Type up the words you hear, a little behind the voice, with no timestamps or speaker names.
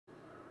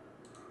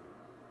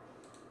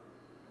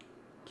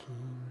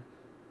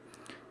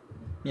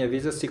Me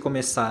avisa se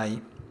começar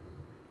aí.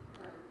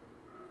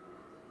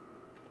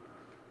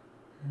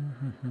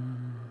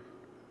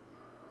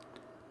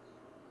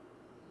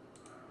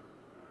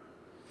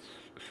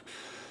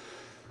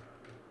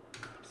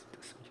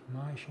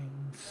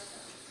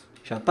 Imagens.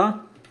 Já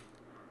tá?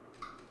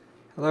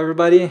 Hello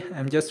everybody,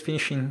 I'm just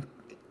finishing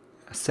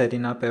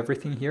setting up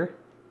everything here.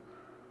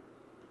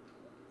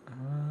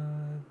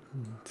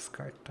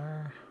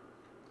 Descartar.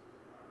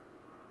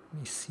 Let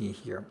me see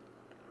here.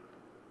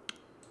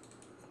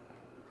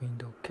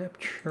 Window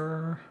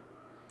capture.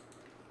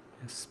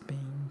 Yes,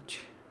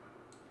 paint.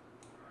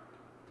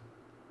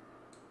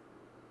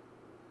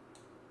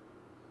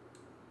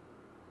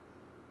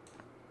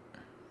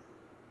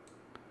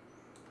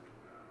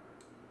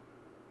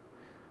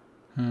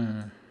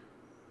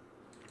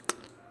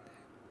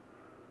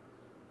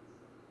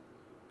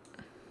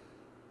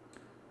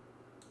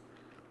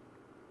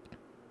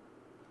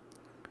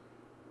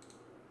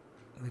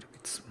 A little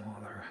bit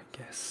smaller, I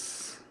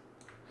guess.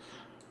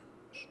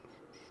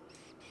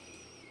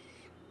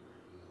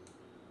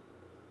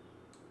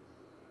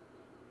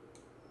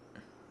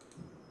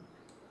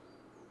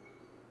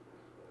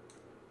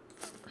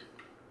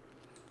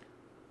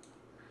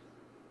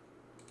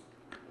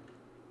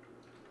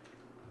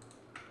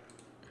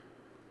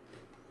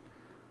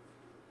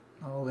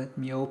 Now let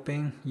me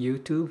open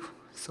YouTube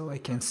so I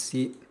can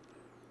see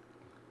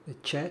the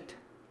chat.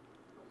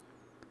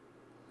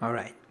 All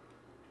right.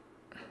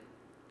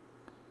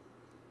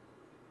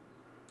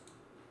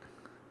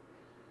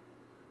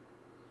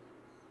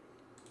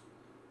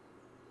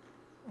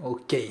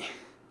 Ok.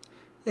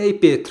 E aí,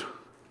 Pedro?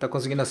 Tá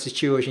conseguindo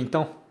assistir hoje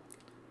então?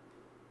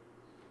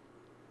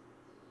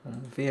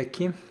 Vamos ver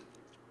aqui.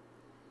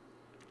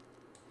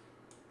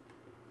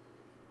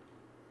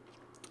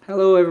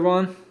 Hello,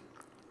 everyone.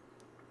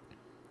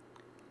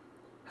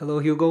 Hello,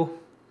 Hugo.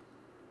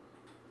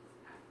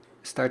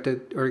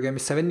 Started origami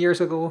 7 years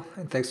ago,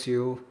 and thanks to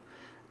you,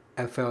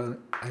 I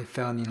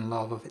fell in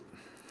love with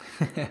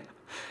it.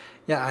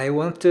 Yeah, I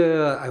want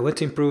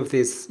to improve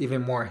this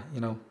even more.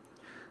 You know,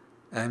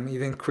 I'm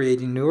even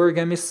creating new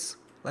origamis.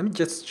 Let me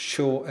just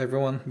show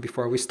everyone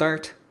before we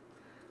start.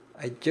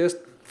 I just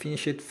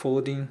finished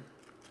folding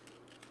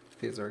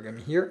this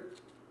origami here.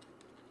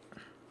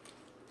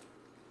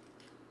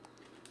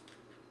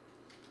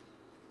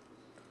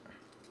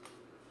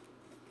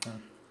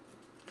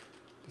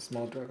 The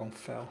small dragon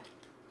fell.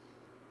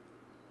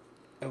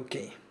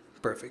 Okay,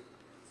 perfect.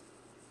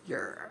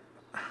 Yeah.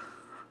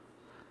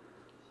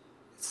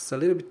 It's a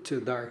little bit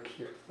too dark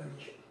here. Let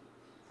me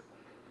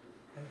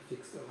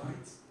fix the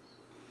lights.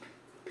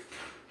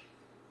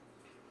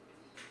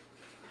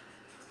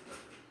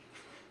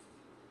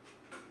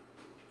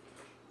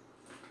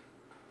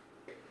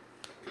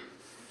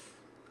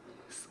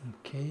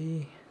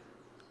 Okay.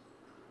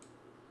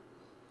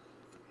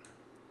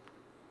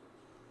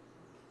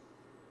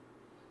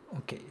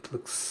 Okay, it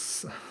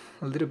looks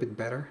a little bit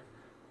better.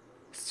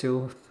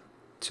 Still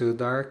too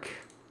dark.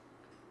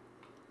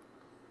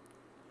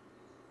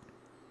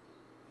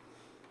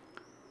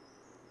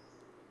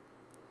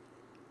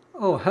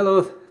 Oh,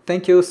 hello.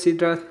 Thank you,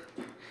 Siddharth.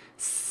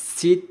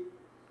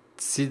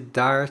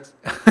 Siddharth.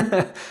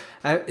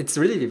 It's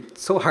really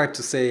so hard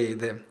to say.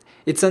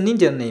 It's an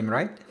Indian name,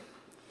 right?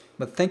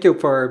 But thank you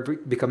for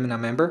becoming a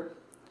member.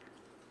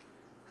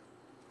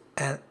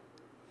 And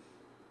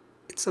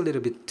it's a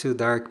little bit too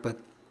dark, but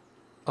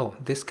oh,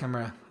 this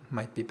camera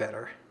might be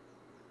better.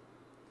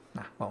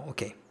 Well,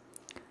 okay.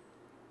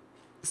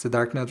 It's the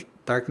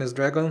Darkness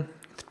Dragon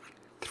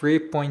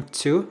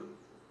 3.2.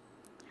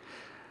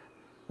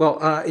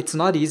 Well, it's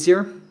not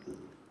easier.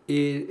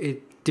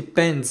 It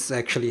depends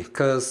actually,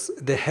 because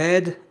the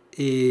head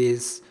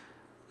is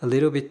a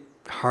little bit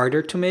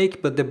harder to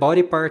make, but the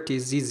body part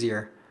is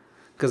easier.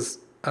 Because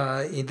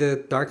in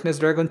the Darkness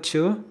Dragon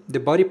 2, the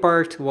body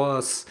part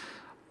was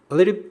a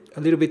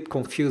little bit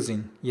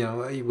confusing. You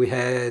know, we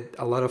had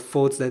a lot of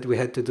folds that we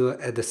had to do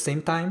at the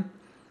same time,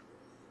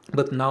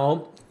 but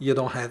now you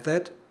don't have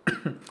that.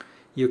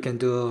 You can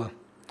do.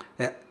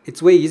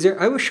 It's way easier.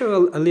 I will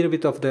show a little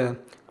bit of the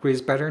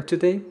crease pattern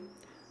today,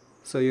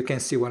 so you can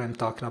see what I'm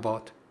talking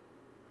about.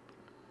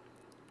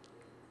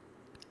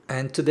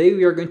 And today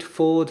we are going to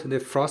fold the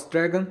Frost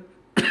Dragon.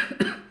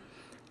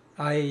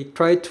 I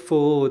tried to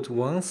fold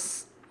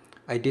once.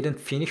 I didn't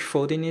finish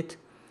folding it,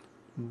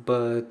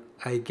 but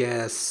I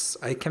guess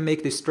I can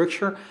make the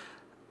structure.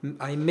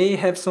 I may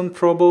have some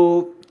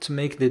trouble to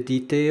make the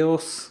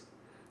details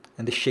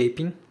and the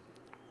shaping.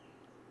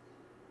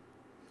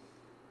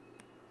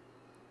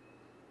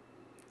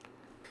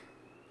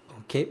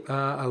 Okay,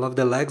 I love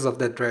the legs of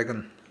that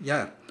dragon.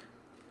 Yeah,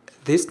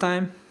 this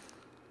time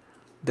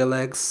the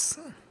legs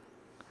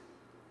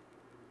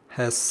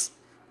has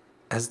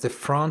the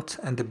front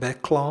and the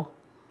back claw,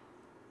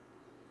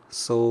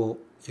 so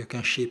you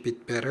can shape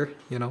it better,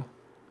 you know,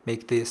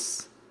 make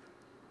this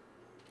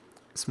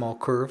small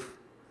curve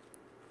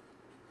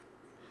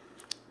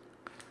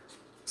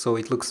so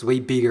it looks way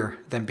bigger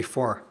than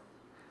before.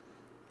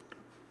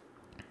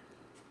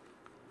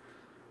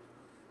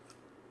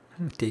 Let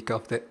me take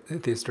off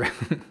this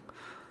dragon.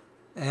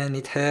 and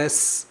it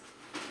has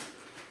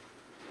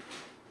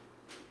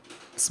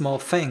small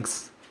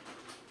fangs.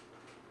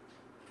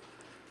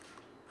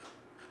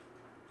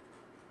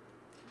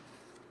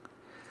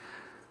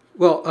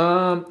 Well,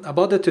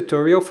 about the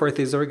tutorial for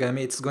this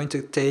origami, it's going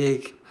to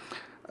take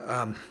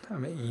a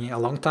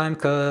long time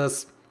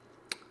because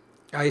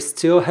I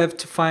still have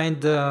to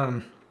find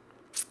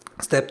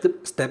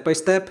step by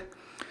step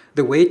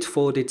the way to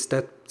fold it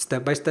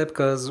step by step,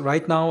 because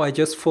right now I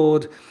just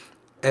fold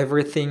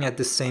everything at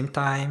the same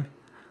time,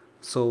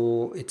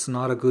 so it's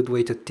not a good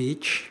way to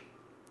teach.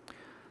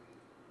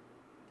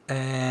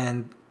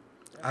 And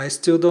I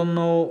still don't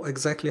know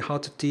exactly how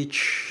to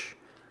teach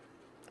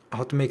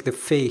how to make the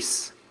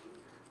face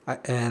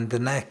and the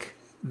neck.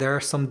 There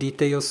are some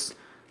details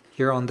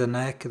here on the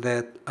neck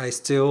that I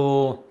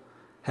still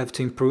have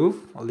to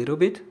improve a little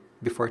bit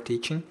before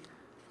teaching.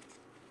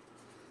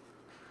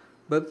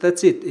 But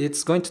that's it.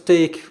 It's going to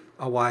take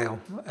a while.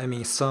 I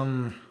mean,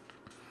 something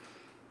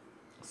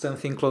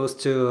close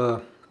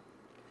to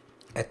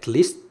at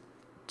least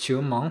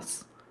 2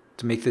 months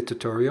to make the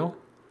tutorial.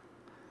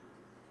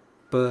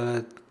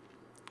 But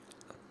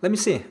let me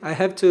see. I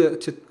have to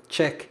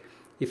check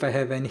if I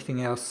have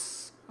anything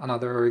else,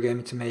 another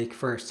origami to make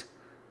first.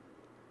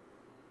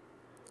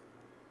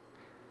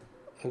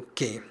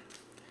 Okay.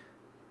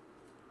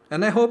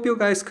 And I hope you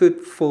guys could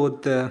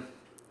fold the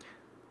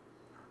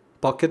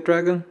pocket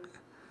dragon.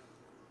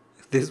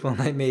 This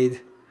one I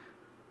made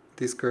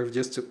this curve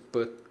just to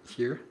put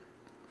here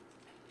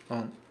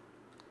on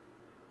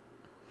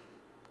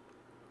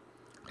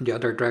the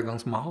other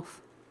dragon's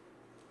mouth.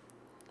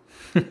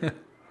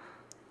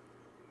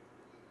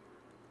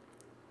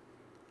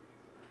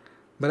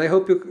 But I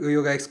hope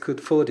you guys could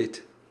fold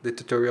it. The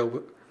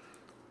tutorial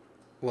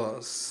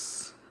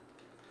was...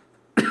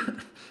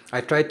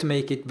 I tried to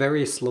make it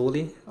very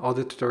slowly, all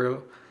the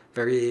tutorial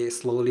very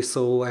slowly,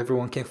 so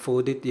everyone can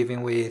fold it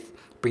even with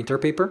printer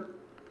paper.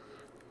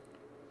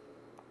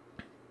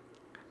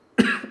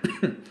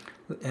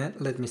 And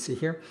let me see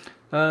here.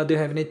 Do you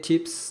have any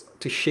tips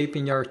to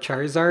shaping your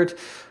Charizard?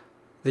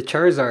 The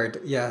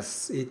Charizard,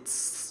 yes,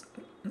 it's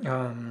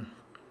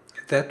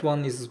that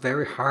one is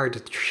very hard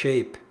to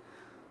shape.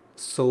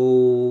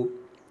 So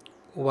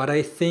what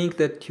I think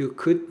that you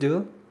could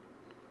do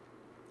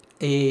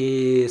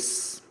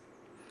is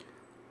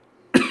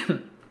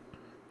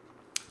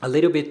a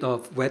little bit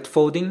of wet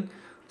folding.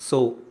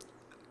 So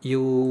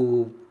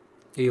you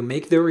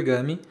make the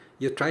origami,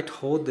 you try to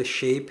hold the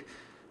shape.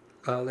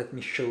 Let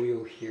me show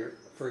you here.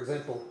 For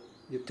example,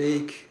 you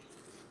take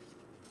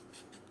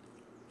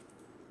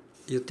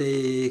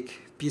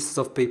pieces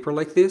of paper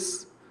like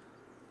this,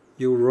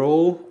 you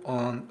roll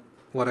on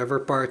whatever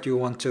part you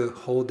want to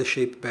hold the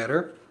shape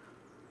better,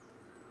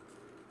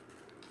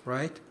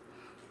 right?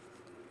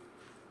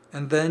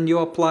 And then you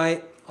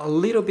apply a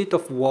little bit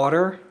of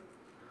water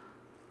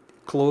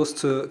close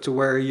to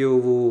where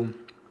you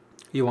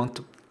want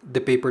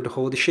the paper to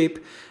hold the shape,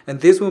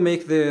 and this will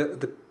make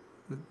the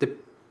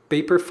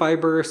paper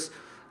fibers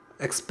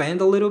expand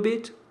a little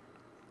bit,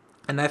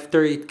 and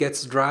after it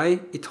gets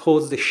dry it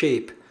holds the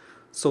shape.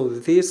 So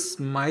this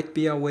might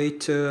be a way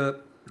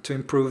to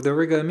improve the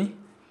origami.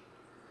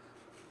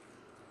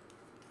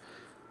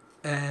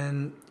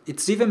 And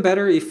it's even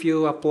better if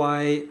you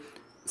apply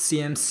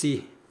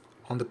CMC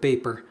on the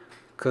paper,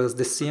 because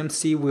the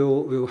CMC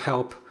will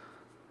help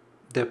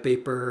the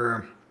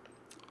paper,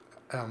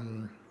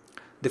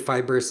 the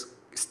fibers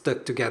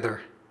stuck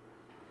together.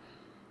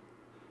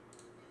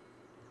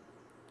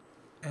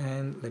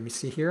 And let me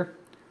see here.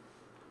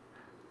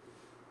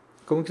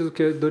 Como que os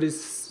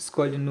criadores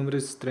escolhem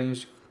números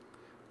estranhos de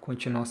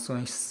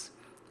continuações?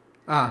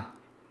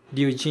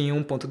 Dividir em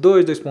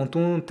 1.2,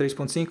 2.1,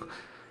 3.5.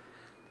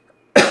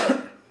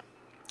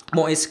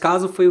 Bom, esse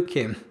caso foi o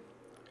quê?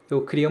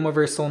 Eu criei uma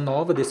versão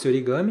nova desse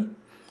origami,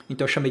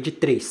 então eu chamei de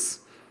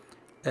 3.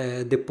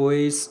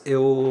 Depois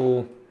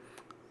eu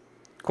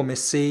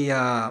comecei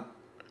a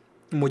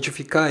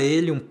modificar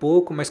ele um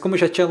pouco, mas como eu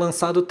já tinha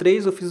lançado o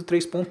 3, eu fiz o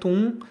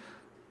 3.1,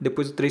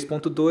 depois o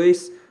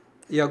 3.2,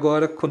 e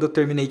agora, quando eu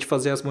terminei de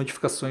fazer as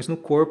modificações no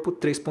corpo,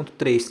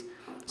 3.3.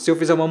 Se eu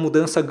fizer uma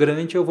mudança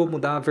grande, eu vou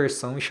mudar a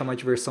versão e chamar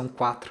de versão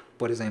 4,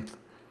 por exemplo.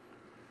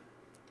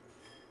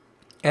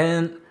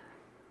 And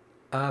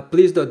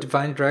please, the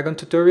Divine Dragon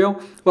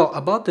tutorial. Well,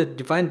 about the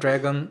Divine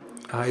Dragon,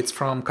 it's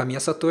from Kamiya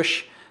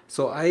Satoshi.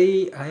 So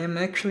I am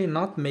actually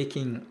not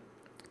making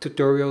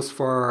tutorials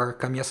for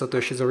Kamiya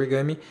Satoshi's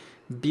origami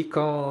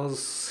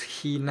because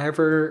he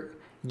never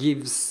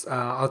gives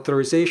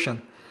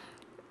authorization.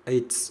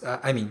 It's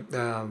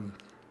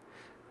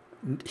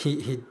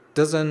he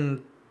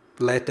doesn't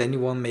let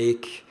anyone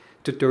make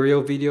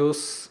tutorial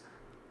videos,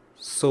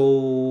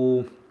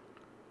 so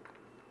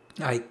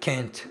I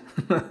can't.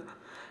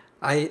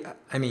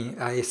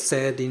 I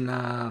said in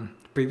a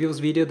previous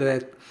video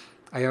that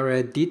I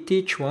already did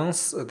teach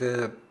once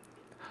the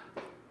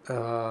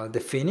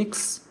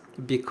Phoenix,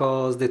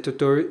 because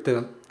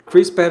the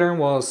crease pattern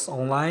was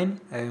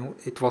online and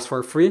it was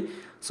for free,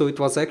 so it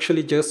was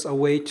actually just a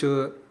way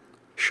to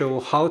show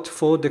how to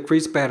fold the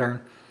crease pattern.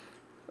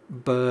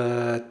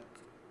 But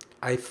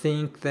I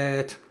think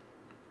that,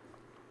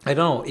 I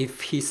don't know,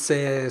 if he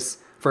says,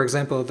 for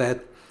example,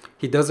 that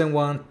he doesn't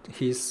want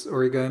his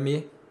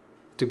origami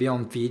to be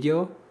on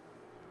video,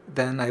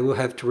 then I will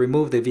have to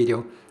remove the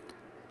video.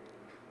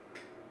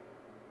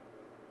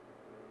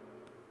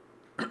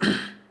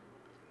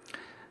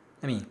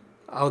 I mean,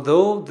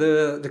 although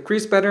the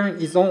crease pattern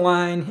is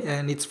online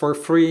and it's for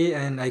free,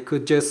 and I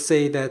could just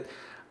say that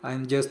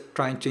I'm just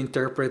trying to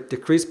interpret the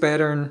crease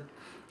pattern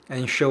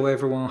and show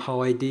everyone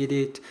how I did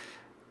it,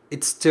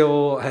 it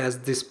still has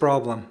this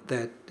problem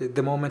that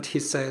the moment he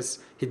says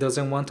he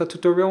doesn't want a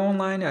tutorial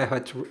online, I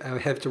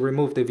have to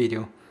remove the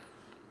video.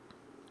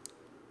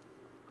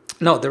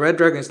 No, the red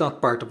dragon is not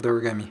part of the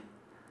origami.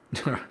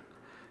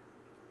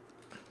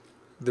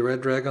 The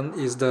red dragon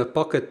is the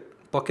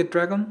pocket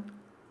dragon.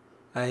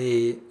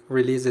 I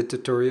released the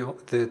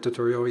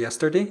tutorial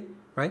yesterday,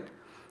 right?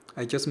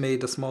 I just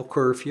made a small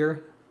curve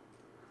here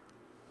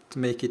to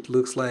make it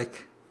looks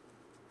like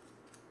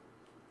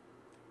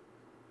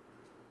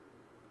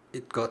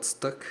it got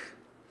stuck.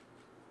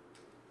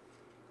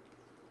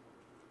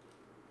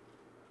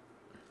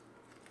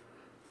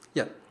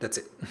 Yeah, that's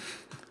it.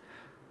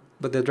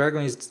 But the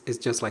dragon is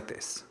just like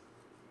this.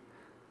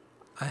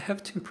 I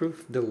have to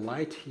improve the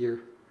light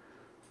here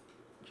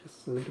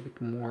just a little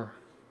bit more.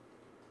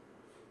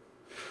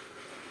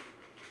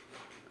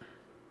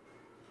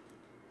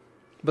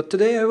 But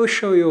today I will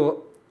show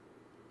you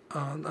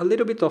a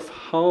little bit of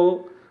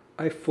how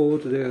I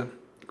fold the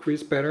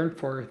crease pattern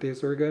for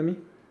this origami.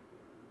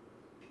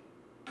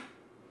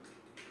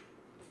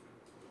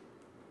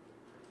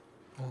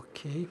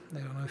 Okay, I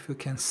don't know if you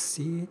can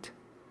see it.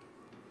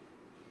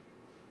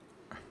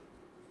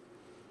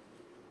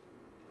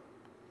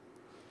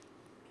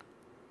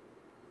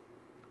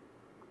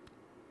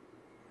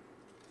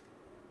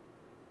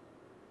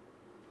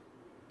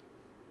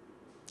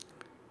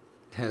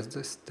 It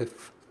has the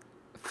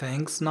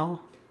fangs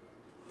now.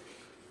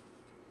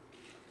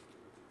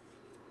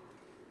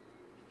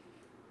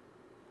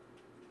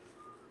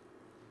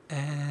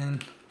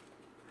 And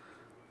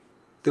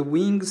the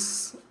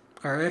wings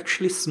are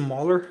actually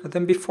smaller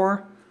than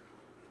before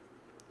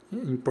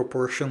in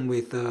proportion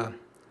with the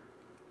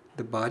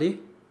body,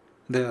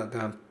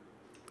 the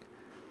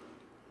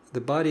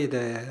body,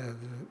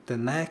 the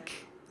neck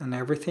and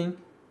everything.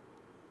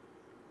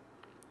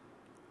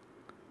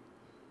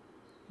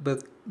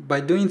 But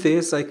by doing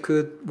this, I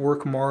could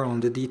work more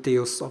on the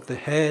details of the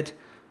head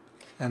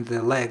and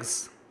the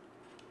legs.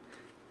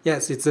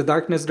 Yes, it's the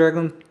Darkness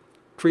Dragon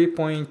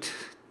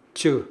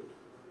 3.2.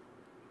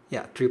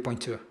 Yeah,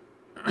 3.2.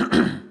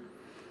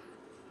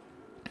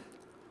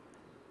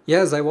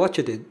 Yes, I watched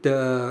it.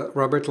 The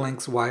Robert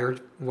Lang's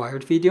Wired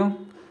video.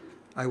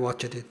 I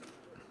watched it.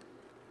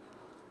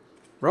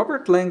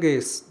 Robert Lang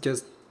is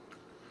just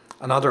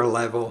another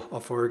level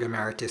of origami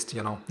artist,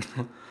 you know.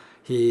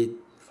 He's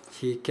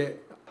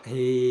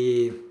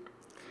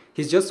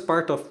just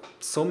part of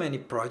so many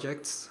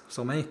projects,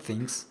 so many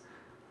things,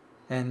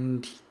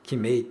 and he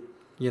made,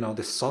 you know,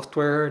 the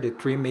software, the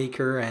tree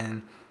maker,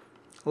 and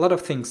a lot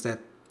of things that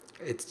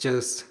it's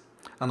just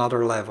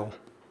another level.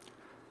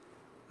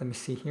 Let me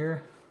see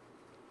here.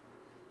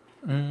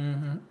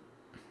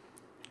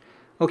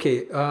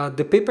 Okay,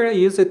 the paper I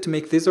used to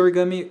make this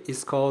origami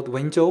is called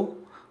Wenzhou.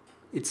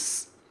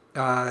 It's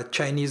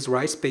Chinese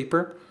rice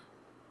paper,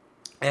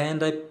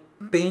 and I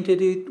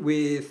painted it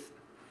with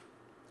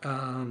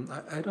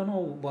I don't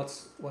know what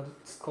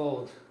it's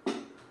called,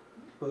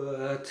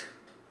 but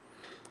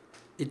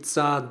it's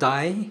a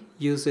dye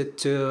used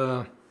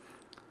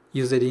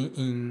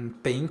in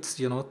paints,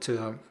 you know,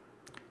 to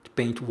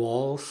paint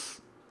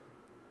walls.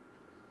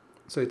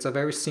 So it's a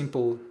very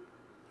simple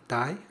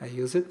dye. I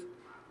use it,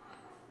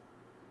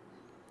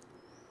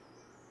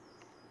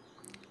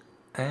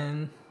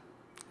 and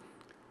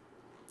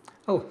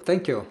oh,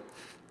 thank you.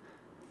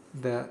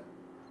 Let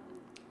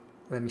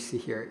me see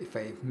here if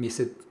I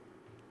missed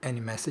any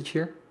message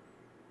here.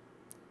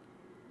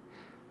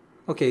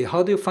 Okay,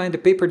 how do you find the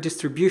paper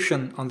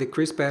distribution on the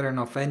crease pattern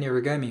of any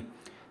origami?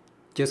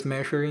 Just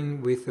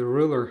measuring with a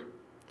ruler.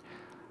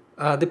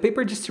 The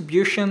paper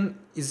distribution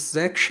is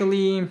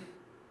actually,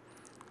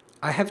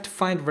 I have to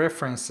find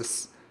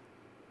references.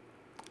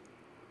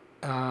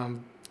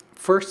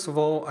 First of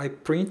all, I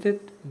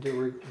printed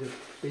the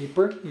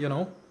paper, you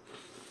know.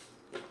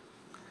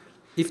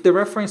 If the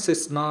reference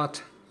is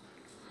not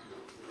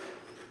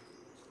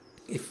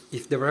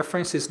if the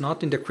reference is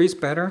not in the crease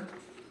pattern,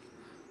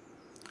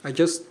 I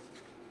just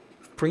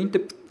print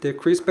the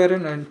crease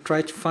pattern and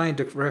try to find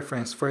the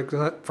reference. For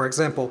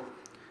example,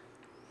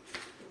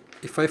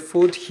 if I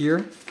fold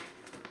here,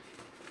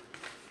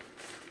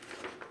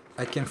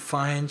 I can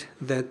find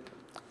that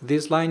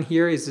this line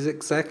here is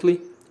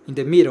exactly in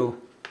the middle,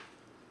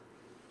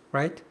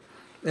 right?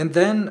 And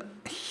then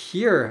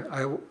here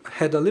I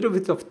had a little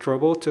bit of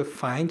trouble to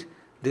find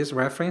this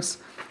reference,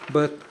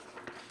 but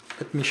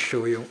let me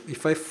show you.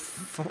 If I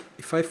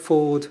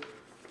fold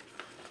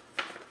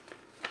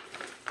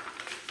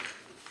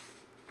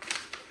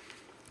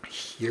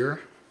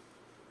here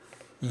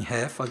in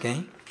half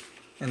again,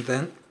 and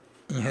then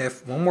in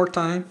half one more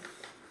time,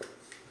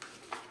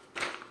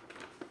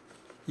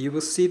 you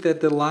will see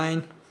that the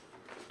line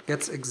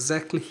gets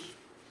exactly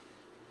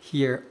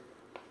here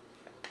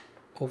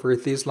over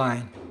this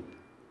line.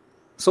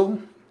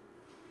 So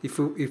if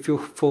you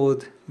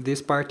fold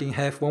this part in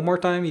half one more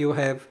time, you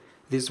have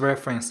this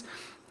reference.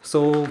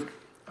 So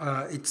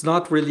it's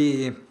not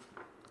really,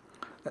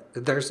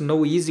 there's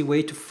no easy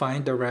way to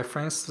find the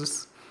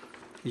references.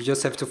 You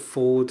just have to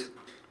fold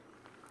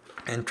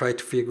and try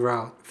to figure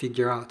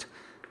out.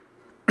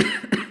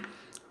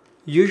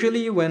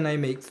 Usually when I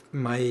make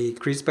my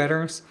crease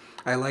patterns,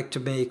 I like to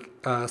make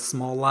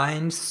small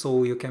lines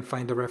so you can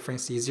find the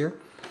reference easier.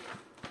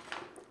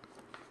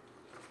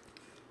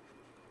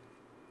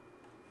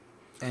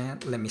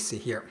 And let me see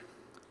here.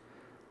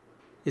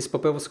 Esse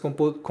papel você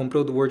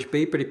comprou do Word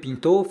Paper e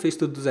pintou ou fez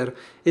tudo do zero?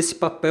 Esse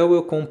papel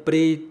eu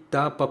comprei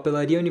da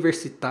papelaria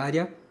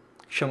universitária,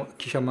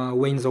 que chama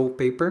Wenzel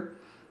Paper.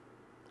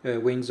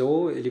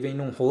 Wenzel, ele vem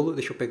num rolo.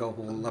 Deixa eu pegar o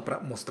rolo lá para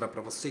mostrar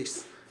para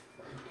vocês.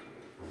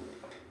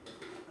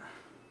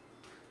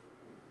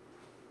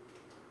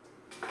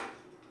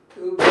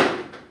 Eu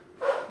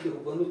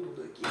derrubando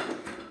tudo aqui.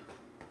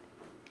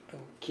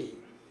 Ok.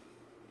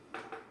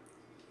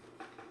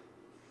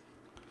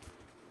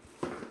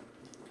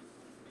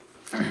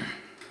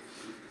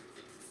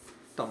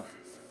 Então,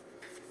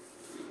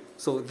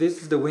 so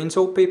this is the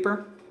Wenzel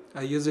paper.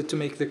 I use it to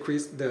make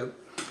the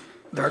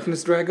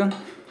darkness dragon.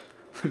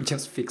 Let me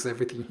just fix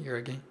everything here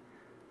again.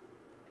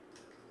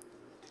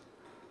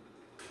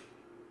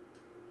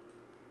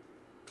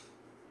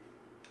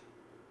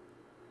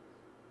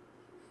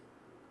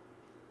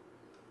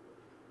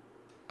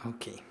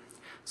 Okay,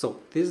 so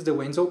this is the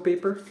Wenzel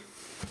paper.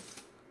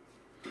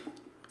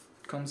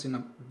 Comes in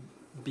a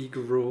big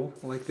roll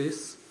like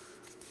this.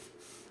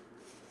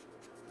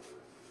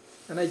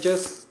 And I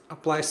just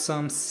apply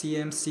some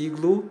CMC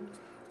glue.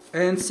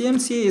 And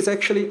CMC is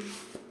actually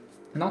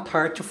not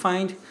hard to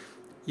find.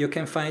 You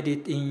can find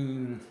it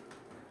in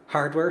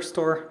hardware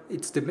store.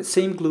 It's the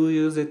same glue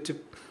used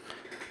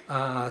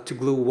to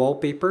glue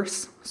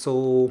wallpapers,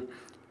 so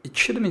it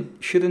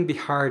shouldn't be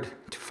hard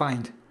to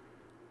find.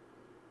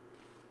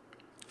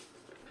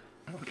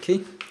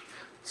 Okay,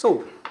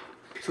 so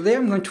today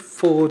I'm going to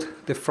fold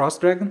the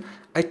Frost Dragon.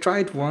 I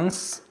tried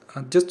once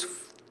just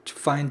to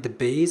find the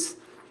base,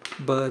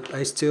 but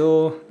I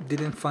still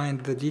didn't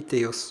find the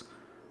details.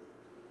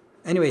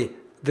 Anyway,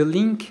 the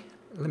link,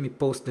 let me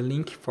post the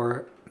link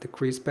for the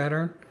crease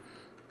pattern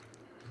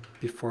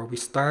before we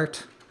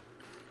start.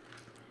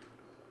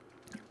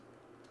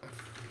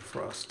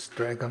 Frost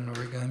Dragon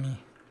origami.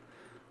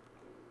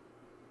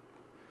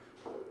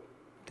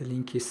 The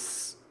link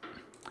is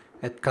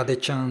at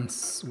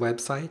Kade-chan's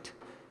website.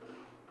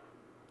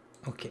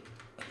 Okay,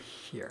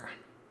 here.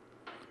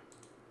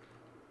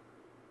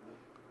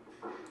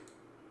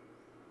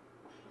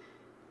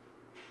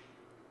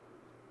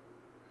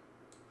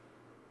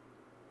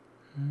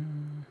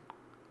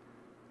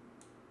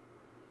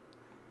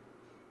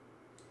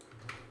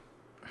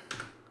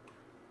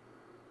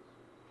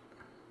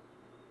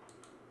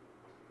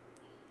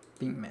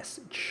 Ping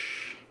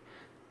message.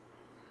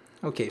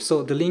 Okay,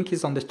 so the link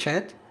is on the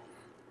chat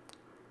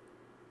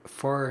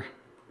for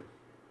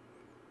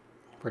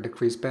the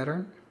crease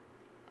pattern.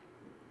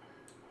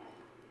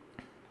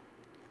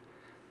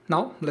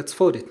 Now let's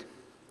fold it.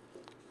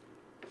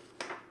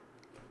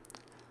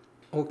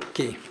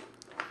 Okay,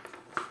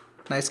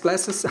 nice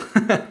glasses.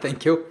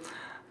 Thank you.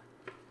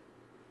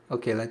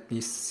 Okay, let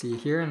me see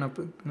here.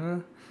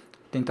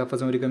 Tentar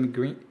fazer um origami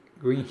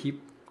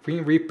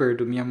Green Reaper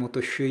do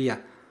Miyamoto Shuya.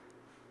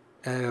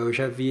 Eu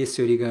já vi esse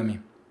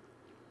origami.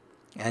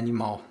 É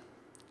animal.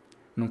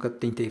 Nunca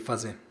tentei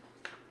fazer.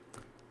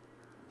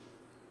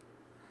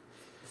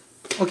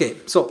 Okay,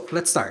 so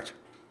let's start.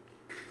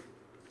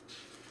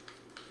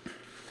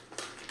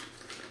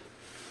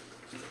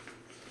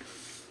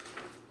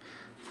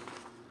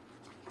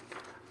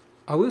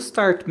 I will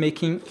start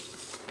making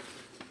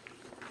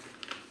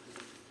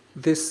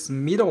these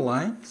middle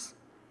lines,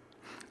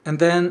 and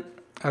then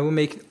I will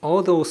make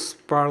all those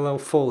parallel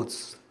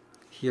folds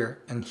here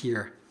and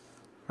here,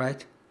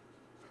 right?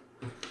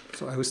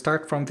 So I will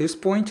start from this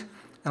point,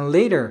 and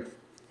later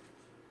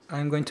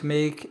I'm going to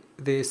make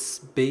this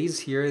base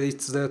here.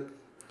 It's the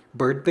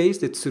bird base,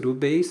 the tsuru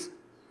base.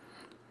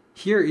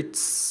 Here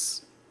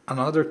it's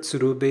another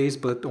tsuru base,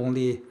 but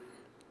only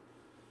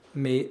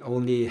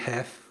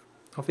half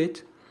of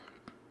it.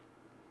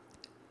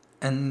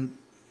 And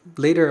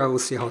later I will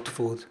see how to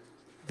fold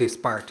this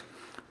part.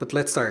 But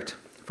let's start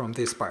from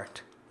this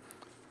part.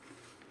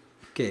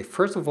 Okay,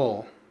 first of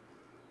all,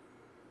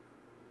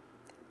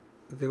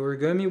 the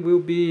origami will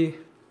be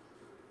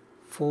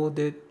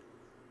folded,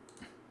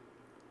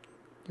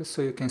 just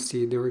so you can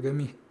see the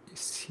origami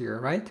is here,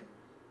 right?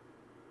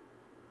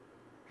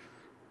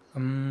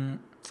 Let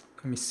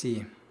me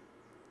see.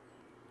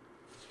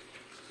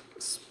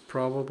 It's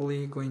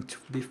probably going to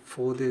be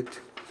folded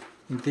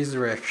in this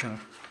direction.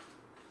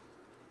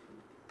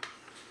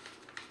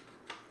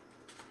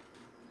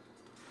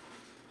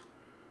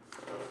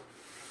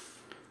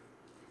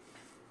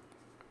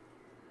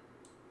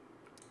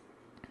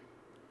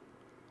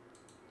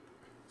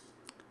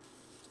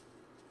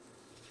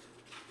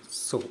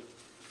 So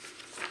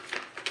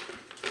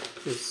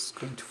just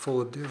going to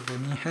fold the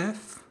remaining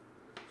half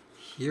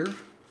here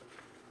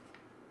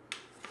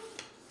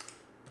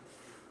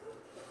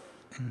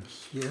and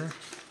here.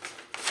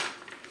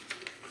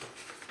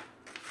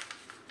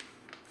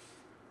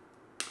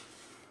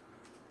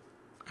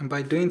 And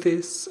by doing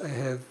this, I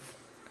have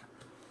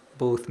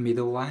both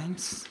middle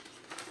lines.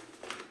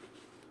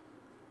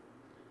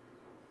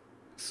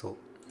 So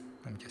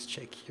let me just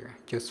check here.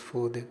 Just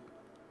folded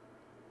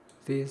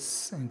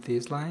this and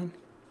this line.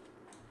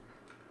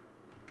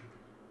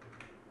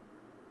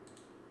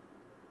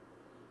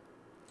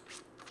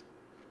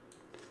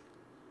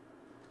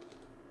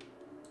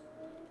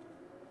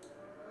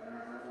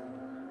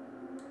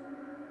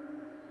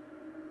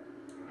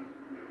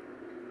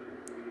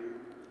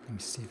 Let me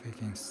see if I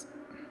can.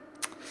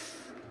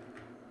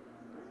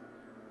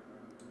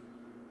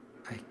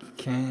 I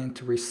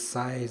can't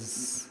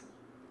resize.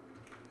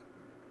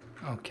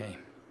 Okay.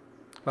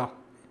 Well,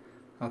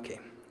 okay.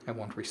 I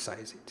won't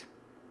resize it.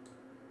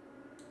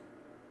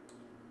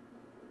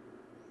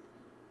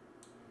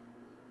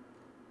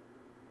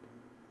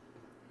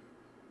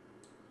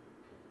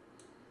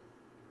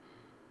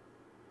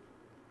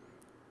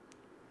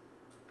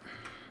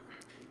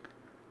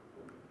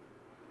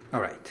 All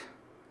right.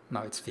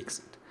 Now it's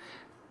fixed.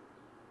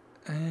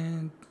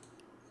 And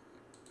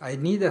I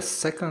need a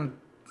second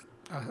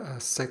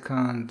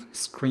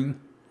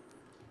screen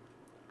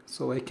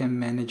so I can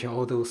manage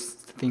all those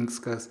things,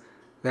 because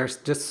there's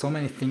just so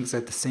many things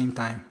at the same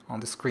time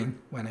on the screen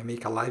when I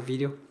make a live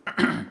video.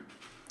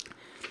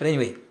 But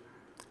anyway,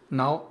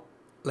 now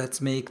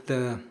let's make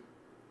the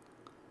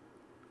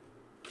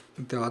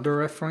other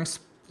reference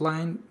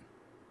line.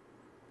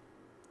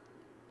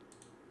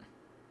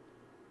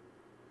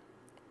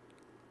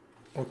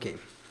 Okay.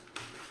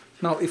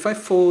 Now if I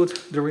fold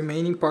the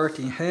remaining part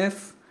in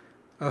half,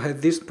 I'll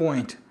have this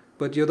point,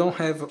 but you don't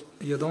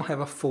have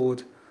a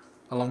fold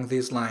along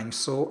this line.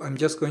 So I'm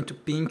just going to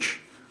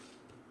pinch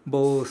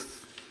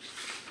both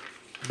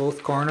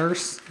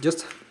corners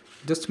just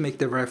to make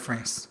the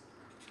reference.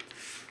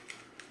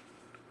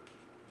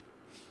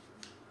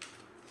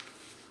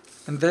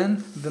 And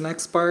then the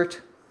next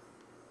part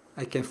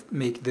I can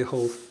make the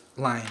whole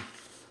line.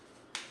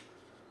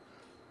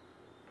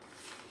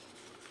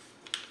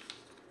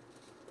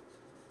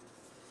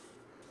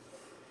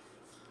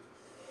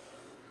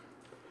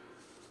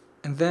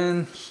 And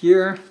then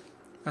here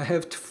I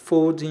have to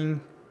fold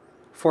in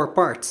 4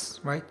 parts,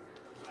 right?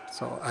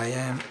 So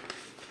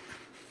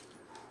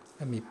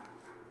let me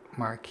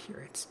mark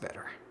here, it's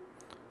better.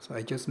 So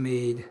I just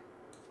made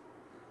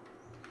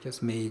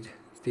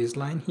this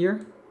line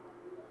here.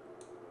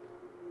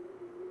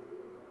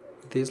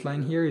 This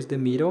line here is the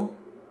middle.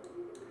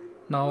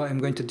 Now I'm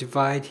going to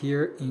divide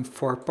here in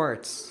 4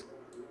 parts.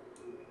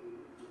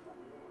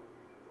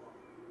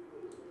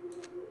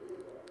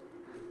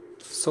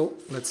 So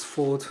let's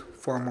fold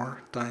 4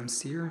 more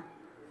times here.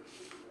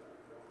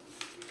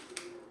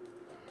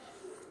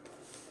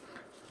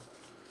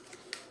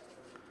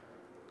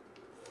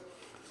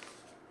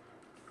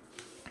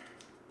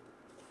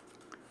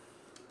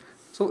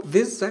 So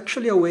this is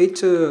actually a way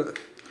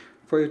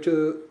for you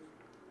to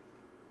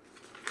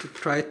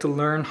try to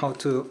learn how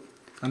to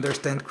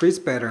understand crease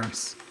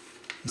patterns.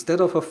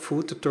 Instead of a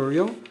full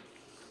tutorial,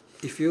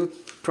 if you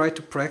try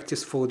to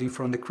practice folding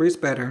from the crease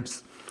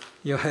patterns,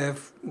 you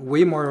have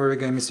way more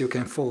origamis you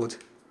can fold.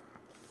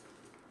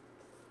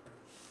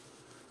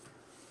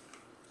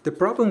 The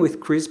problem with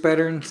crease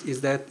patterns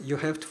is that you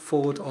have to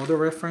fold all the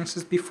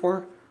references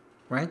before,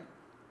 right?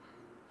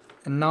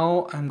 And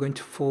now I'm going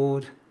to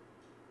fold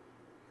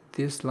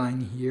this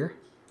line here,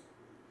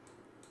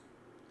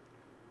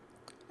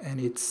 and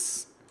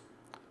it's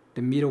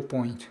the middle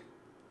point.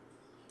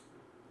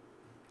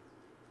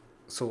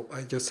 So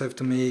I just have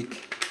to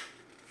make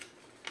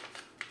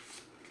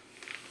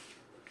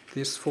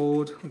this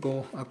fold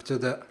go up to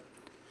the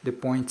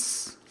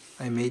points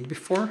I made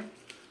before.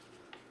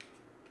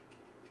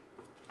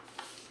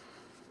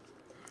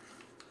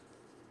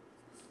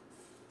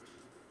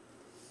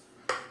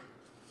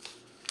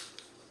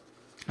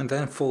 And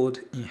then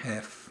fold in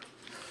half.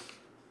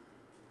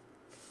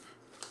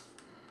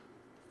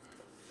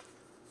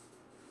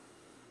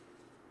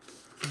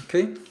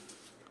 Okay,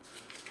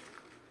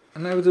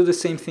 and I will do the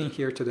same thing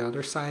here to the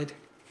other side.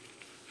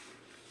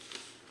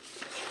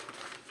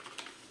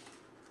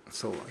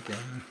 So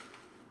again,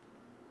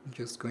 I'm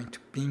just going to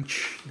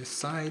pinch the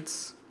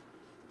sides.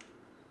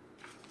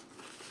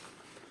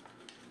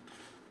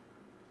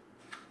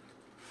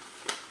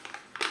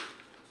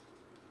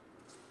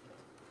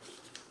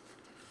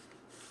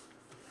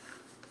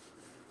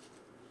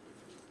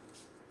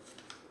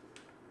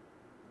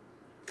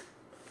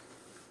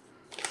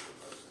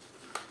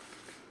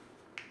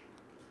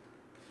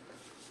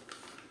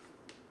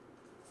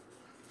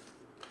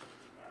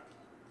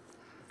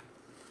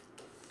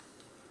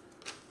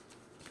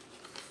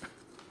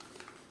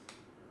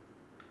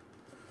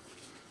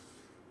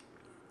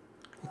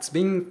 It's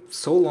been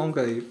so long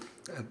I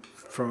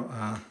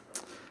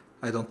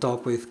don't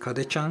talk with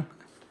Kade-chan.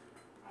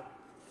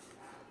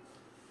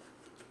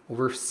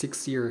 over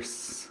 6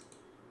 years.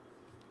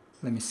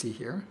 Let me see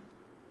here.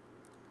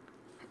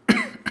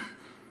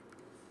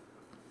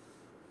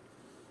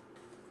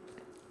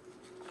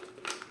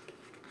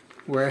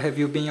 Where have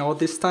you been all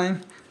this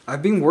time?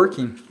 I've been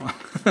working.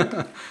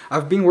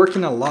 I've been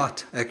working a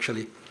lot,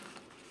 actually,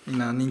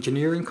 in an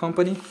engineering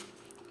company.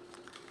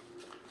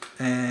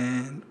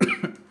 And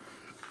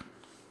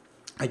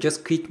I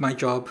just quit my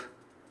job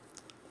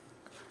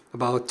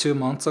about 2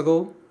 months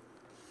ago,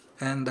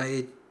 and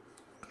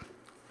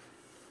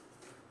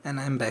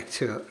I'm back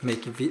to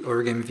making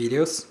origami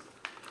videos.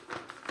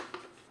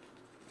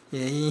 E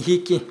aí,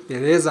 Henrique,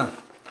 beleza?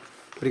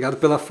 Obrigado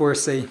pela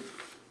força aí.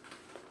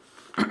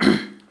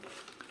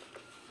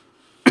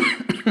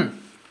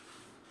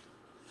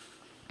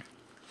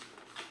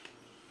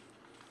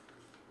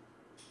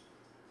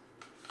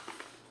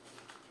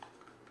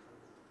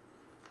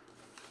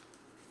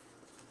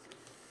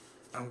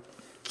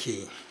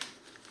 Okay.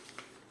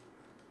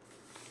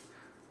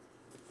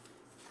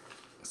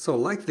 So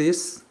like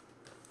this,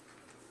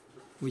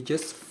 we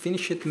just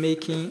finished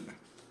making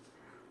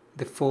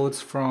the folds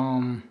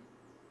from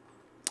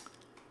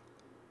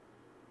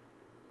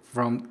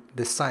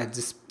the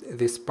sides,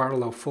 these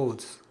parallel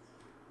folds.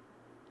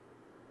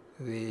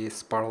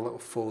 These parallel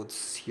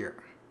folds here.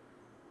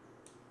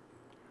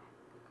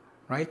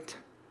 Right?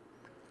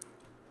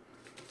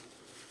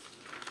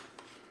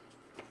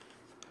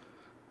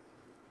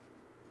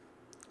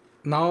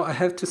 Now I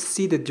have to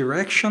see the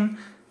direction,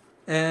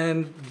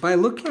 and by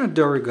looking at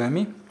the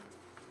origami,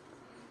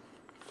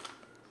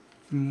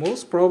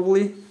 most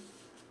probably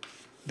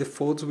the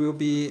folds will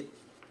be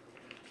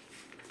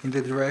in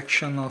the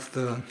direction of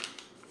the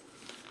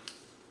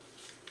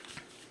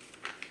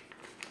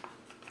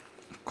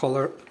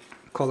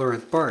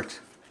colored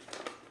part.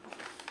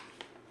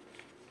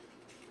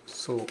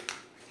 So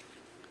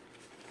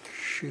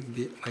should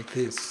be like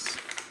this.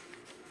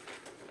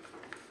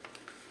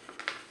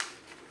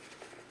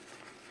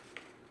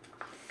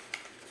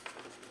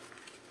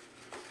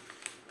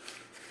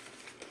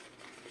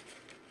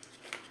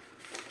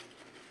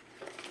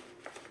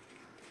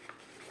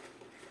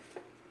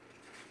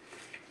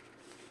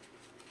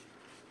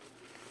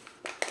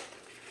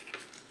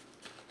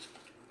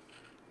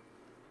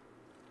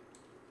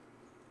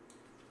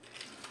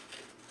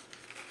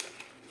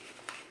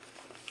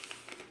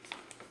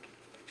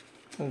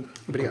 Oh,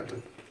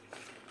 obrigado.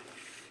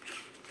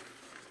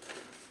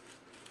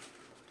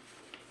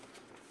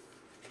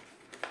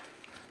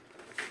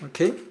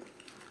 Okay,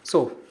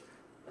 so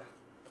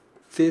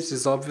this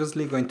is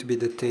obviously going to be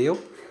the tail.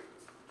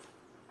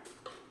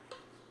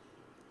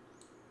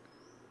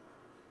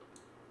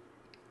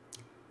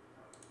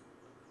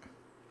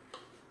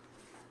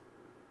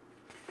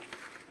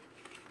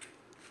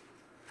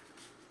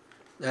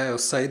 Eu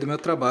saí do meu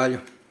trabalho.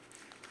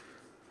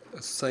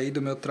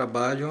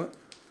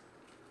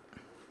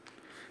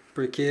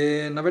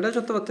 Porque, na verdade,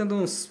 eu estava tendo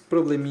uns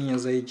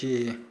probleminhas aí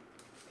de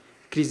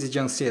crise de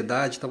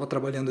ansiedade, estava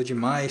trabalhando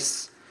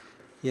demais,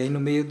 e aí no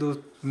meio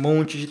do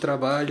monte de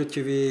trabalho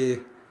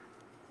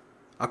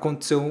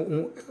aconteceu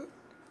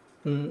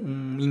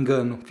um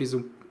engano,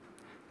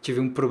 tive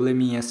um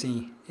probleminha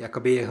assim, e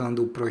acabei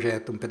errando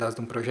um pedaço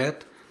de um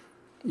projeto,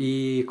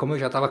 e como eu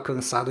já estava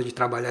cansado de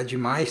trabalhar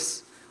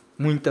demais,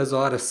 muitas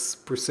horas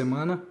por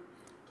semana,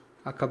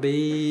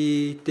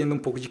 acabei tendo um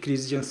pouco de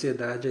crise de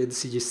ansiedade, aí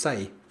decidi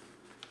sair.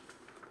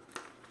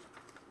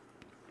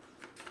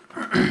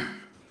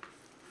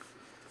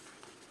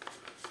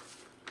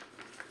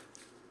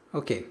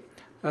 Okay,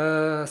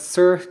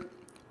 sir,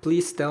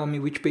 please tell me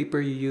which paper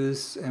you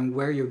use and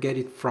where you get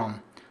it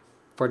from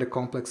for the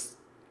complex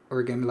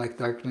origami like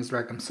Darkness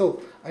Dragon.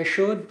 So, I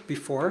showed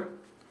before,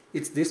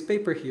 it's this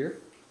paper here.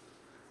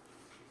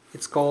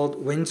 It's called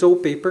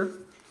Wenzhou paper.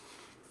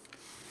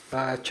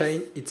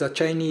 It's a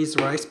Chinese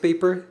rice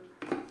paper.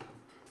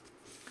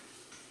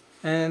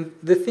 And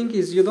the thing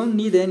is, you don't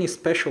need any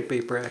special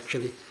paper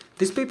actually.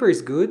 This paper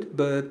is good,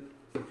 but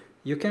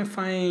you can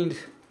find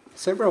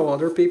several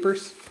other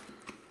papers.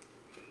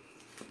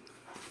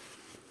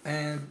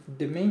 And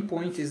the main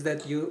point is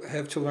that you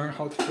have to learn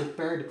how to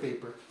prepare the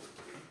paper.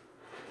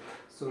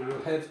 So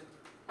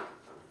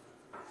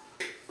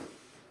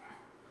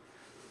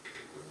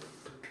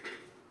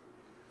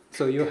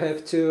you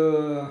have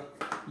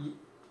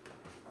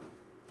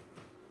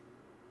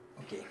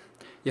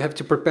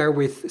to prepare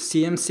with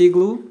CMC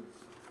glue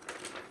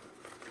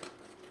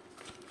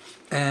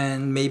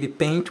and maybe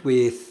paint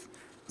with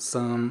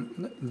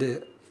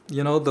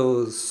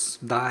those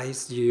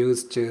dyes you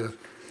use to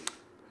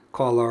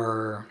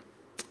color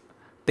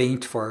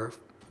paint for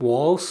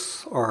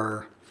walls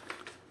or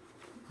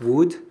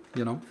wood,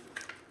 And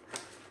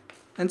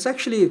it's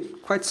actually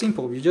quite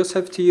simple. You just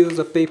have to use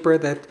a paper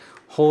that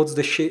holds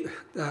the shape,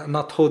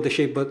 not hold the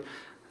shape, but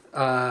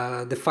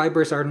the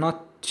fibers are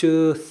not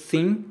too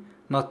thin,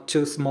 not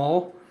too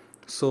small,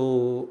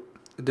 so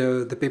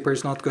the paper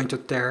is not going to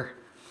tear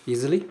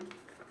easily.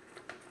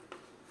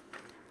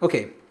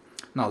 Okay,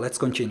 now let's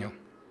continue.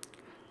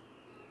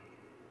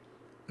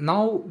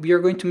 Now we are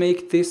going to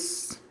make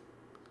this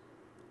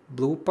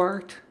blue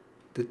part,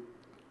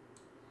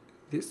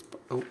 this,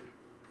 oh,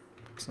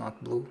 it's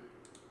not blue.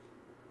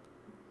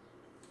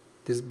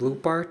 This blue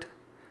part.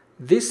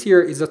 This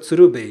here is a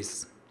tsuru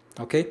base,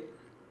 okay?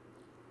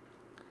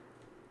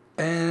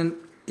 And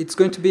it's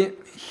going to be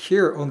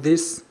here on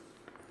this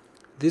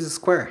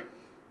square.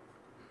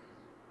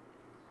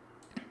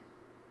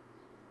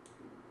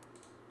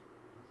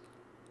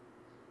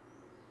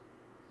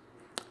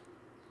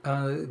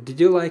 Did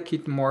you like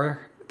it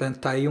more than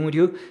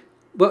Taiyunryu?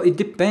 Well, it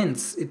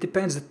depends. It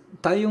depends.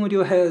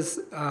 Taiyunryu has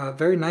a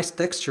very nice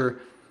texture,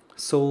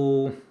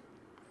 so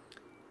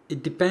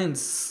it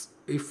depends.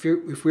 If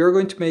we are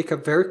going to make a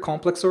very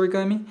complex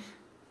origami,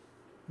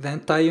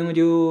 then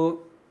Taiyunryu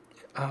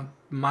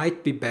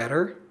might be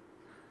better.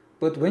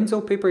 But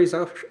Wenzo paper is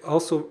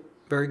also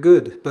very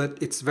good, but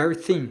it's very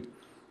thin,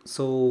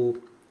 so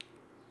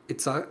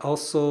it's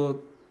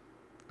also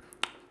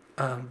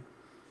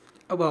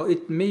well,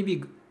 it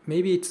maybe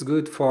it's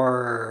good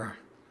for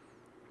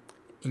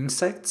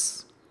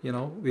insects, you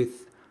know,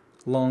 with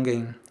long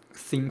and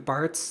thin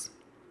parts.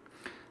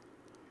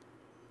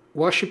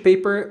 Washi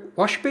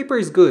paper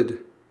is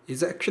good.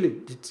 It's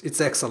actually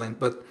it's excellent,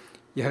 but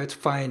you have to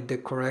find the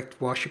correct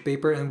washi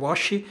paper. And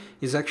washi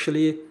is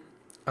actually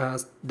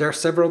there are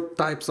several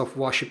types of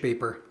washi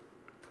paper.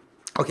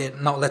 Okay,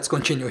 now let's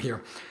continue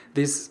here.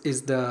 This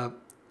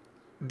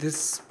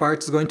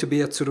part is going to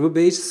be a tsuru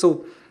base.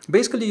 So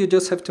basically, you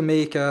just have to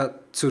make a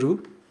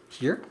tsuru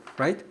here,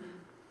 right?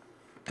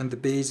 And the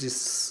base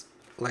is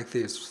like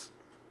this.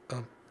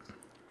 You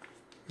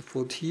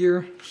fold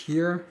here,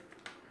 here.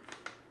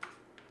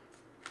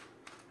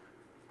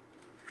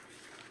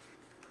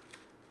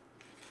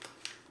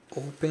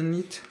 Open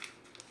it.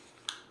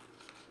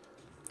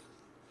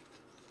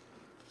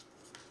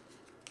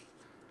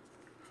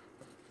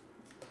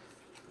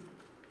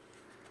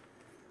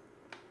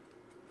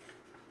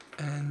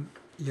 And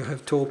you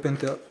have to open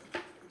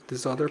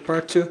this other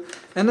part too.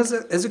 And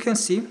as you can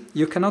see,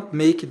 you cannot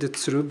make the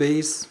tsuru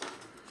base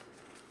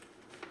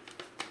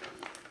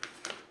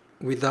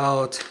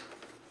without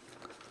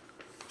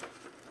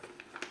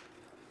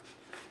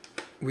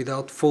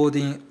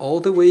folding all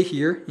the way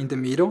here in the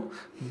middle,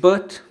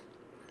 but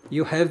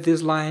you have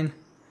this line,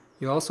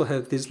 you also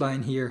have this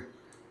line here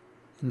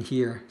and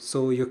here,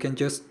 so you can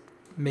just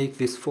make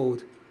this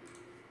fold.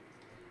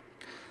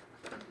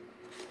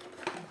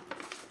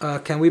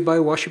 Can we buy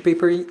washi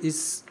paper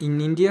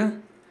in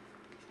India?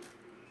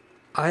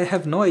 I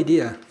have no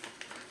idea.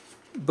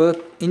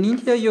 But in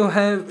India you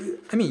have,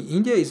 I mean,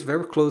 India is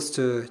very close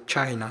to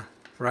China,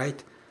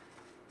 right?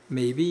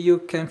 Maybe you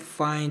can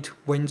find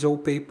Wenzo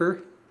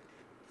paper.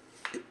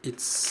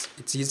 It's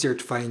easier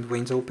to find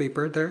Wenzo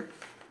paper there.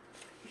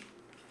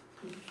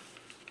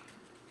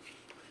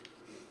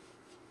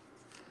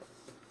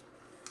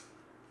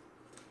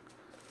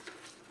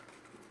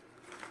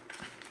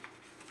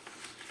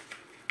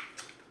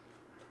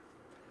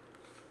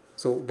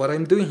 So what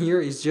I'm doing here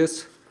is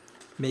just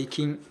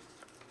making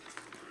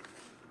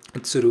a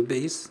tsuru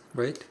base,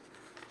 right?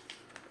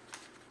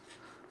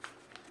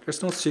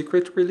 There's no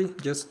secret really,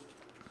 just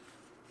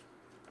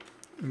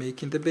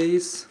making the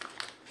base.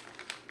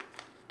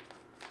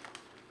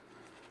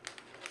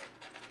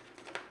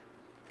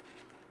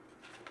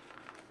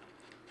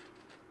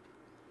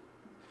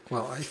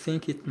 Well, I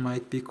think it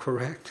might be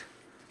correct.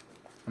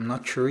 I'm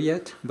not sure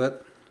yet,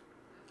 but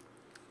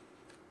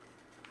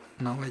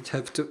now I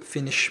have to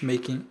finish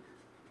making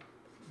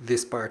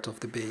this part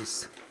of the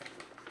base.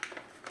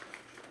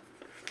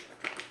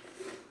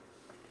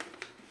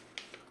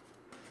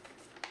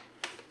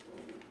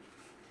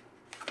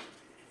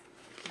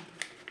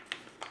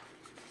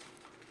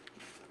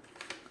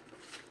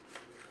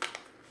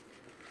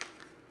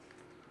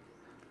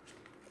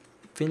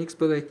 Phoenix,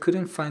 but I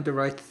couldn't find the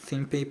right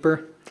thin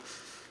paper.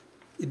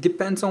 It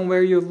depends on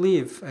where you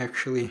live,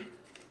 actually.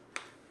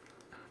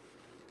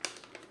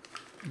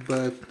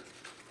 But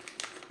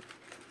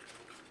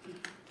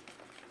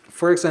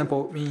for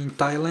example, in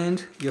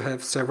Thailand, you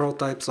have several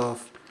types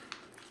of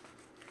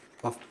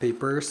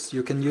papers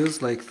you can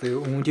use, like the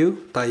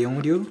Unryu, Thai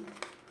Unryu,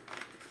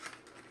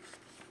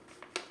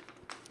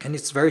 and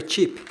it's very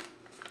cheap.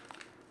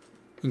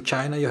 In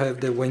China, you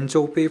have the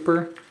Wenzhou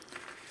paper.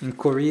 In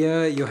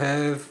Korea, you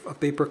have a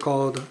paper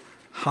called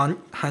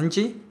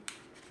Hanji.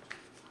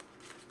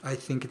 I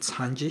think it's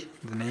Hanji,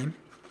 the name.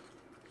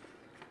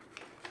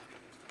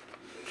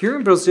 Here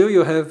in Brazil,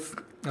 you have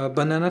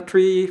banana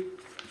tree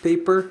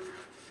paper,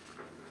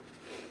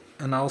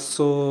 and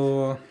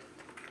also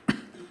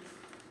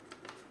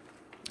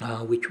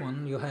which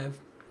one you have?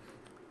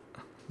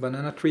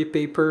 Banana tree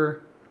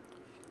paper.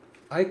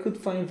 I could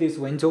find this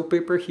Wenzhou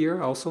paper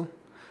here also.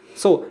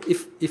 So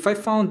if I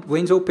found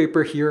Wenzhou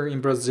paper here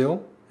in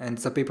Brazil, and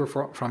it's a paper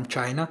from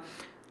China,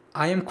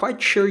 I am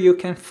quite sure you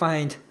can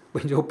find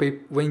Wenzhou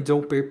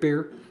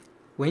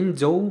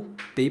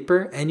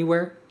paper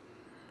anywhere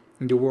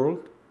in the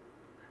world.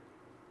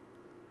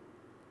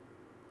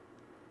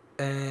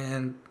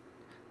 And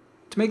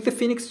to make the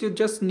Phoenix, you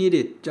just need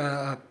it,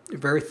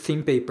 very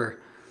thin paper.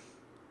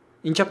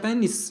 In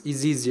Japan, it's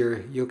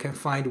easier. You can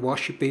find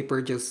washi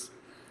paper just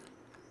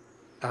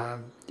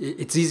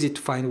it's easy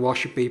to find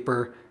washi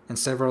paper and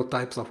several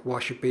types of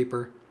washi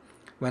paper.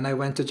 When I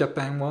went to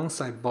Japan once,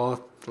 I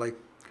bought like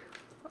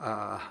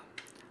a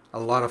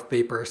lot of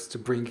papers to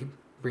bring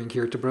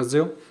here to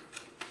Brazil.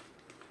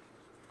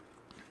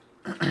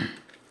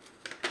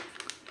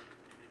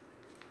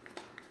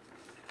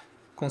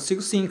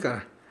 Consigo sim,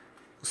 cara.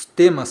 Os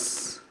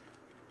temas.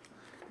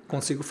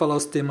 Consigo falar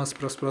os temas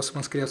para as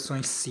próximas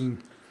criações, sim.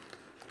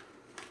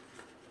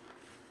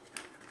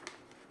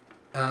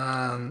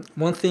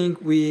 One thing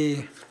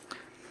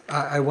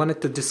I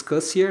wanted to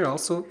discuss here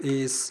also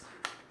is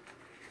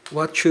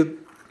what should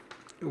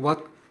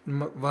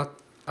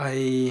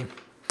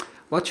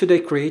I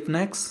create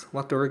next?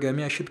 What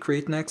origami I should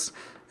create next?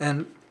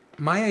 And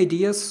my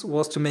ideas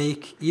was to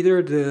make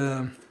either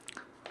the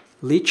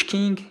Lich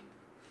King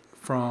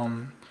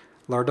from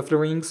Lord of the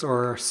Rings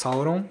or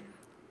Sauron,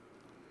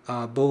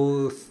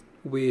 both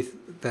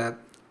with that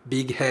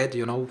big head,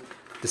 you know,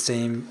 the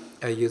same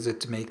I use it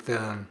to make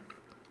the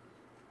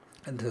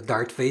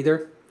Darth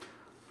Vader,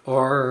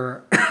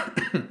 or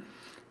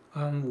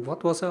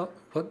what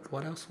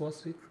else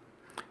was it?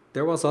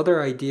 There was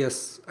other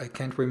ideas I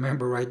can't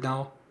remember right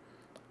now.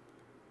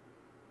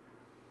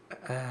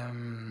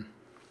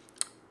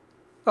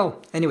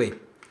 Well, anyway,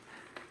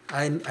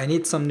 I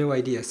need some new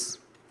ideas.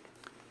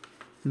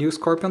 New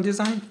Scorpion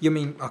design? You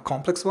mean a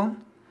complex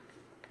one?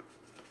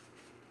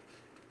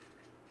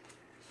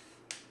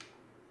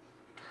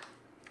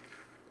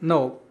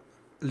 No,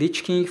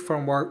 Lich King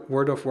from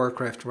World of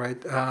Warcraft,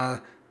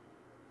 right?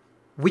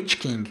 Witch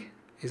King.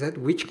 Is that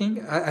Witch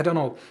King? I don't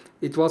know.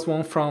 It was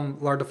one from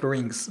Lord of the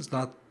Rings. It's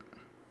not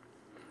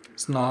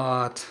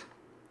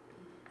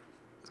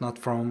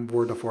from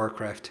World of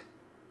Warcraft.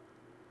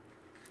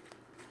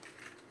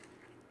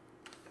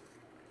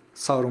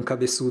 Sauron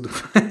cabeçudo.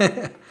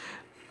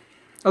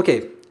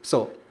 Okay,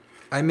 so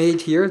I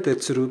made here the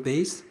Tsuru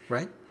base,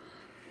 right?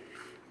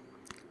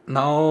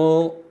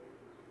 Now,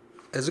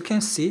 as you can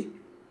see,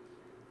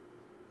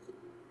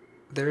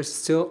 there's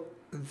still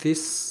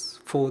this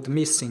fold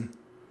missing.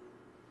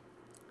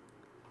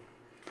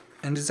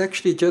 And it's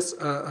actually just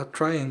a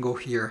triangle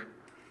here.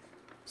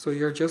 So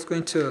you're just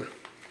going to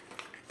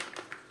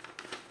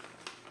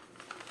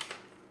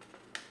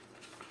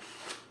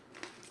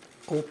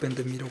open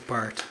the middle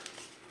part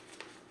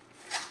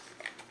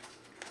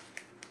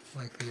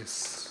like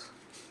this.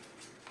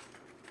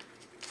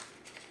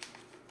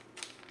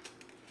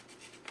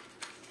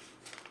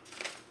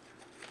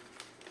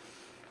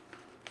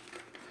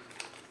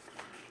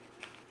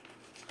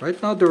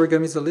 Right now the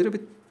origami is a little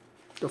bit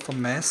of a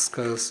mess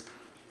because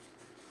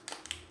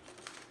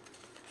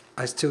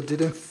I still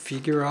didn't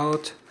figure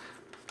out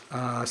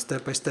a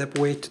step-by-step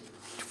way to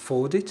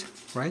fold it,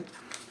 right?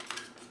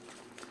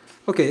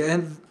 Okay,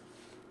 and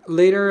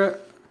later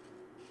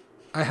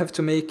I have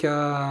to make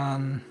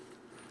a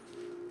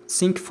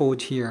sync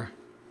fold here.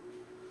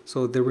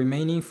 So the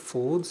remaining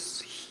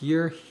folds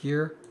here,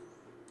 here,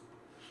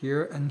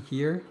 here, and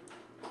here.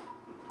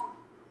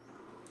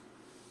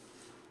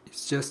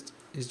 It's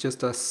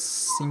just a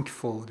sync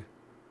fold.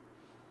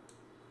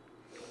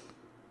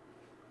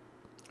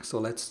 So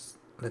let's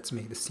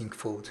make the sync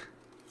fold.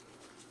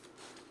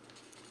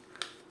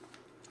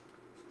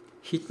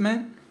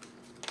 Hitman.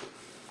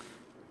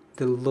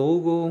 The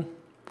logo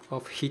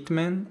of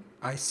Hitman.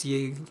 I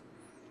see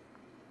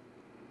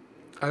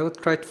I will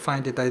try to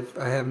find it. I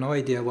have no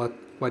idea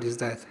what is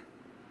that.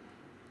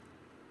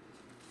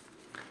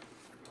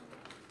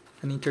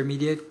 An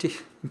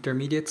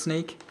intermediate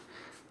snake.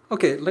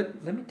 Okay,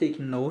 let me take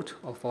note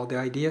of all the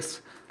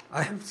ideas.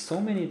 I have so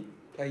many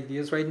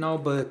ideas right now,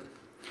 but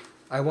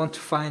I want to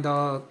find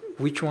out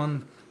which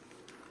one.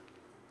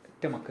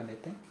 Tem uma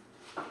caneta, hein?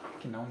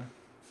 Aqui não, né?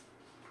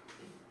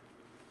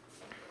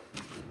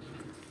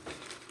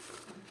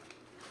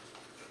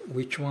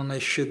 Which one I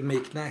should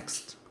make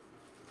next?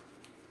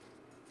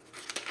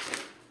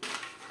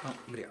 Oh,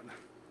 obrigado.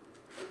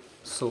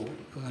 So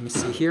let me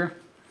see here.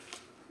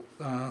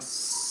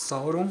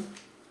 Sauron,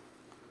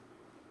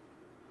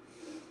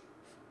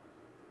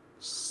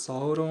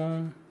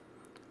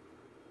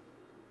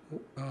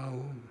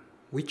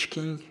 Witch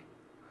King.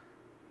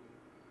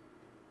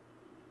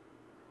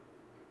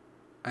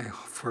 I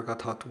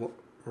forgot how to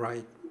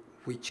write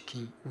Witch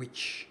King.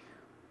 Witch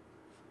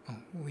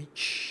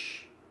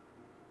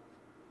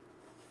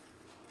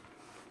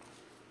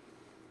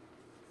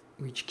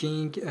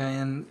King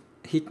and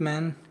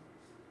Hitman.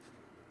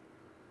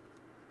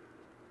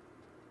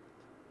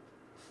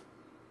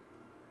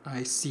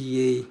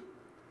 ICA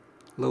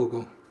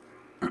logo.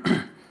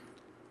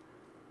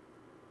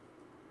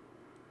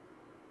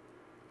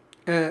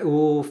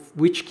 O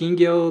Witch King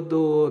é o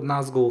do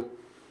Nazgul.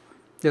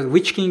 The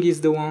Witch King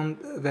is the one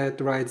that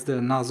rides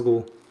the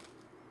Nazgul.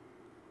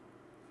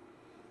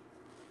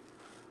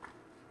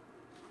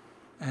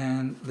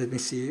 And let me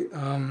see.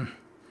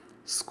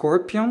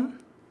 Scorpion.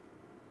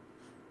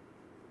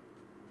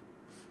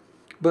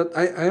 But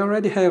I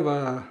already have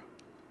a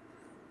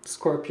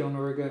Scorpion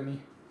origami.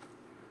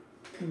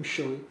 Let me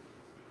show you.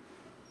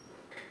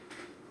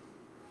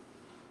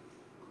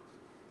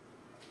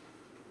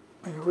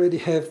 I already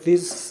have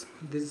this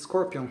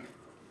scorpion.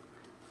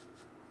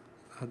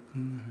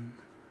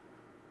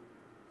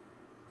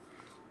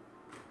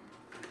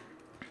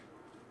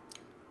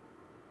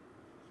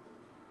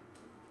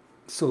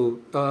 So,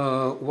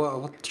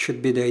 what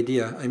should be the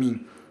idea? I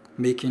mean,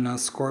 making a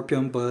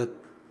scorpion, but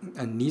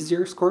an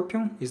easier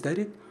scorpion? Is that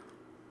it?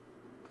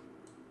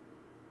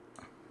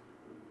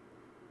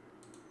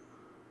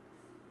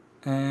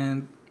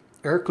 And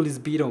Hercules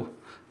beetle.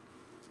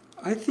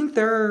 I think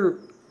there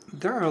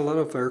are a lot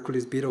of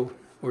Hercules beetle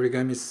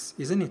origamis,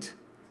 isn't it?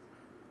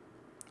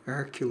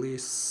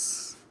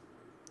 Hercules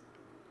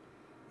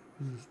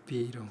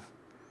beetle.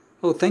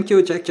 Oh, thank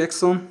you, Jack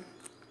Jackson.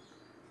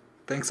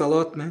 Thanks a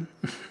lot, man.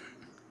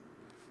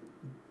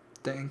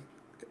 Thank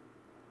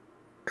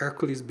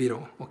Hercules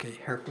beetle. Okay,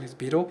 Hercules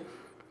beetle.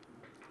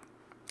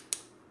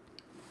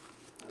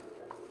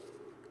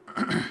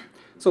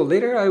 So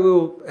later I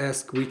will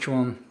ask which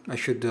one I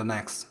should do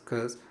next,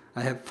 because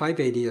I have 5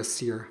 ideas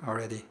here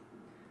already.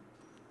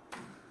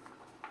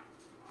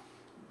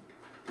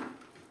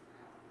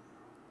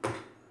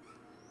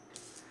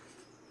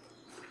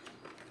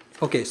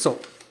 Okay, so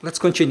let's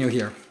continue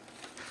here.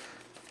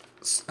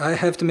 I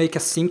have to make a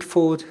sink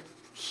fold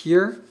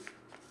here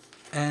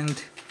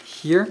and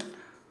here,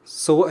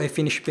 so I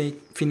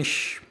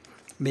finish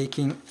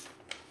making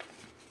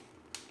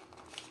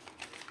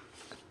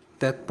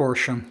that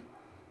portion.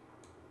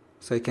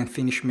 So I can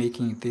finish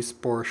making this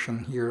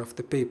portion here of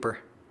the paper.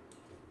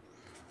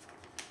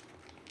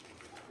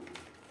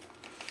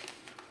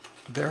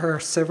 There are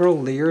several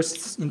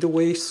layers in the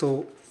way,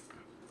 so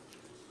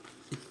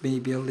it may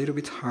be a little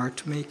bit hard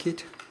to make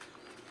it.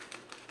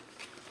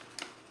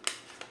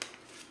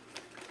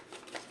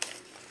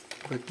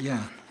 But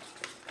yeah.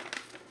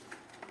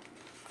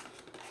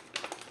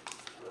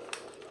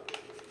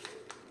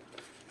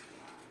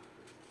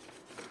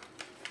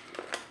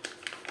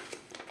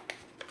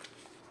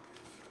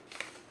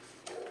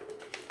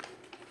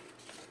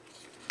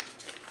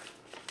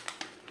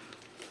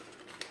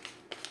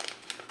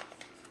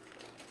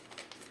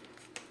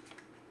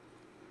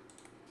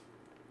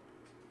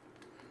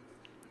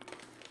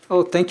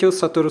 Oh, thank you,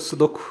 Satoru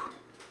Sudoku.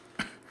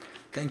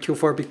 Thank you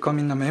for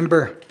becoming a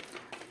member.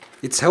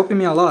 It's helping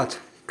me a lot,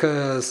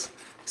 because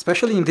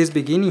especially in this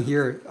beginning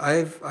here,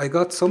 I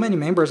got so many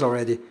members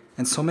already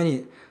and so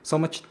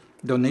much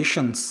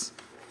donations,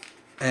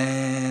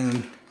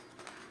 and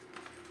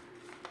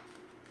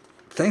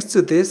thanks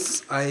to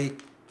this I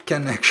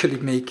can actually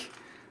make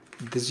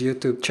this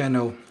YouTube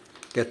channel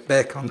get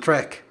back on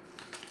track,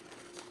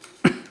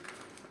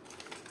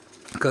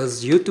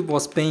 because YouTube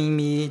was paying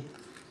me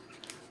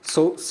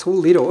so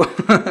little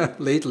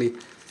lately.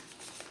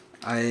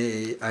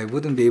 I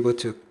wouldn't be able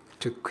to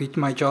quit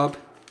my job.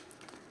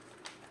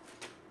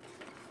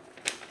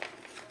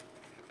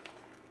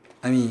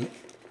 I mean,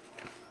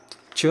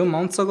 2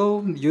 months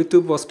ago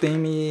YouTube was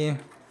paying me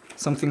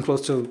something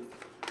close to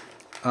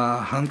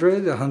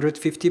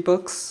 150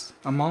 bucks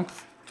a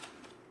month.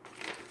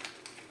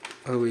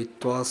 Oh,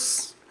 it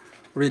was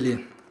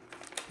really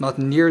not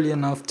nearly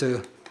enough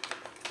to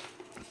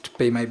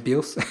pay my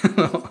bills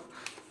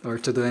or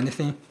to do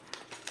anything.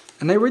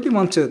 And I really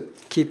want to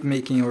keep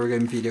making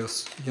origami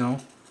videos, you know.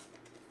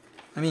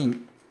 I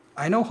mean,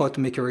 I know how to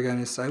make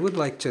origamis. I would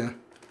like to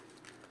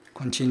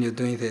continue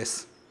doing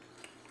this.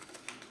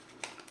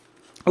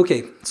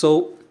 Okay,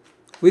 so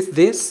with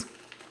this,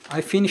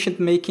 I finished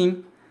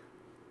making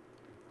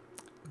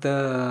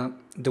the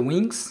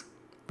wings,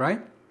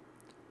 right?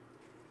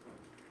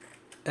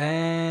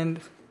 And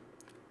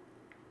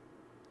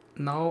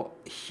now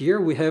here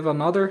we have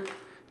another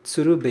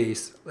tsuru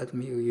base. Let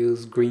me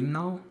use green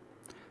now.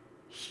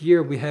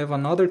 Here we have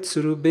another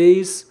tsuru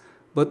base,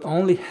 but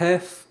only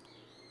half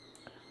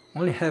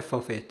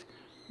of it.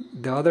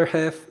 The other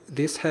half,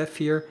 this half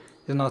here,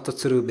 is not a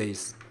tsuru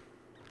base.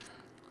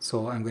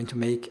 So I'm going to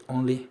make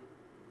only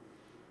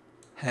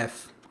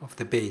half of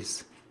the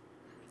base.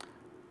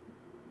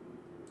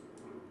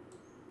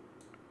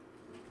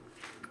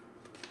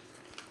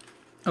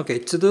 Okay,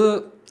 to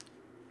do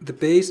the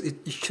base,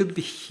 it should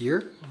be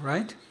here,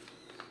 right?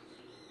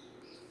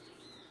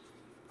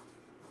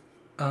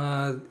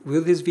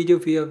 Will this video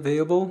be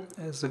available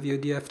as a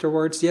VOD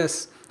afterwards?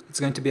 Yes, it's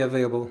going to be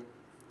available.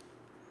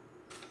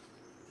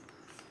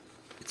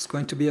 It's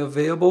going to be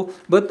available,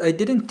 but I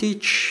didn't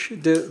teach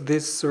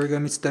this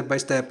origami step by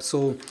step,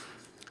 so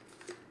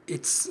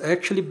it's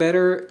actually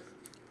better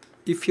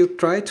if you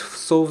try to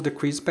solve the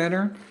crease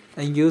pattern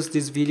and use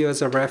this video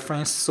as a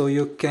reference so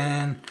you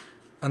can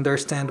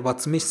understand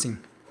what's missing.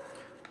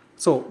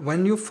 So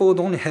when you fold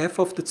only half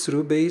of the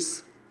tsuru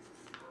base,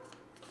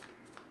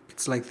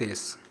 it's like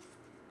this.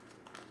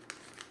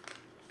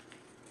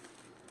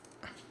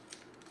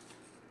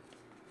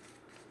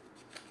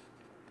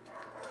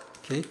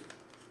 Okay.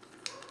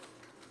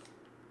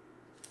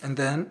 And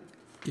then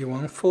you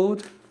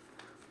unfold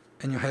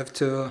and you have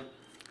to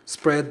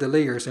spread the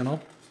layers, you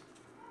know.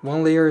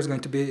 One layer is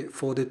going to be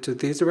folded to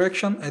this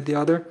direction and the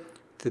other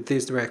to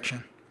this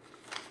direction.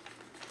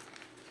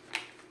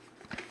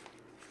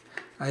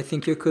 I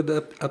think you could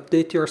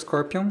update your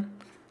scorpion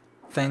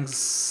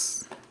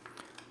fangs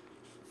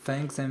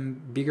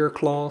and bigger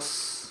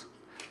claws.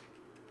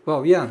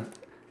 Well, yeah,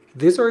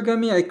 this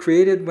origami I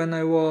created when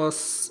I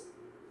was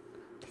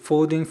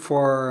folding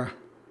for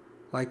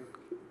like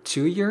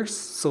 2 years,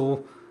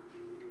 so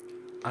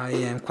I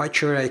am quite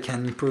sure I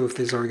can improve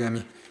this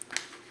origami.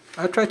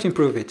 I'll try to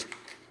improve it.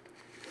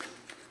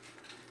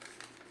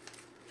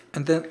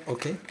 And then,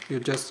 okay, you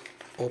just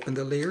open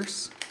the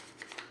layers.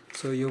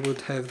 So you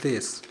would have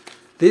this.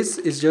 This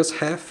is just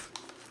half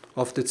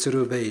of the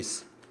tsuru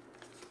base.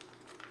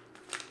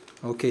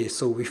 Okay,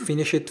 so we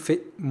finish it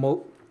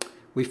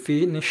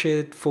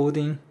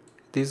folding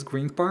this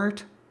green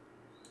part.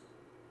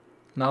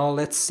 Now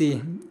let's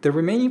see. The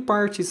remaining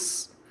part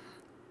is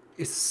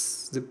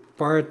the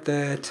part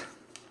that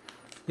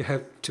you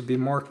have to be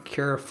more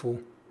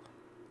careful,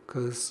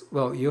 because,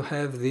 well, you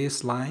have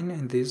this line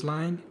and this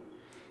line.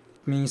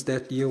 It means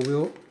that you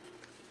will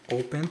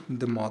open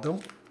the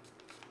model,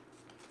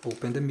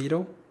 open the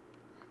middle,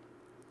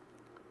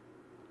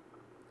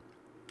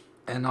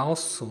 and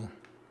also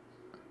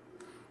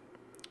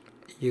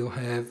you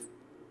have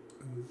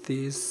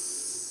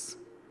these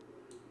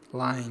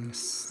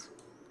lines,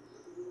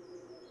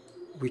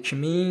 which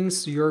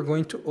means you're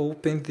going to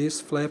open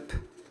this flap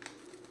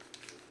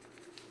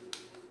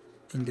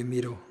in the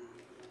middle.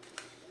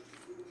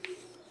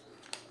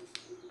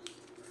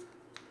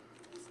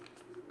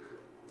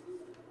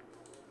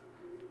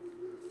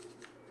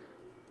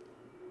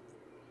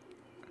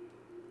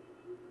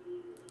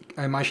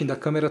 A imagem da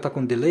câmera está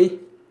com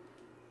delay?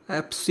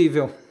 É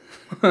possível.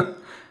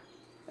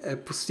 É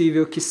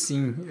possível que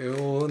sim.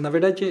 Na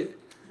verdade,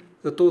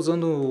 eu estou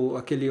usando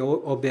aquele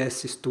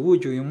OBS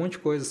Studio e um monte de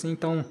coisa assim,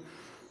 então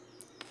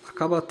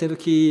acaba tendo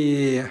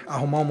que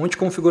arrumar um monte de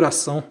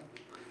configuração.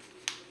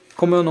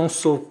 Como eu não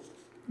sou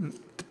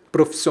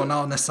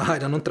profissional nessa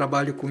área, não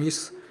trabalho com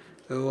isso,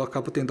 eu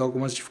acabo tendo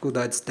algumas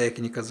dificuldades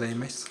técnicas aí,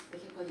 mas... É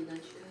que a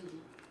qualidade caiu.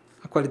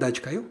 A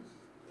qualidade caiu?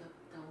 Tá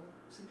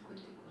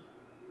 144.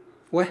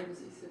 Ué? Não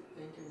sei se é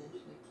a internet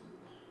daqui.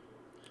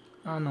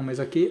 Ah, não, mas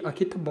aqui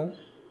tá bom.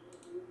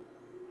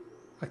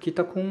 Aqui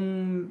tá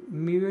com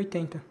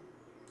 1080.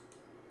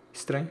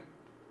 Estranho.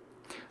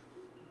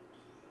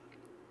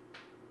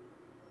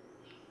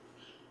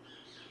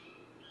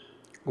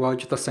 O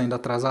áudio tá saindo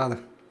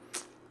atrasado?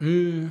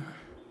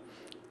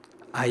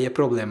 Aí é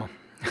problema.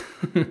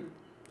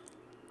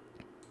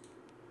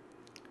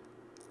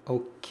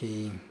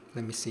 Ok,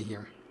 let me see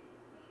here.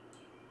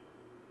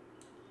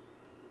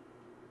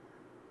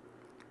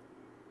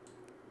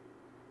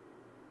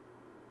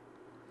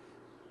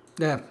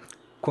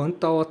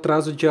 Quanto ao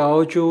atraso de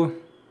áudio,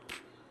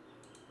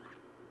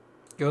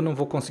 eu não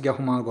vou conseguir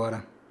arrumar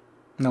agora.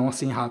 Não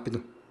assim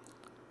rápido.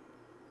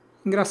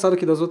 Engraçado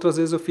que das outras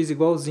vezes eu fiz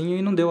igualzinho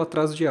e não deu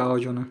atraso de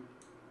áudio, né?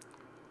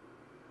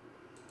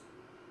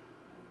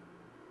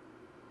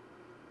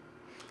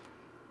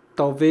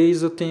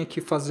 Talvez eu tenha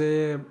que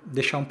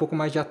deixar um pouco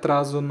mais de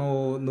atraso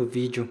no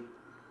vídeo.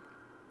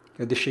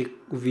 Eu deixei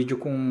o vídeo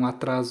com um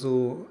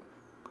atraso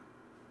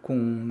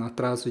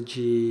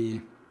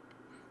de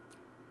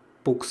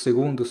poucos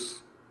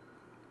segundos.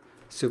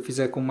 Se eu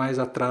fizer com mais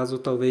atraso,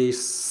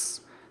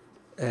 talvez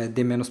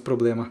dê menos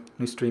problema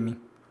no streaming.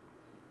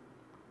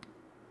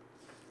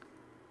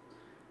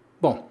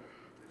 Bom.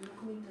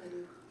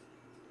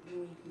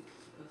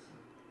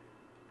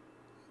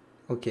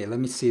 Ok, let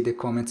me see the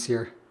comments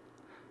here.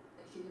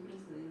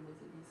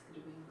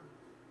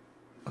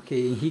 Ok,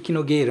 Henrique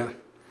Nogueira.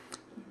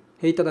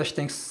 Hey Tadashi,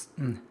 thanks.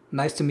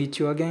 Nice to meet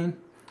you again.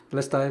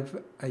 Last time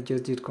I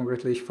just did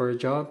congratulations for a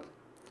job.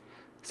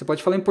 Você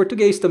pode falar em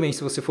português também,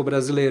 se você for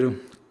brasileiro,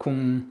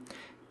 com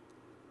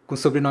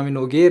sobrenome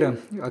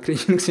Nogueira. Eu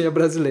acredito que seja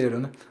brasileiro,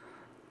 né?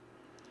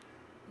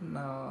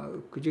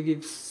 Now, could you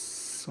give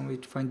some way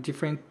to find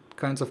different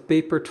kinds of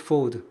paper to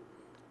fold?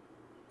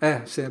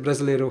 Você é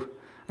brasileiro.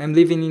 I'm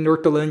living in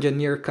Hortolândia,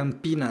 near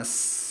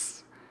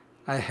Campinas.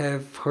 I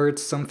have heard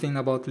something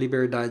about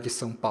Liberdade,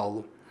 São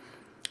Paulo.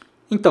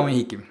 Então,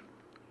 Henrique,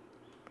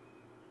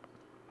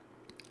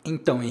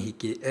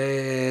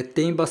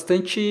 tem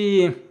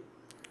bastante...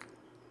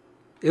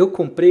 Eu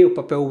comprei o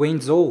papel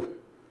Wenzhou,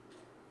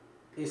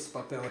 esse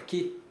papel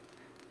aqui,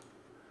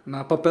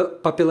 na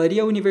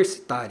papelaria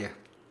universitária.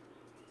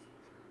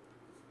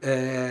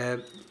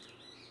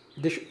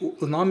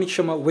 O nome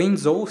chama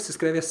Wenzhou, se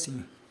escreve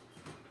assim.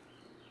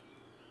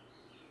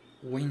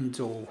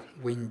 Wenzhou.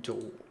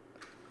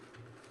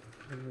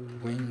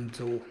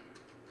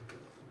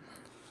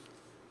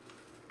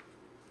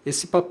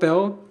 Esse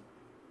papel,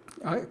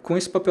 com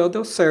esse papel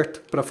deu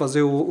certo para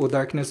fazer o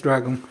Darkness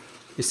Dragon,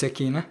 esse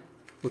aqui, né?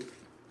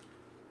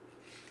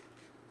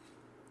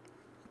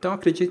 Então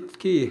acredito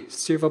que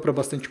sirva para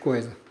bastante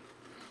coisa.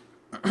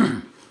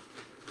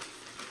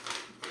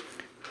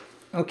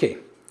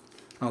 Okay,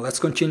 now let's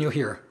continue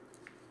here.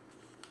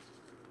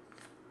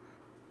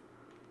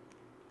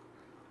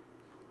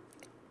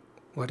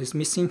 What is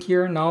missing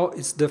here now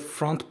is the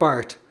front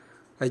part.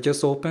 I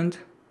just opened,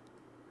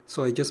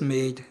 so I just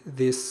made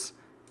this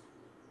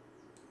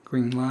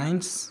green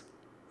lines.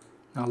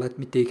 Now let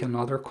me take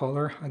another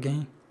color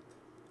again,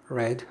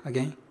 red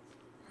again.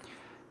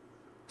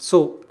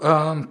 So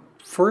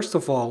first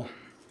of all,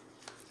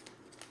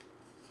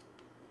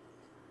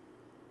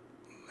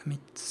 let me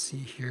see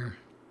here.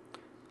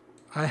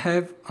 I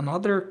have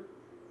another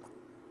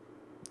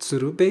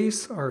tsuru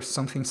base or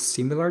something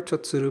similar to a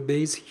tsuru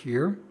base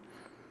here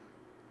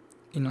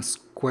in a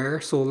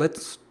square. So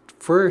let's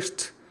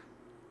first,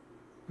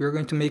 we're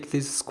going to make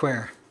this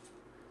square.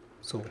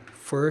 So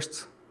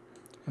first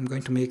I'm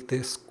going to make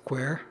this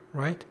square,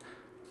 right?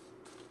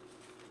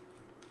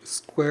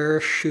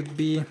 Square should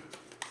be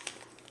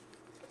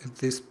at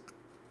this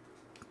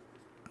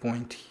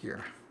point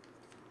here.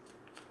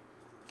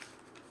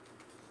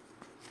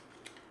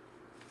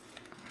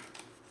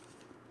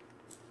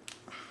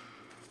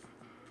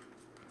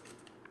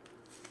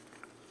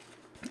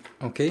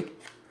 Okay,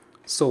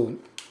 so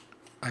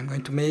I'm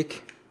going to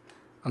make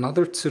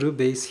another tsuru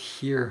base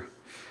here.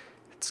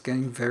 It's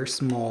getting very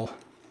small.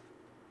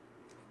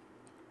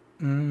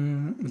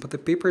 But the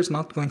paper is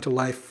not going to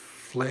lie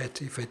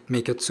flat if I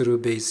make a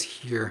tsuru base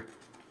here.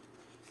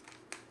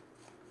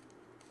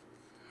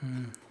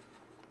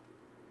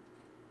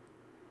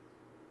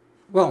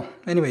 Well,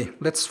 anyway,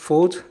 let's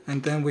fold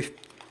and then we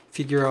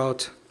figure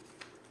out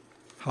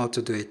how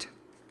to do it.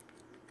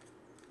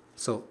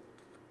 So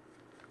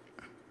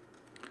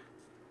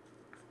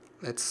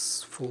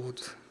let's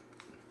fold.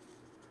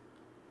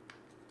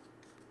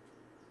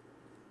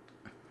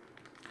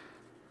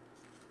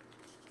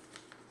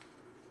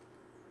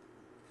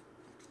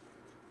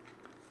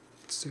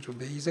 Tsuru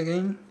base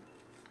again.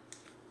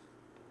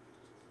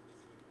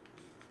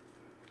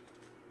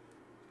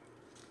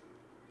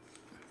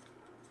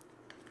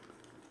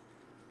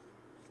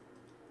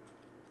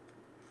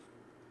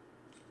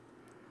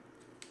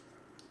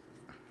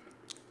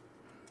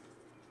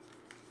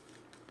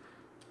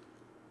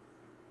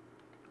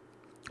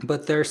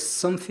 But there's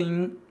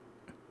something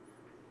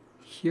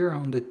here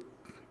on the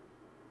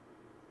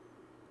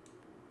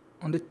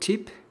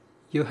tip.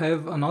 You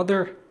have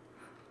another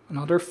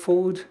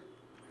fold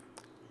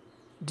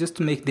just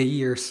to make the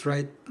ears,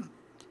 right?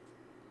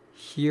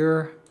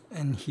 Here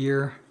and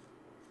here.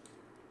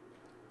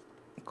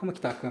 Como que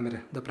tá a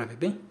câmera? Dá pra ver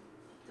bem?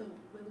 Então,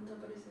 mas não tá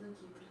aparecendo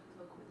aqui, por isso que eu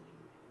tava com medo de ver.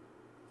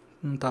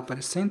 Não tá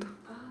aparecendo?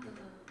 Ah, tá.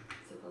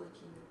 Você fala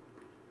aqui, né?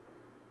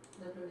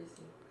 Dá pra ver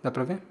sim. Dá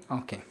pra ver?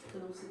 Ok. Eu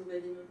não consigo ver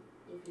ali no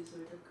visor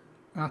da câmera.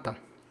 Ah, tá.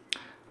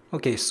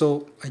 Okay,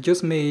 so I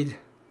just made.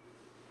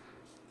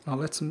 Now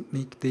let's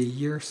make the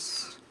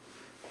ears.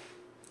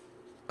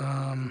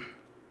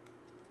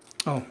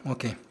 Oh,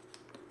 okay.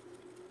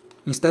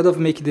 Instead of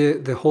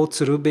making the whole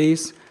tsuru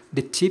base,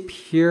 the tip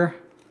here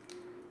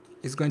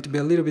is going to be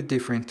a little bit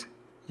different.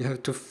 You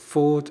have to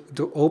fold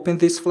to open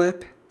this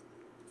flap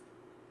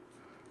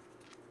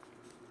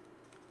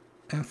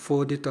and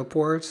fold it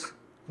upwards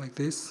like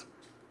this.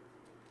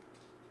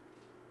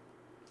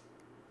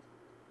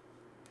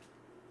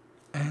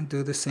 And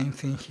do the same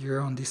thing here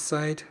on this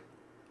side.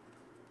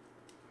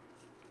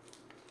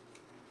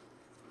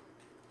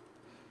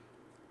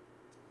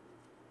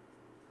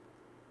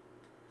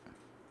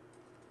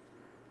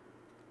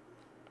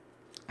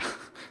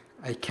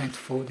 I can't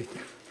fold it.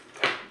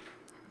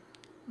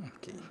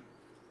 Okay.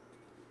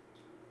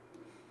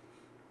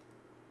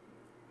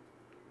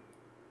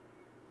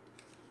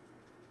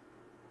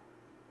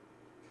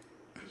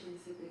 Já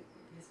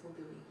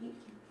respondeu o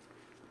Henrique?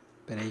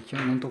 Peraí que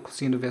eu não tô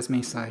conseguindo ver as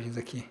mensagens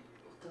aqui.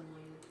 O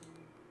tamanho do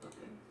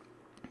papel?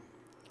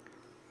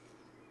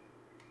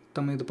 O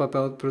tamanho do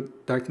papel pro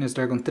Darkness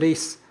Dragon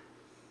 3,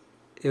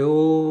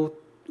 eu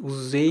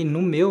usei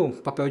no meu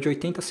papel de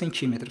 80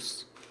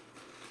 centímetros.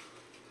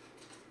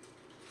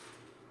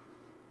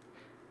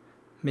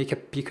 Make a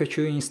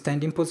Pikachu in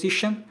standing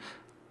position.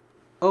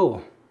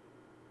 Oh,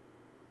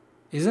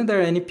 isn't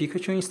there any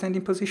Pikachu in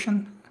standing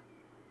position?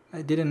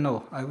 I didn't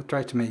know. I will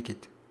try to make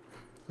it.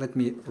 Let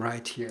me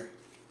write here.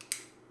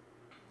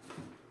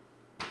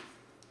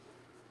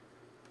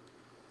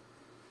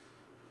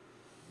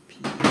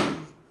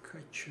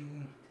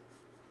 Pikachu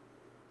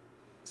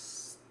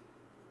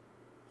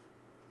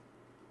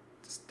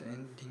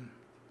standing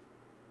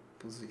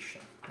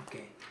position.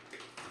 Okay.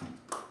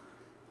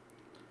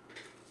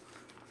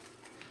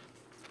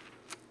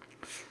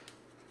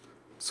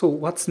 So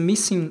what's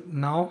missing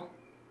now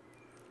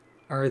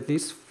are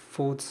these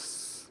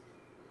folds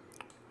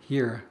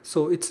here.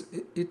 So it's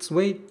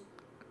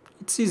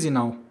easy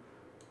now.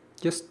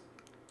 Just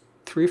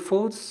 3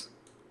 folds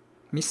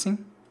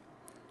missing.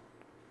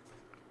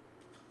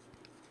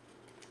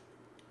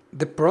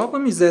 The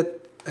problem is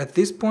that at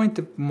this point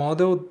the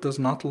model does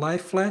not lie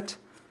flat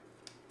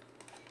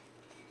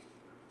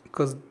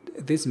because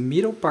this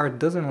middle part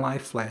doesn't lie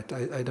flat.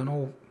 I don't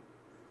know.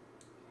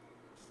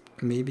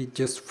 Maybe it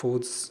just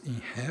folds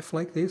in half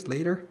like this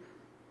later.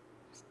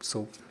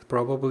 So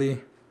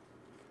probably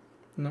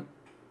no.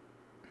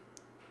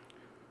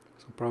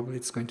 So probably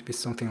it's going to be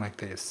something like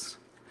this.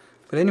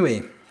 But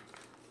anyway,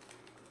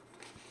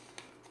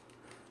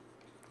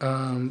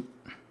 let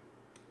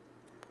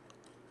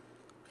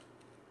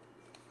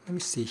me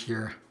see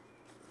here.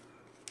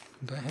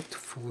 Do I have to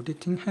fold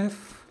it in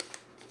half?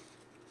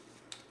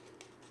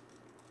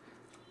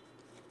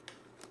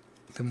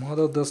 The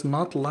model does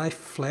not lie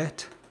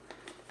flat,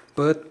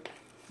 but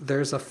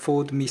there's a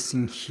fold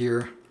missing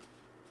here.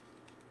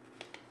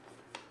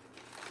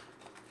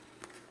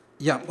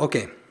 Yeah,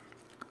 okay.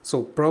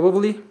 So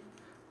probably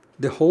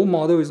the whole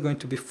model is going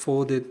to be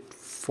folded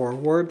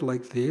forward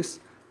like this,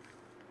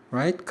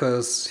 right?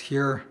 Because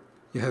here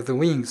you have the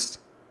wings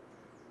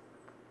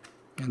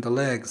and the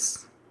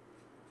legs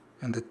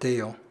and the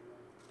tail.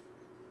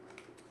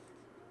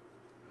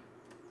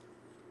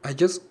 I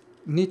just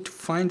need to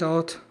find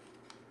out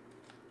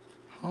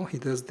how he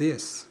does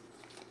this.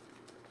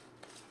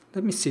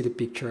 Let me see the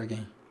picture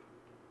again.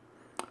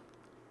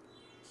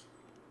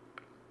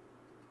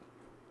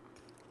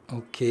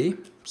 Okay,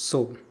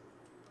 so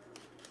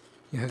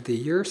you have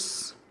the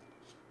ears.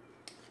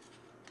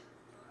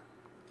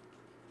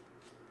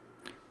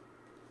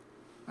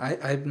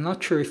 I'm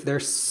not sure if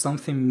there's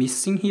something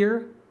missing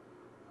here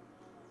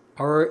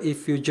or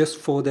if you just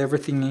fold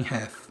everything in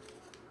half.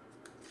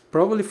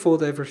 Probably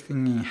fold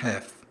everything in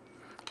half.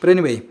 But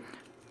anyway,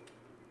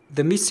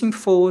 the missing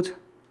fold,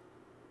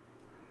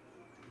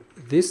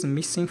 this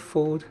missing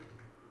fold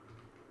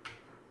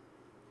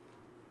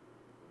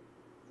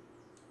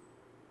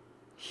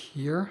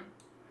here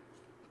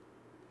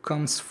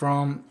comes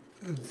from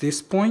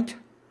this point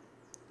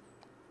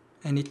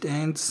and it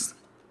ends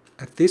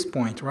at this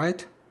point,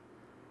 right?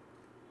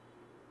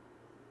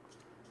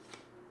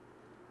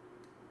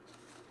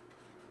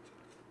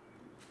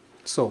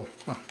 So,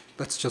 well,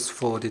 let's just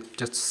fold it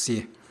just to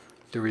see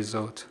the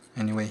result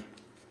anyway.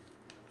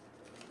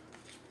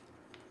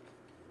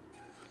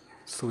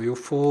 So you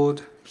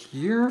fold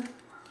here,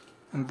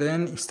 and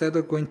then instead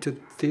of going to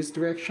this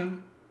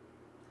direction,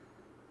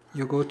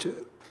 you go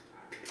to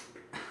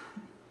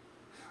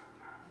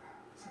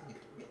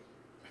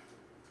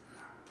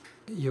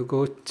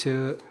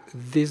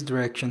this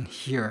direction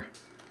here.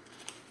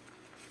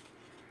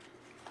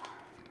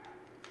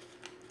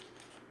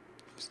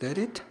 Is that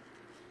it?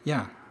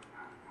 Yeah.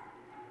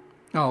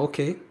 Oh,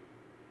 okay.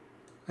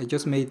 I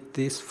just made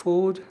this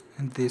fold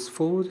and this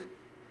fold.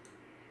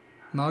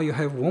 Now you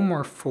have one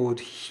more fold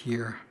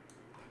here.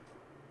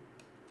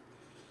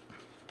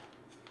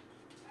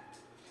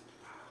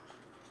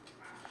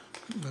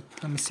 But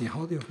let me see,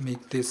 how do you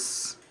make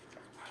this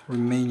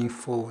remaining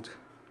fold?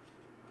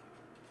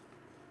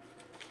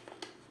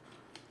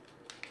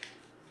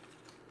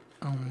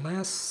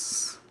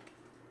 Unless...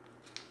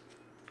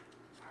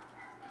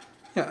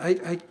 Yeah,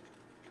 I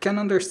can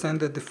understand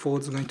that the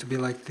fold is going to be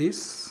like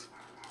this.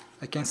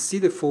 I can see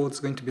the fold is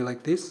going to be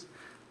like this.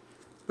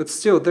 But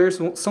still,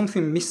 there's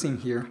something missing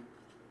here.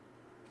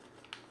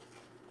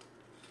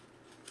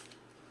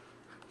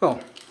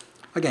 Well,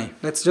 again,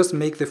 let's just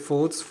make the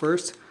folds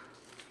first.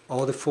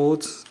 All the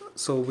folds,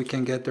 so we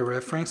can get the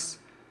reference.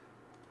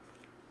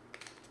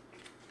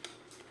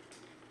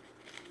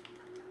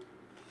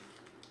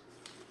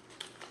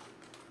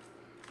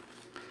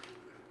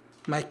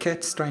 My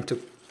cat's trying to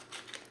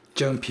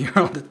jump here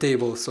on the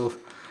table, so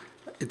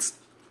it's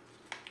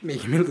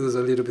making me lose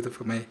a little bit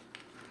of my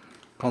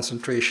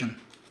concentration.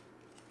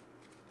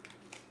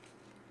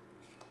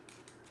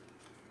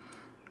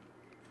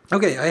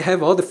 Okay, I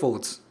have all the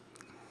folds.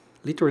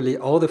 Literally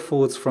all the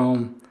folds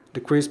from the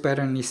crease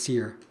pattern is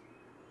here.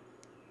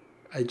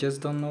 I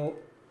just don't know...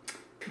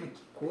 Que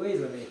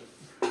coisa, velho.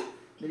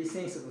 Dá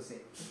licença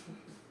você.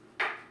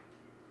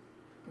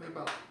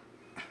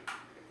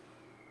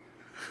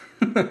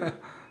 O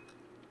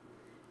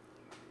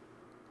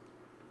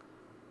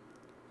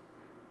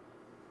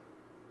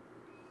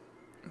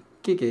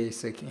que é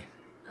isso aqui?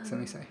 Essa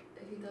mensagem.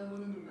 É que tava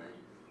mandando imagem.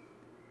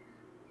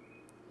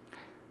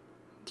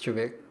 Deixa eu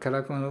ver.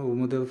 Caraca, o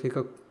modelo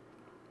fica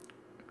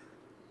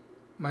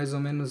mais ou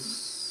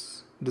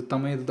menos do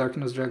tamanho do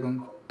Darkness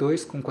Dragon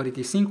 2 com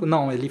 45.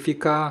 Não, ele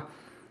fica...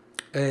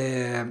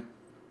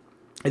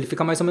 ele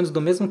fica mais ou menos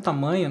do mesmo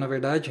tamanho, na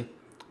verdade,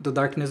 do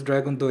Darkness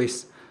Dragon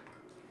 2.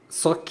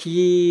 Só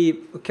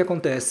que o que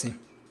acontece?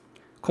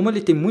 Como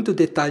ele tem muito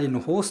detalhe no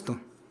rosto,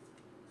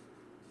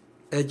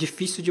 é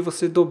difícil de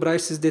você dobrar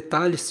esses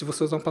detalhes se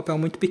você usar um papel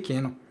muito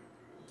pequeno.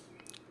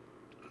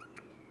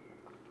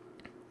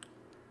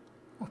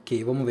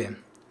 Ok, vamos ver.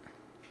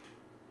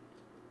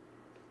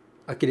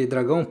 Aquele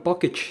dragão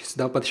Pocket, se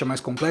dava para deixar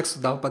mais complexo,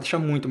 dava para deixar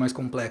muito mais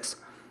complexo.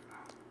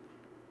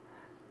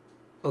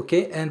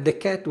 Okay, and the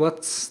cat,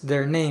 what's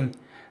their name?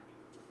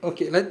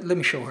 Okay, let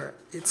me show her.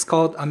 It's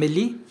called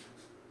Amélie.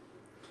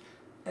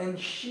 And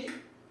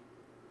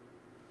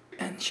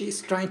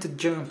she's trying to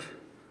jump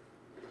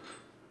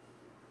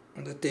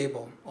on the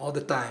table all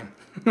the time.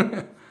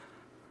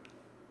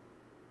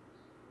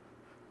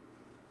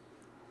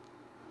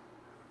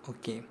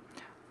 Okay.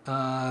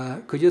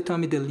 Could you tell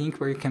me the link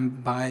where you can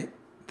buy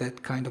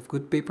that kind of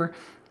good paper?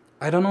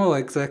 I don't know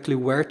exactly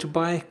where to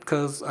buy,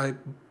 because I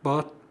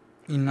bought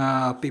in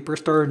a paper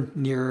store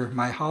near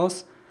my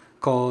house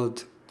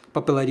called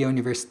Papelaria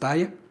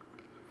Universitária.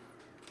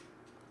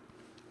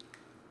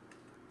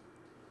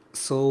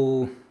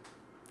 So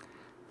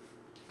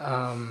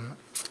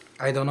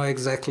I don't know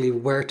exactly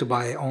where to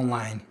buy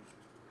online.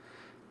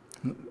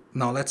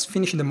 Now let's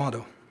finish the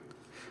model.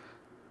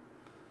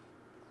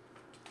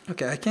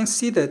 Okay, I can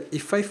see that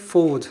if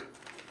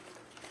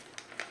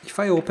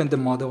I open the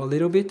model a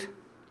little bit,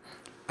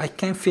 I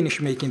can finish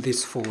making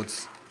these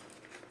folds.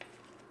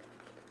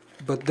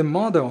 But the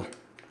model,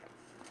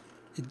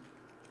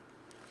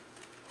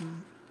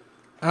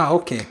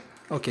 okay,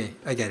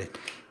 I get it.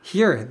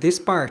 Here, this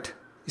part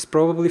is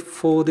probably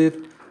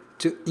folded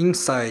to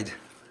inside.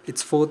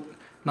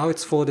 Now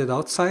it's folded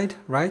outside,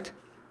 right?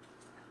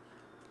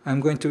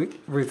 I'm going to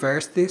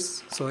reverse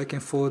this so I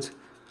can fold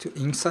to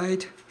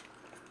inside.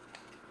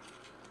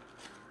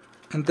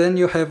 And then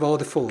you have all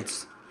the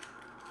folds.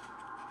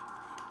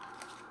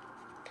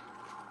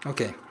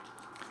 Okay,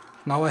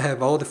 now I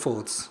have all the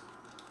folds.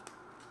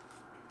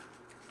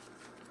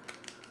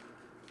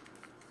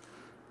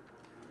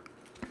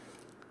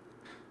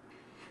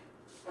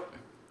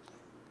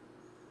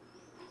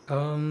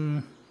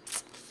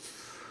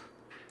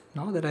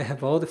 Now that I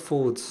have all the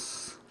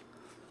folds,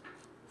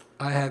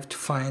 I have to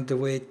find a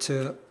way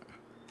to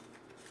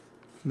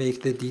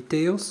make the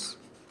details.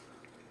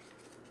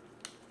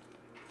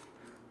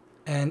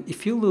 And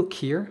if you look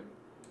here,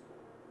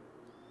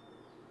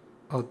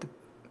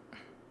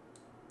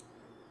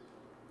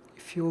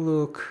 if you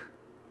look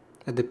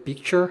at the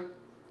picture,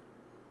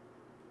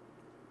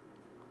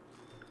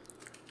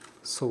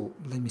 so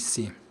let me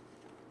see.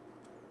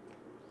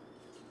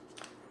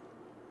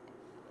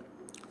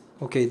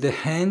 Okay, the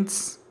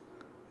hands,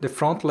 the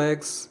front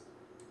legs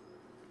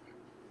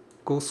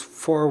goes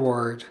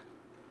forward,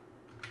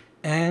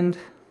 and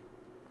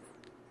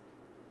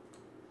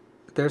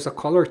there's a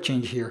color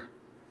change here.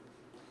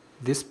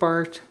 This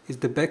part is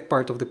the back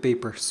part of the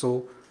paper,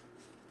 so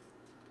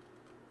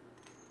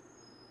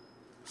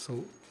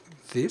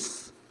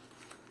this,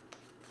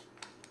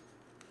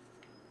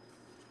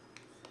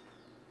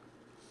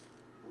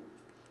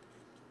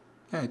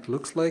 yeah, it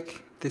looks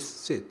like this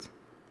is it.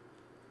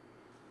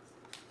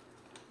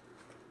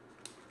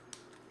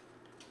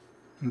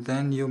 And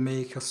then you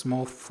make a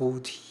small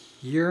fold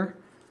here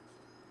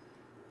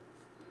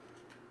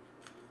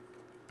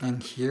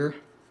and here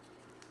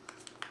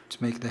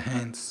to make the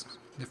hands,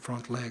 the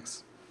front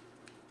legs.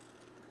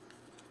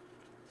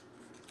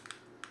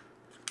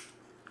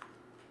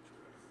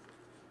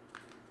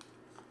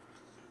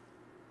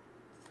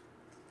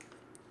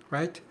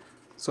 Right?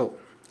 So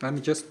let me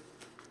just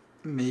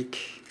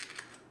make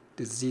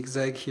the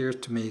zigzag here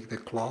to make the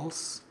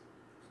claws.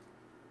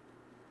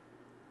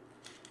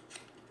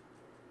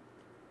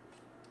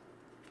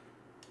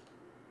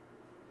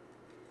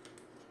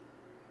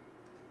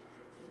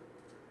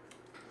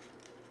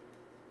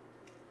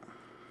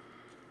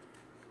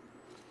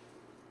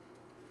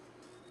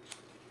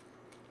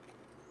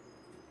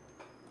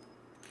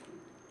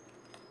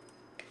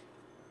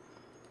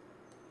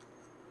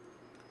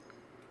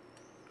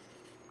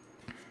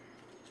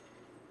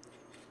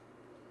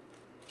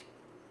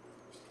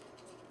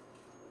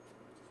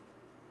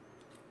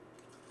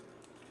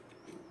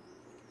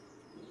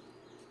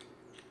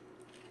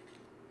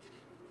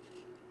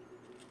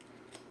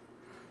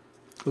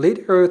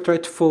 Later I'll try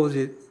to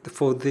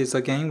fold this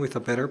again with a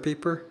better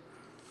paper,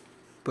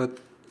 but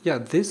yeah,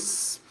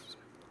 this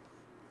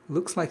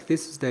looks like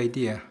this is the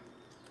idea.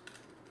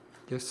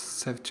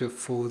 Just have to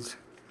fold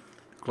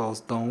the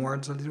claws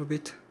downwards a little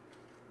bit.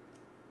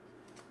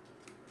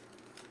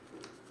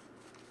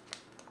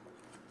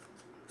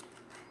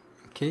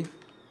 Okay.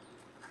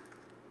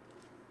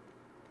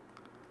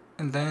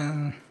 And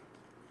then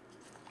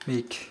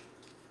make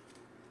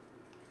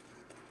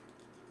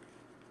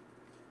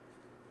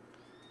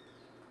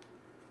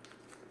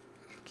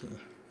okay.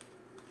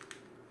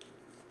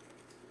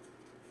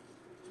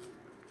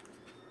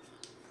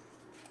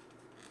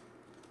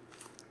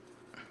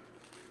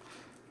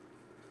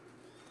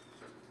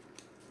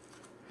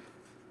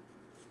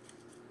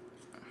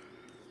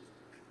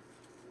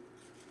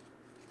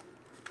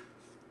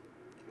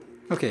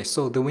 Okay,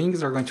 so the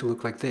wings are going to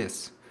look like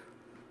this.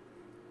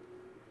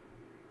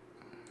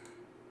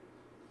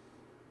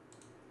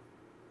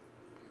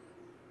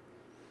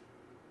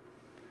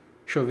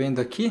 Chovendo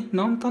aqui?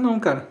 Não, não tá não,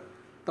 cara.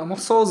 Tá um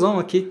solzão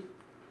aqui.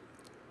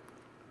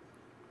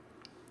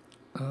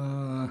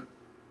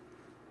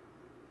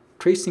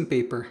 Tracing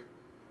paper.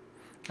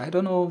 I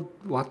don't know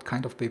what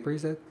kind of paper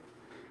is that.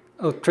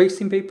 Oh,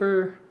 tracing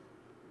paper.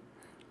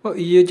 Well,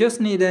 you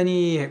just need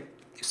any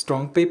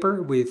strong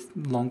paper with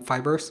long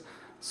fibers.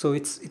 So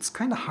it's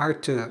kind of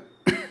hard to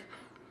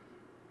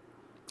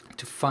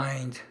to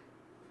find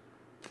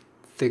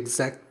the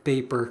exact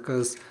paper,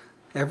 because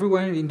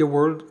everywhere in the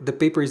world the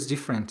paper is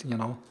different, you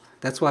know.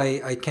 That's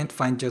why I can't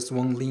find just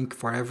one link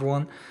for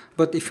everyone.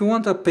 But if you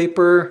want a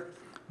paper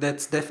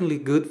that's definitely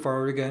good for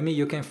origami,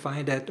 you can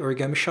find at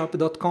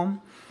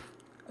origamishop.com,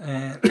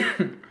 and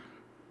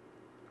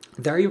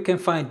there you can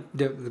find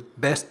the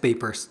best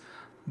papers.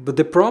 But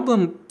the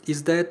problem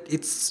is that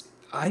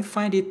I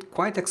find it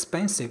quite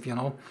expensive, you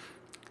know.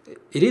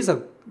 It is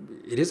a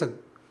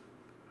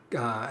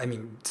I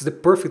mean, it's the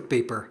perfect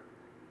paper,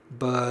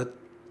 but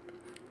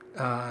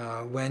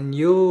when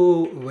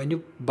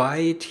you buy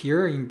it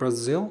here in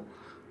Brazil,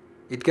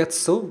 it gets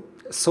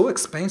so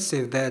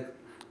expensive that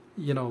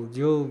you know,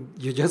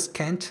 you just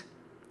can't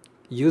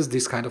use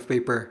this kind of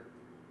paper.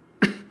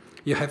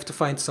 You have to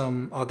find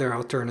some other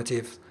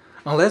alternatives,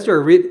 unless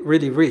you're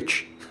really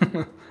rich.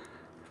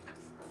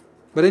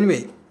 But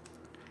anyway,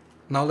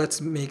 now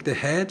let's make the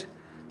head.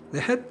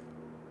 The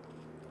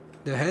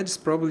head is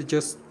probably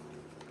just,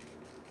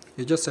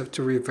 you just have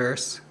to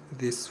reverse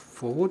this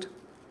fold.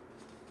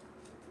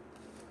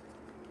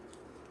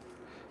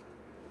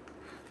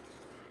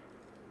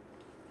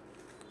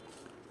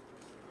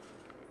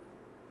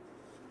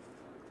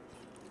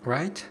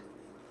 Right?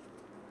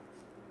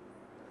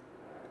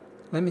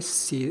 Let me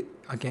see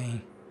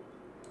again.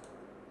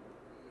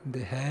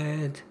 The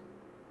head.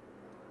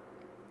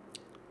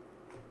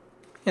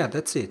 Yeah,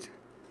 that's it.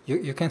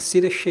 You can see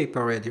the shape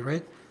already,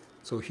 right?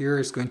 So here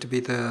is going to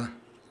be the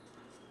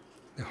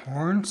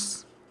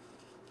horns.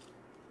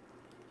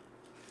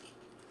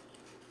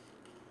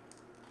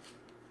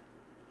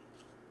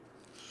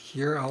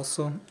 Here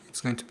also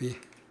it's going to be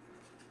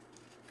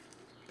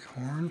the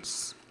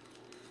horns.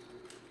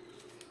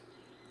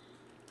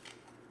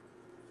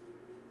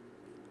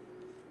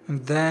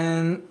 And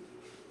then,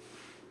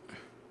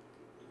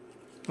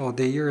 oh,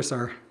 the ears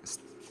are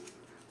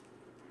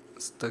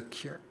stuck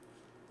here.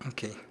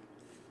 Okay.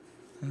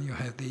 And you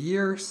have the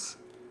ears.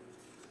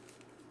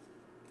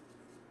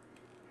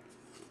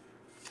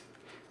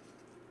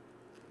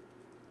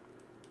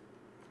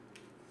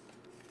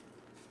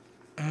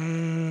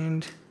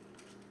 And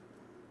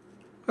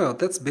well,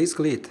 that's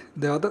basically it.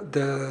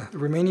 The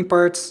remaining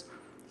parts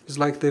is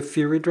like the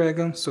Fury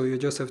Dragon, so you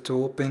just have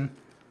to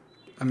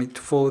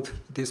to fold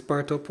this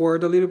part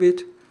upward a little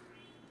bit,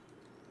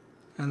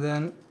 and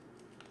then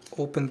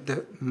open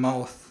the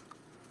mouth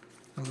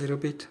a little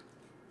bit,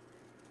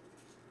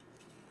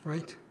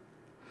 right?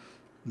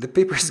 The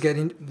paper is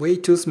getting way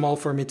too small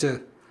for me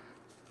to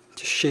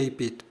shape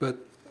it, but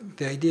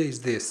the idea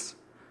is this.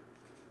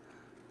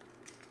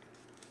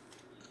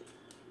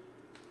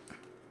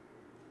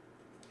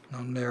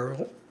 Now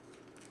narrow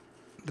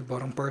the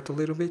bottom part a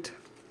little bit.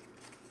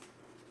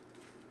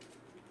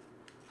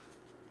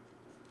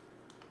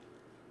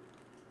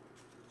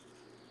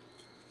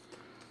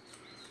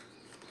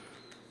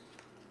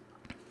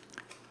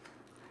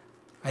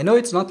 I know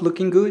it's not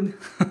looking good,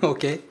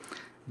 okay,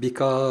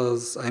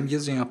 because I'm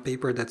using a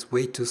paper that's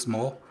way too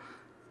small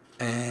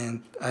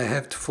and I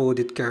have to fold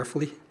it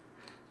carefully.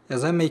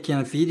 As I'm making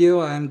a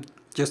video, I'm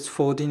just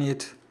folding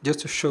it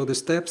just to show the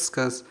steps,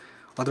 because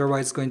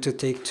otherwise it's going to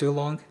take too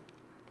long.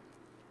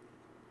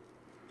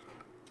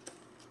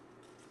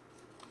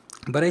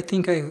 But I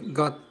think I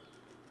got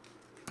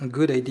a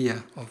good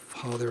idea of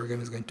how the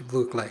origami is going to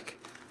look like.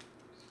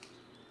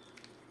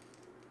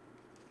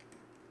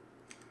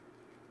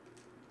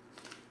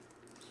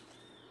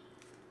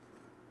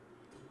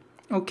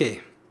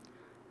 Okay,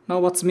 now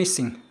what's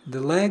missing?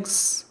 The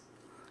legs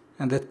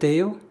and the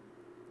tail.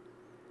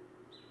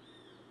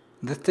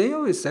 The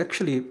tail is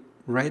actually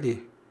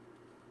ready.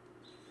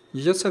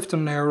 You just have to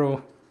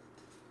narrow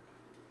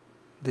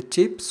the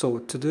tip. So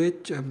to do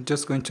it, I'm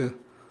just going to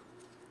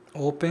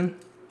open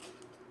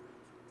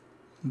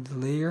the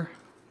layer,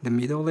 the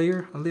middle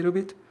layer a little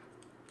bit,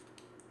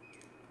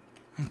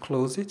 and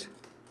close it.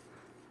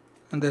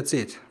 And that's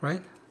it,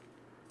 right?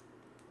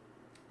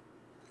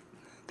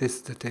 This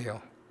is the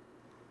tail.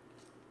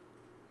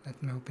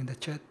 Let me open the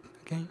chat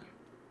again.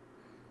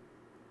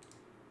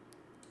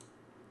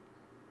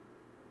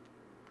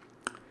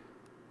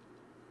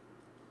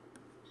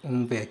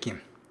 Vamos ver aqui.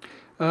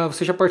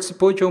 Você já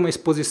participou de uma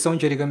exposição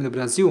de origami no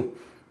Brasil?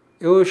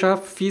 Eu já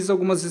fiz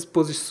algumas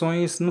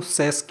exposições no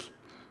Sesc,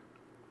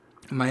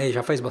 mas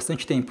já faz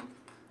bastante tempo.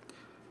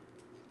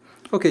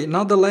 Okay,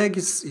 now the leg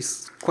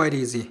is quite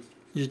easy.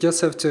 You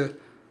just have to,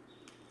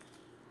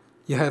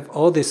 you have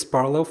all these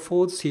parallel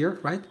folds here,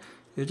 right?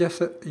 You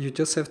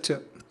just have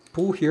to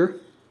pull here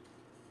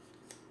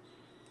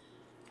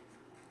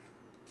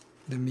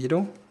the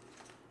middle.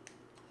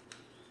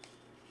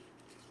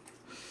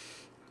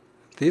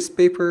 This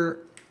paper,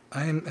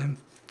 I'm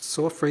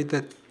so afraid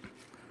that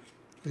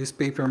this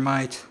paper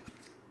might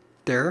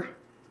tear,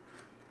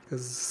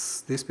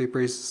 because this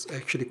paper is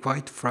actually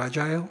quite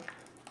fragile.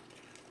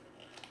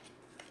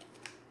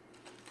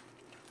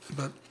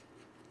 But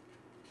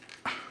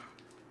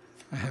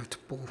I have to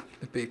pull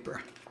the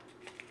paper.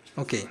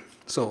 Okay,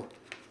 so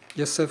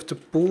just have to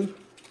pull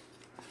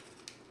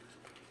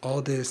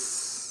all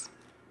these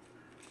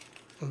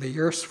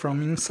layers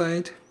from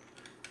inside,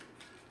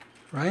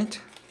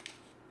 right?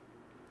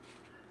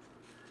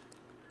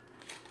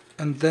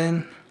 And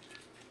then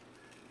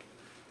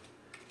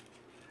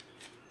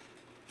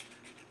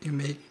you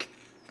make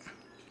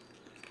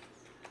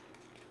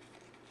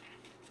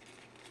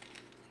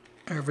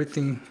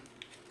everything,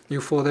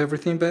 you fold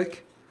everything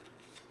back,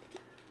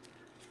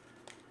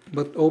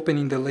 but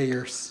opening the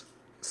layers,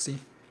 see?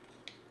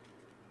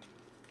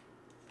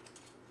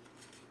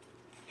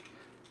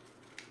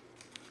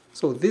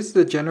 So this is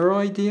the general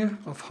idea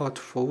of how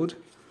to fold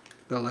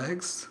the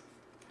legs.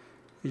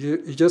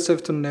 You just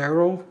have to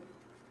narrow.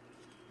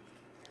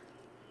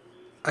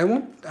 I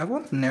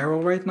won't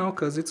narrow right now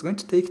because it's going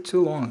to take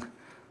too long.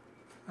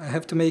 I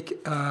have to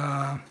make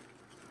a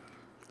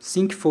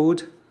sink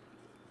fold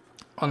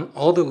on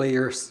all the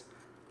layers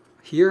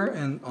here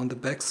and on the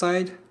back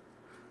side.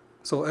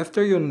 So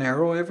after you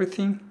narrow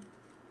everything,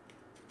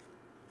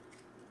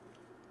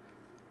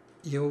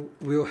 you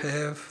will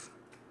have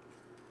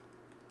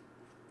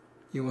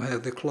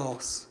the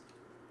claws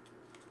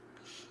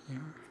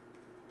here.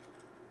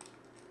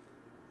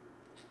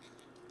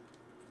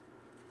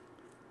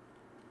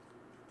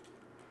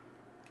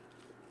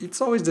 It's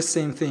always the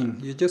same thing.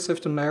 You just have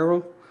to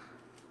narrow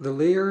the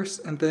layers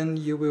and then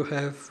you will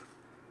have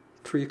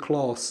 3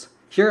 claws.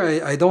 Here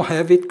I don't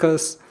have it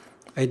because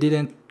I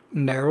didn't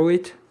narrow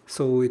it,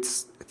 so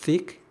it's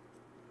thick.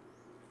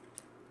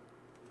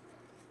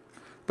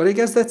 But I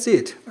guess that's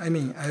it. I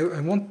mean,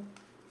 I won't...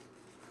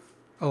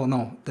 Oh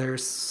no,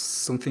 there's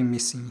something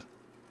missing.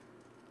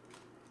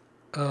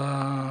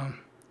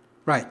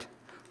 Right.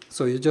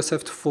 So you just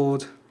have to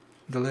fold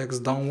the legs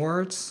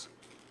downwards.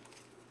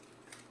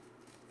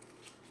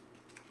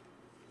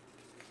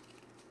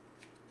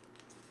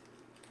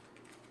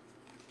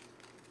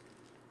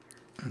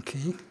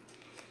 Okay.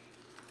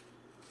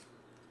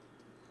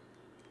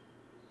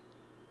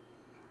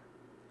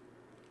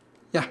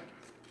 Yeah.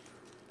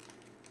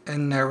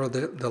 And narrow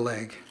the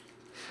leg.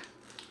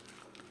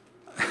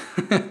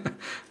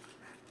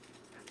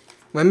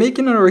 When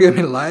making an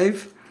origami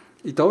live,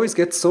 it always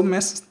gets so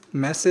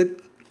messy.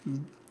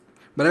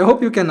 But I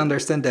hope you can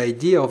understand the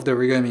idea of the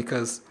origami,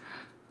 because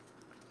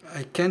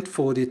I can't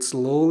fold it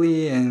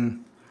slowly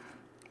and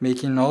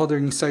making all the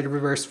inside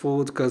reverse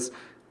fold, because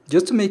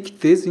just to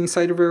make this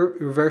inside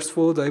reverse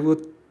fold, I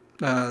would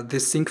the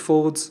sink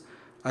folds,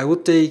 I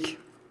would take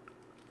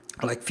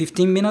like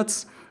 15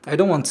 minutes. I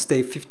don't want to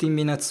stay 15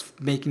 minutes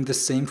making the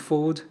same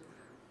fold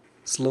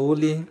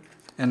slowly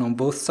and on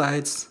both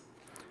sides.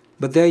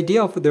 But the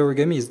idea of the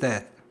origami is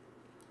that.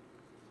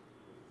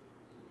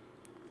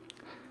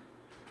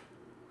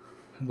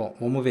 Bom,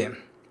 vamos ver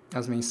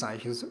as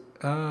mensagens.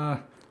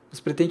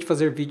 Você pretende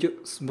fazer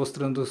vídeos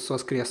mostrando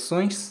suas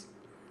criações?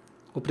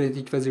 Ou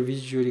pretende fazer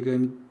vídeos de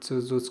origami de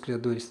seus outros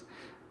criadores?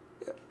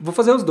 Vou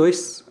fazer os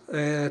dois,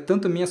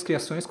 tanto minhas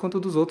criações quanto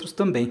dos outros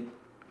também.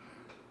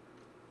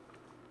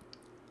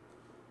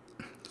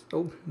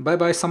 Oh, bye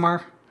bye,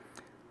 Samar.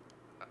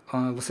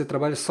 Você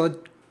trabalha só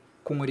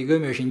com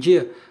origami hoje em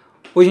dia?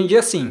 Hoje em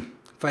dia, sim.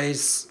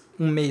 Faz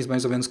um mês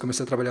mais ou menos que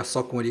comecei a trabalhar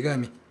só com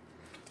origami.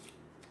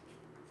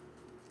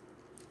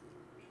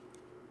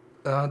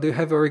 Do you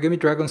have Origami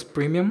Dragons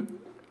Premium?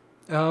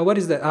 What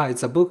is that?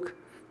 It's a book?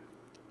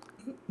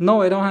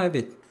 No, I don't have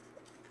it.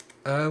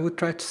 I will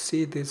try to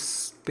see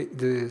this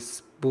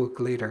book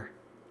later.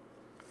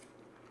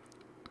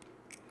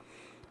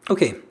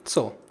 Okay,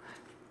 so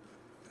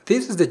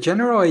this is the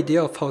general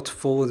idea of how to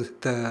fold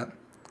the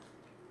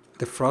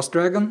Frost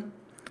Dragon.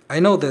 I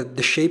know that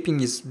the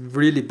shaping is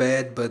really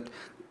bad, but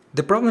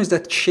the problem is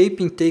that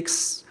shaping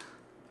takes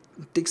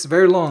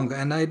very long,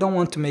 and I don't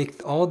want to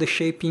make all the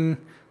shaping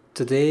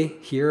today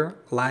here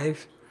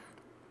live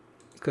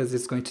because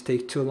it's going to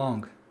take too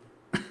long.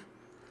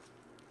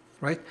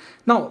 Right?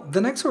 Now, the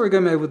next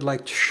origami I would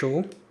like to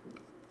show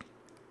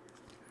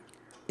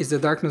is the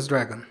Darkness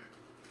Dragon,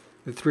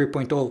 the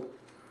 3.0.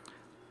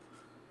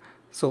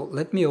 So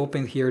let me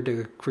open here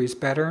the crease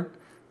pattern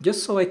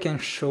just so I can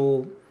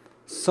show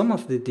some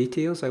of the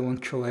details. I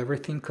won't show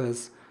everything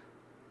because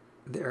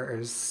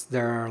there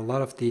are a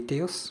lot of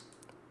details.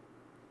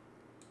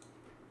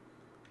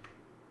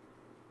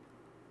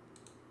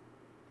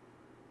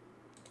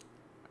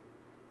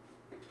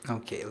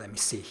 Okay, let me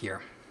see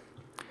here.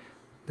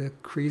 The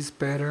crease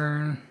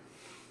pattern.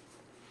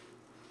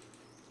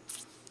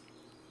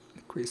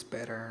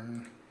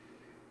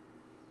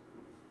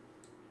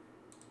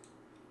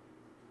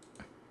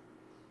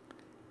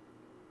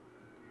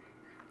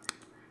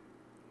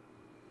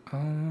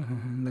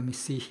 Let me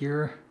see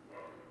here.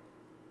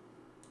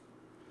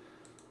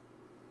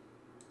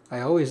 I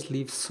always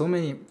leave so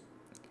many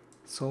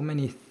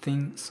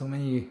things, so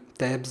many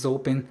tabs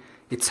open.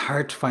 It's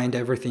hard to find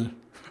everything.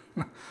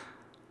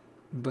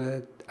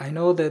 But I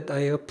know that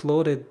I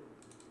uploaded.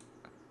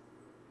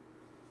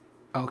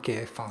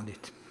 Okay, I found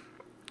it.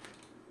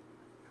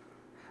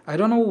 I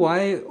don't know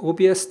why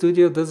OBS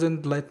Studio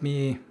doesn't let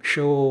me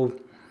show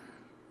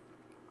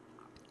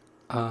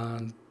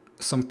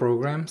some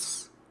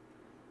programs.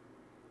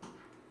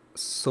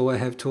 So I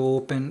have to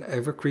open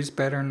every crease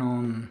pattern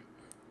on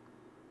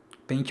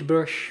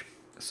Paintbrush.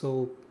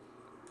 So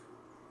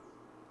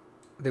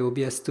the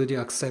OBS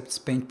Studio accepts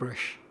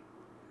Paintbrush.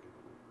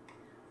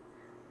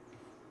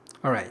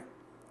 All right.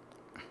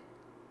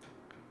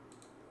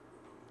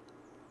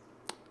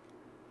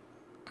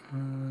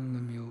 Let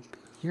me open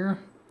here.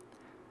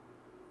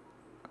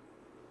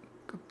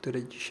 Captura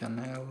de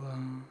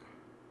janela.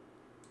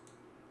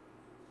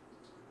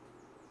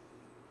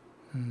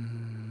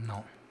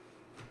 No.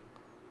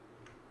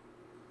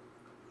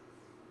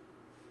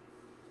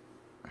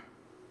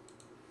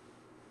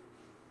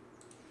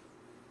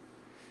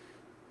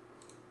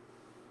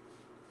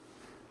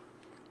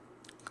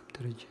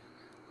 Captura de janela.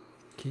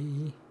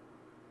 Okay.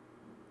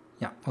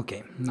 Yeah,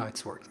 okay, now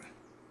it's working.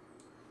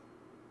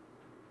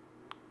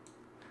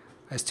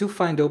 I still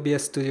find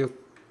OBS Studio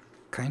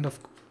kind of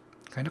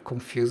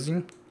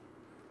confusing.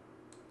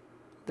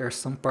 There are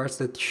some parts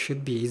that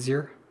should be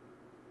easier,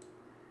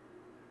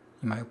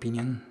 in my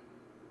opinion.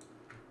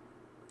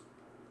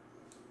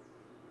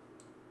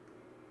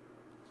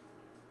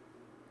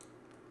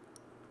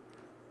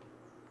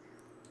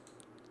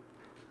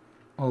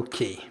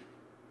 Okay.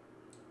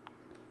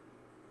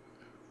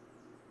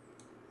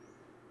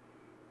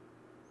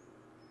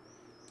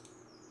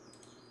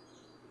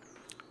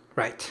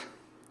 Right.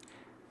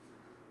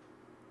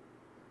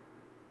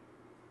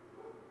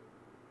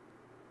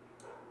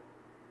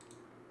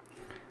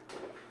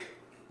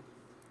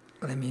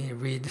 Let me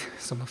read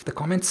some of the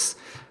comments.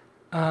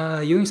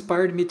 You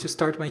inspired me to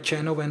start my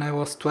channel when I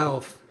was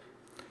 12.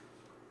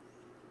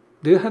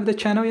 Do you have the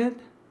channel yet?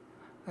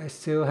 I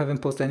still haven't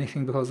posted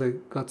anything because I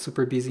got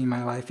super busy in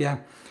my life. Yeah.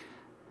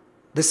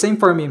 The same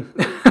for me.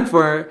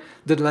 For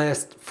the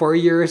last 4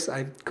 years,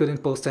 I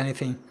couldn't post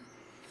anything.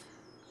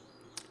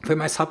 Foi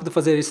mais rápido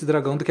fazer esse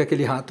dragão do que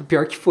aquele rato.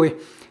 Pior que foi.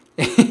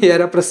 E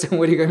era pra ser um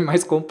origami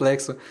mais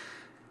complexo.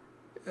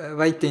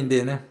 Vai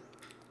entender, né?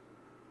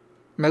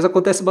 Mas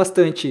acontece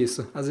bastante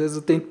isso. Às vezes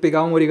eu tento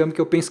pegar um origami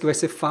que eu penso que vai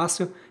ser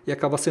fácil e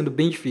acaba sendo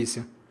bem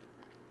difícil.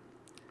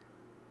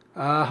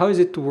 How is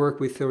it to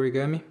work with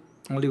origami?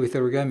 Only with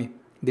origami?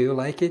 Do you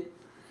like it?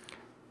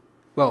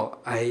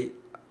 Well,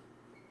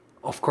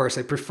 of course,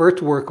 I prefer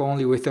to work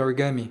only with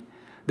origami.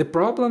 The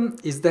problem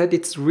is that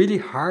it's really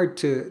hard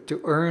to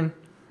earn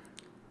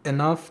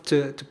enough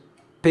to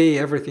pay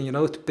everything, you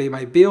know, to pay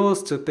my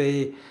bills, to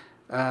pay,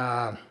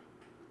 to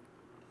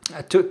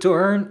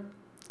earn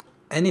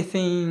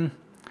anything.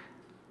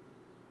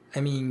 I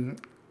mean,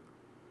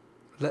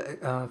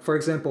 for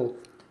example,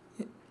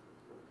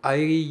 I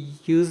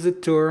used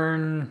it to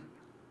earn,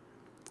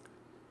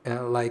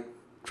 like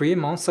 3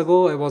 months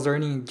ago, I was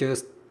earning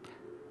just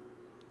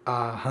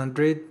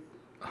 100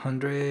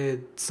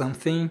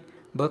 something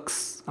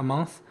bucks a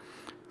month.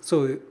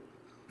 So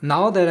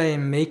now that I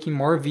am making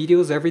more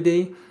videos every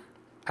day,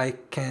 I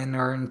can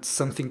earn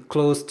something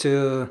close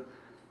to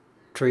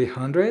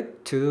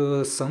 300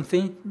 to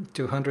something,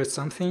 200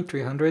 something,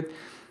 300.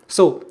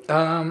 So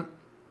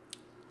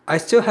I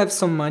still have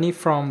some money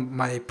from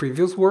my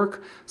previous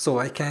work, so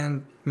I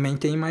can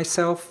maintain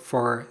myself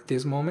for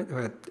this moment,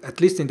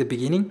 at least in the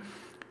beginning.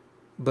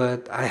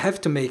 But I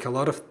have to make a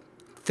lot of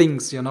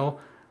things, you know.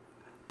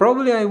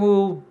 Probably I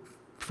will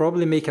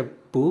make a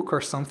book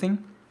or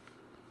something.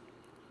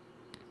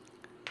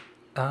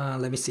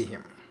 Let me see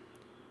here.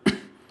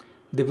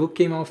 The book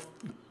came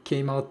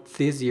out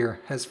this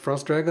year. Has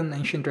Frost Dragon,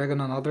 Ancient Dragon,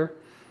 and other.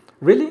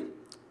 Really?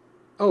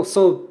 Oh,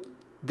 so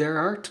there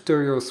are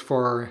tutorials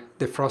for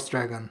the Frost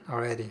Dragon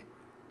already.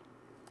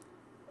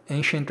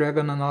 Ancient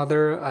Dragon and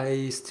other,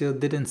 I still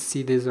didn't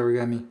see this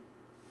origami.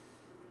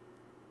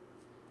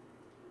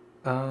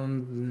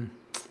 Do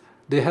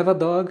you have a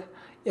dog?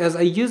 Yes,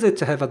 I used it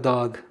to have a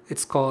dog.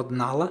 It's called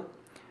Nala.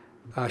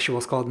 She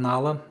was called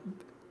Nala,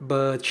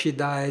 but she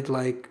died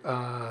like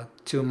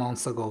 2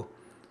 months ago.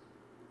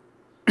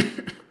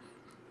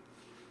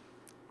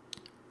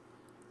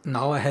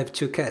 Now I have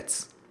 2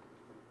 cats.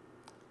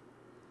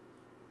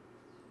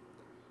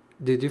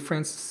 The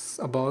difference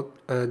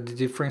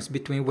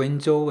between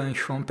Wenzo and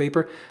Schwan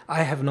paper,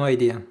 I have no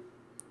idea.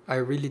 I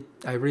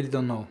really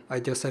don't know.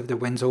 I just have the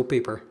Wenzo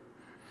paper.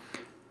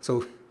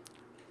 So,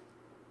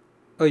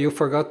 oh, you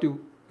forgot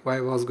why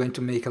I was going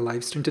to make a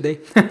live stream today.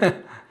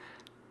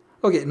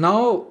 Okay,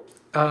 now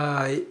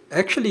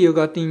actually you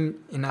got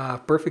in a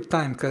perfect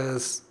time,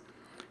 because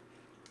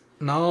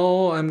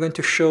now I'm going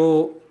to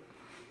show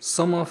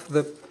some of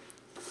the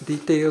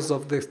details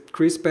of the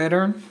crease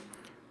pattern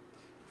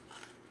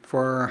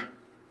for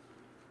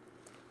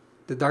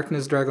the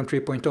Darkness Dragon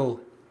 3.0.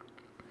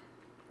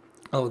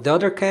 Oh, the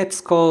other cat's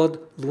called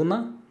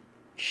Luna.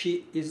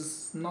 She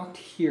is not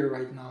here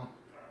right now.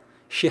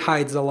 She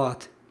hides a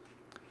lot.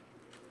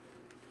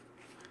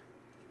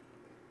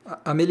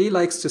 Amelie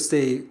likes to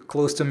stay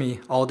close to me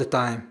all the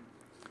time.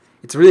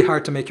 It's really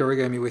hard to make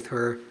origami with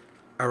her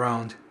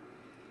around.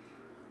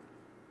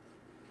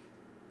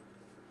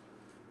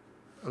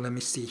 Let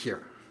me see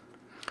here.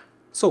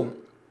 So,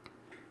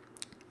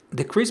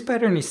 the crease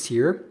pattern is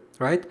here,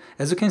 right?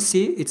 As you can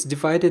see, it's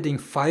divided in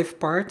 5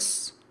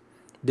 parts.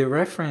 The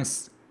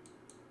reference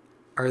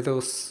are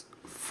those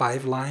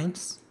 5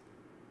 lines.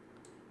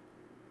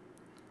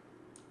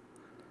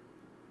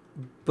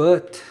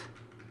 But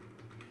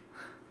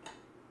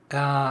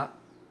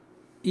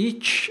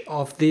each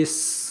of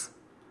these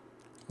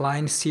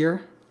lines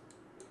here,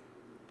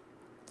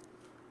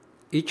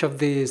 each of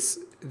these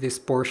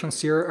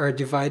portions here are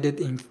divided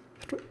in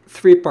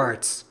 3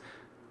 parts.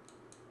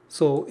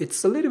 So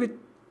it's a little bit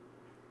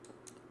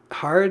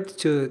hard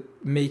to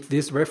make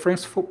these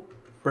reference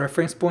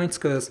points,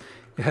 because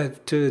you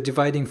have to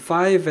divide in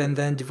 5 and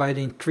then divide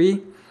in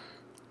 3.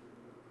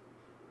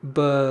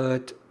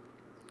 But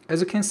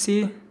as you can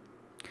see,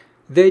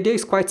 the idea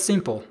is quite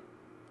simple.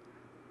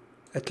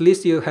 At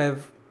least you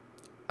have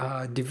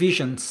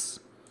divisions,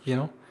 you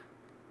know,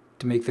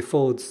 to make the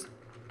folds.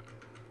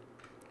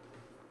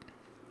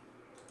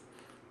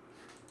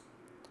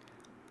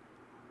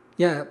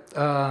 Yeah,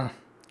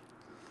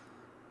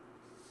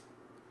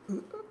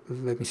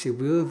 let me see.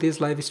 Will this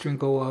live stream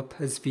go up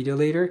as video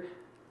later?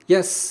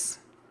 Yes.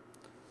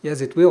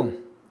 Yes, it will.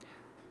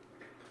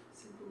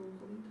 Você pulou um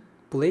comentário.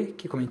 Pulei?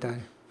 Que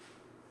comentário?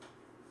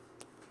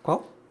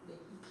 Qual?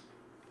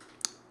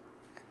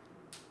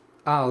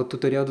 Ah, o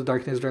tutorial do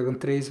Darkness Dragon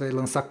 3 vai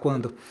lançar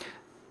quando?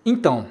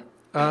 Então,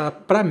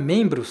 para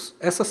membros,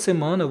 essa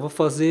semana eu vou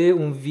fazer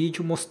um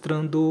vídeo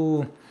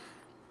mostrando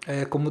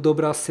como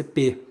dobrar a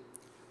CP.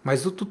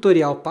 Mas o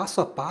tutorial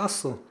passo a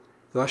passo,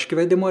 eu acho que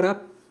vai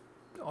demorar,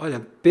 olha,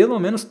 pelo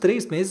menos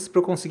 3 meses para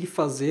eu conseguir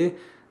fazer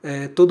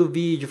todo o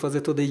vídeo,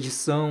 fazer toda a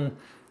edição.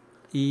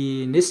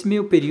 E nesse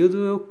meio período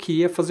eu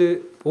queria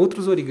fazer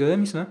outros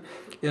origamis, né?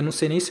 Eu não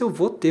sei nem se eu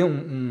vou ter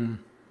um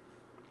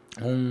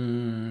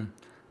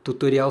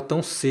tutorial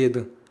tão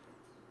cedo,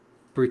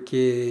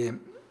 porque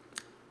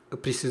eu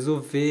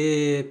preciso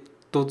ver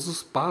todos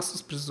os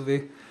passos, preciso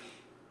ver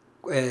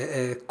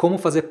como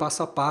fazer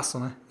passo a passo,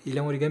 né? Ele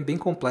é um origami bem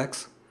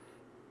complexo.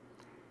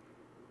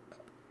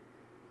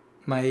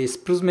 Mas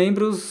para os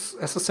membros,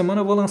 essa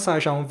semana eu vou lançar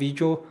já um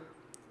vídeo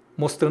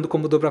mostrando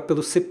como dobrar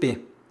pelo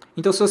CP.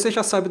 Então, se você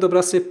já sabe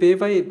dobrar CP,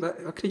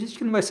 eu acredito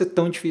que não vai ser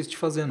tão difícil de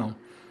fazer, não.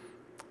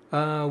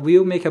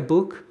 Will make a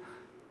book.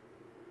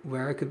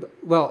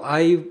 Well,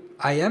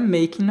 I am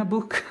making a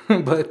book,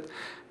 but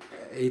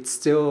it's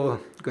still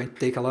going to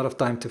take a lot of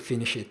time to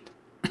finish it.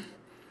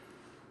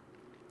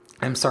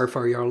 I'm sorry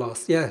for your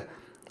loss. Yeah,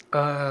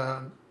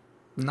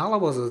 Nala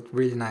was a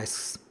really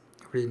nice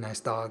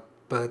dog,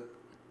 but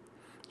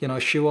you know,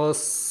 she was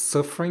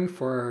suffering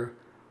for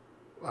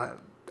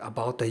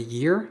about a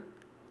year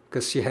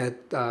because she had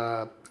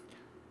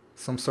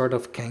some sort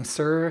of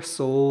cancer.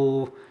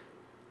 So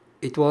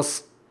it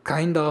was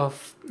kind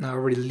of a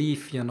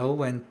relief, you know,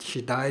 when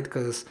she died,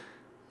 because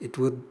it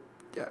would,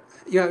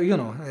 yeah, you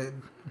know,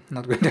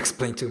 not going to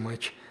explain too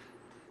much.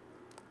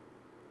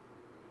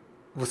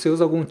 Você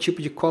usa algum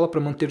tipo de cola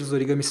para manter os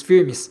origamis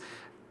firmes?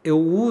 Eu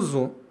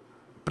uso,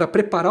 para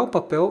preparar o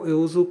papel,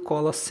 eu uso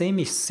cola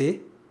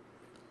CMC,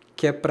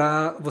 que é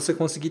para você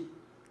conseguir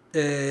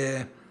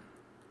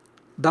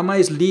dar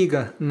mais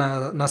liga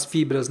nas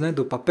fibras, né,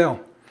 do papel.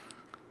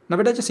 Na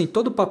verdade, assim,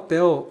 todo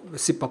papel,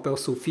 esse papel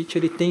sulfite,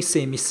 ele tem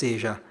CMC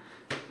já.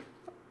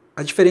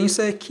 A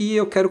diferença é que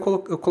eu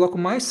coloco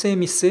mais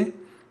CMC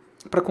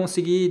para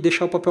conseguir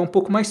deixar o papel um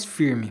pouco mais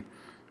firme.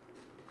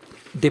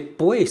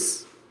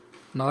 Depois,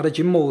 na hora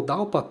de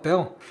moldar o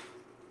papel,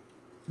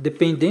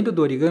 dependendo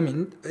do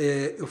origami,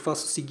 eu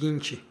faço o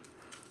seguinte: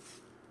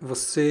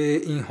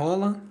 você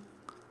enrola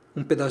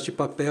um pedaço de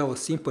papel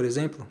assim, por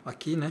exemplo,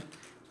 aqui, né,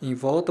 em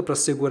volta para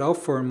segurar o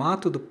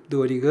formato do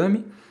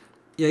origami,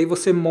 e aí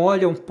você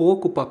molha um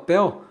pouco o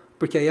papel,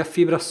 porque aí a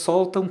fibra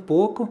solta um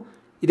pouco,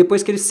 e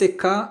depois que ele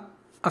secar,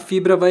 a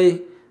fibra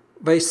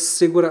vai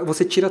segurar,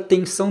 você tira a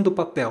tensão do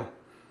papel,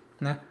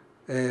 né?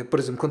 Por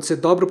exemplo, quando você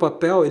dobra o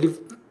papel, ele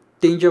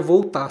tende a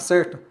voltar,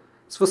 certo?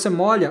 Se você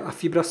molha, a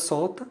fibra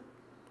solta,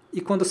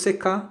 e quando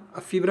secar,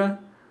 a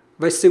fibra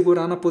vai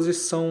segurar na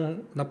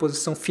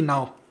posição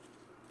final.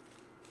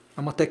 É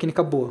uma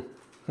técnica boa,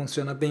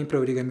 funciona bem para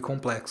origami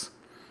complexo.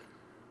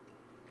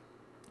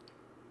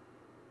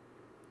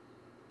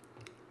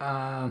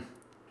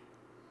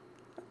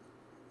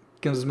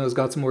 Que um dos meus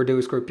gatos mordeu o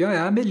escorpião é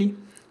a Amelie.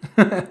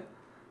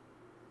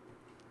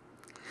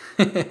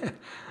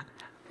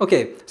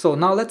 Okay, so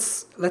now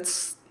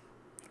let's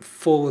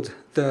fold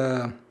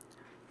the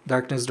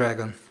Darkness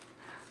Dragon.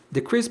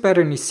 The crease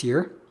pattern is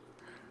here.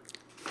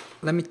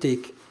 Let me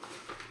take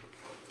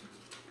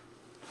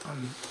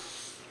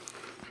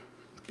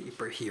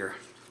paper here.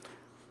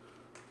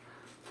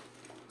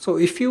 So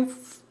if you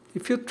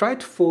try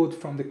to fold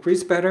from the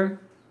crease pattern,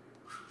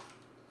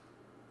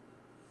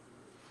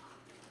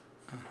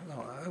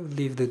 no, I will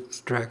leave the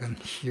dragon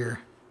here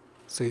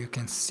so you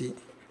can see.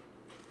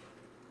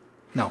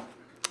 No,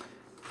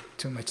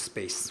 too much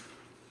space.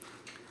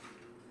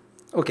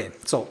 Okay,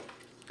 so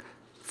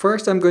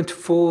first I'm going to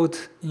fold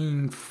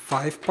in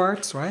 5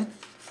 parts, right?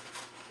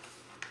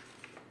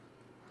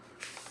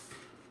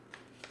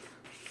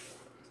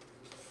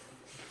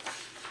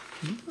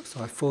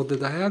 So I fold the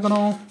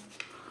diagonal.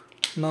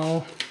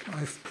 Now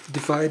I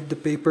divide the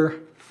paper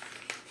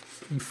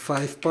in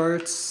 5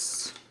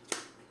 parts.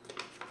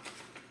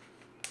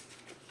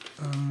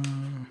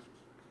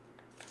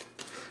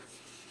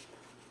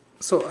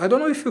 So I don't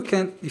know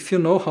if you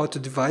know how to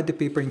divide the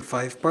paper in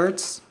 5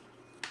 parts,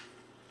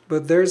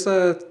 but there's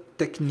a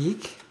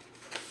technique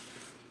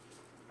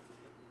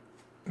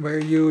where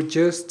you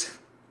just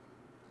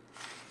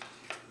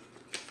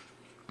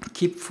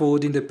keep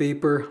folding the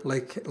paper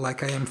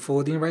like I am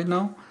folding right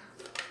now,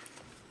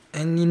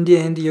 and in the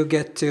end you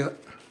get to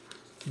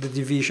the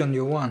division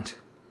you want.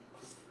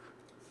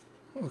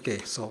 Okay,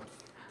 so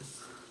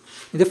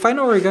in the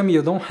final origami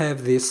you don't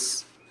have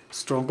this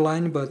strong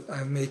line, but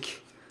I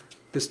make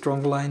the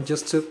strong line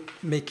just to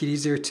make it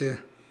easier to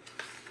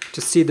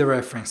see the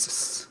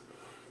references.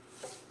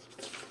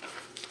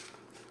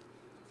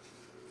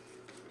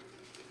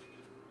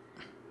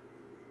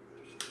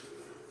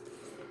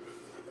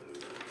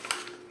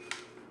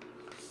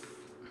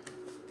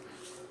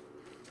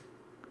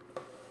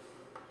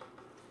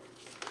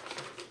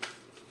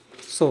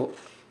 So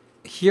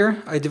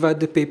here I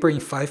divide the paper in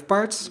 5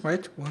 parts,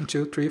 right? 1,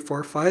 2, 3,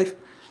 4, 5.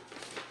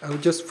 I will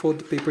just fold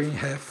the paper in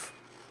half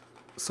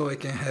so I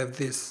can have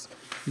this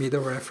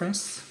middle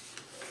reference.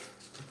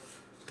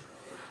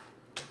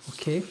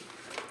 Okay.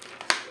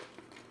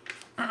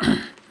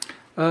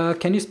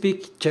 Can you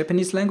speak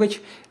Japanese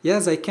language?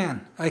 Yes, I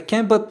can. I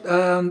can, but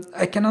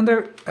I can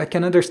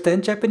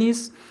understand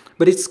Japanese,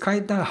 but it's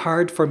kind of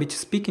hard for me to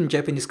speak in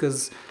Japanese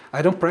because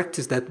I don't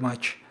practice that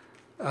much.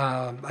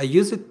 I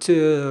use it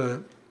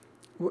to,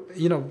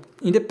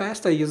 in the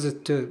past I used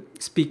it to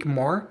speak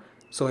more,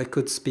 so I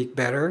could speak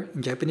better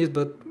in Japanese.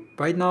 But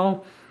right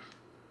now,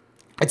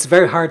 it's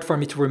very hard for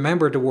me to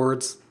remember the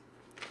words.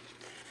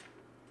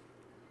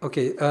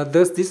 Okay,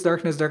 does this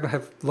darkness dragon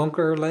have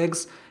longer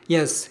legs?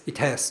 Yes, it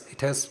has.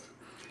 It has,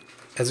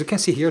 as you can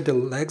see here, the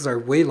legs are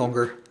way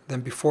longer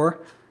than before.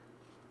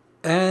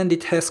 And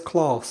it has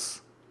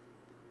claws.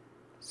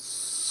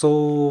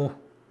 So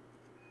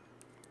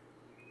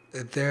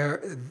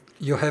there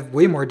you have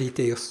way more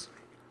details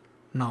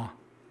now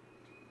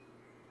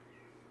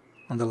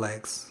on the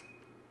legs.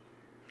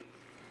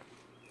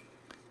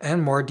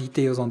 And more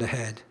details on the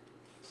head.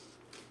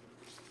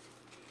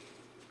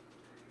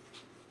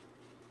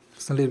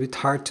 It's a little bit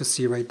hard to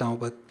see right now,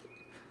 but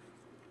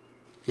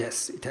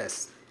yes, it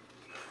has.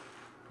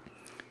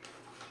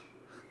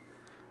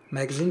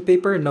 Magazine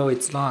paper? No,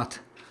 it's not.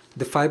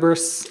 The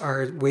fibers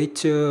are way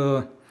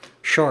too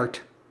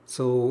short,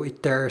 so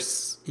it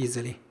tears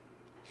easily.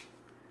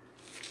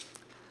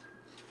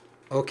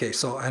 Okay,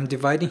 so I'm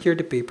dividing here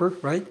the paper,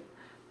 right?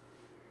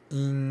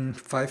 In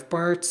 5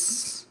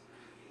 parts.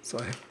 So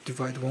I have to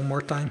divide one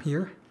more time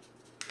here.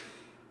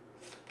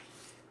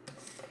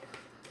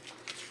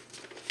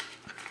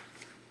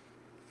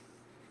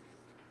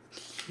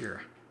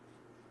 Here.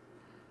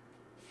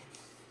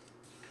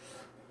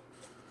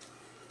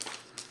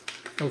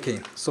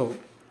 Okay, so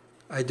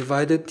I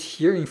divided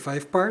here in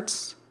 5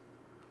 parts.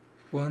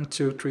 1,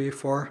 2, 3,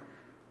 4.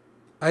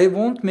 I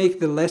won't make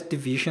the last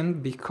division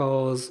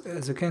because,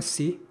 as you can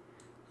see,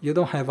 you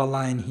don't have a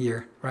line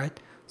here, right?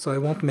 So I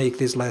won't make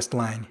this last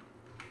line.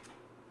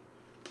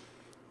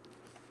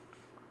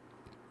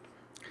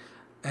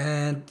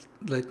 And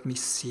let me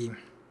see.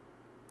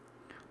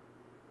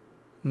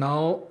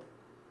 Now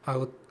I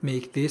would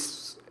make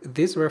this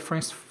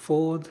reference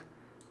fold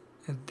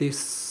and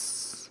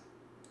this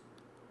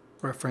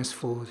reference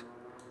fold.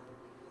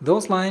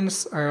 Those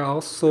lines are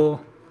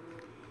also,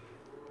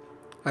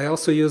 I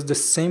also use the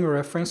same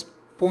reference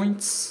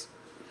points,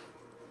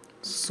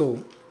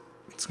 so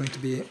it's going to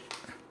be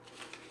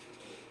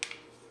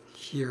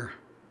here.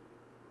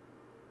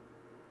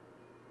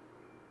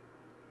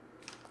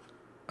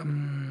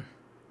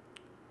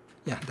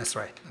 Yeah, that's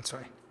right, that's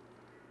right.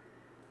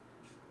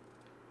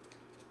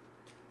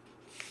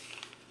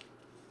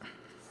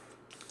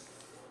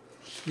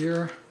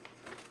 Here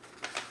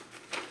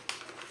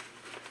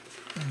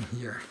and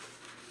here.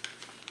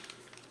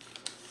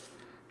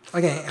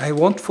 Again, I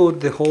won't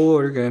fold the whole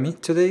origami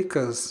today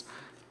because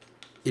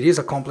it is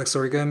a complex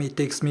origami. It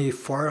takes me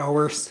 4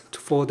 hours to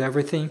fold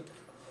everything.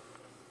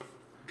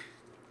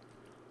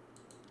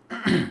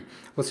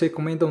 Você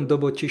recomenda um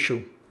double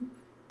tissue?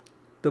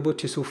 Double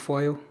tissue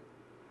foil?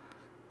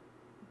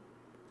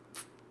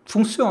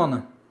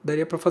 Funciona,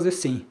 daria para fazer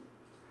sim.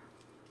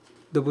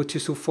 Double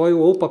tissue foil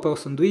ou papel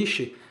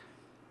sanduíche?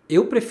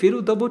 Eu prefiro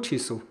o double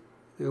tissue.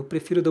 Eu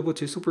prefiro o double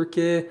tissue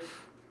porque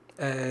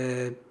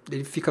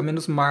ele fica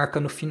menos marca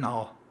no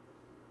final.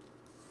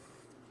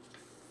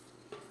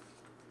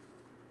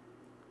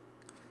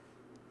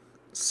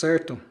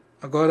 Certo?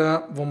 Agora,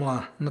 vamos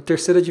lá. Na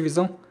terceira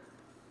divisão.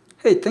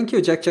 Hey, thank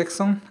you, Jack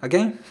Jackson,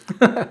 again.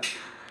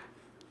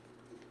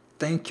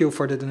 Thank you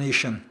for the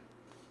donation.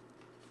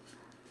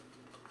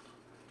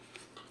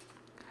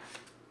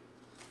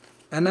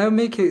 And I'll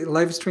make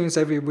live streams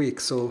every week,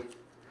 so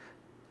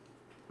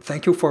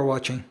thank you for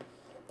watching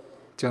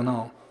till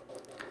now.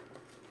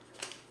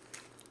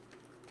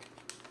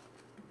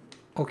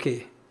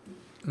 Okay,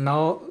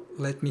 now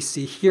let me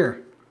see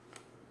here.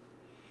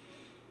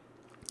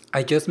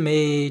 I just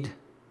made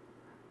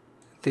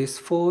this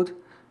fold.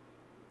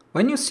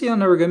 When you see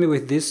an origami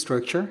with this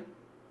structure,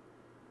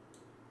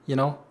 you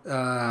know,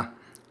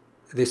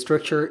 the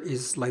structure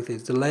is like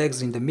this. The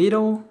legs in the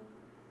middle,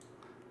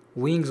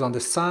 wings on the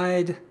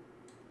side,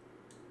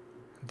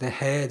 the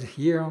head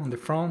here on the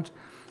front.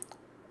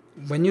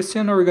 When you see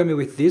an origami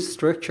with this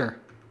structure,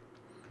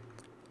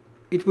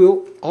 it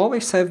will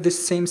always have the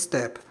same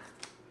step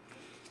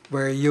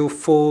where you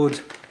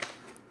fold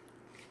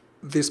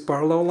these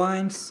parallel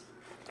lines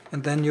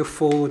and then you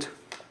fold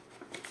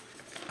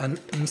an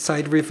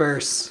inside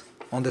reverse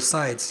on the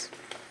sides.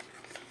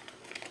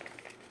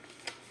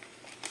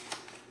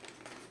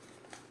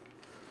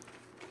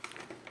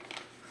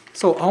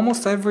 So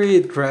almost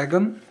every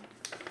dragon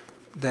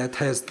that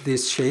has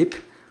this shape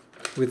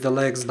with the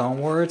legs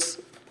downwards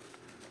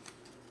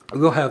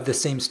will have the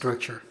same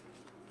structure.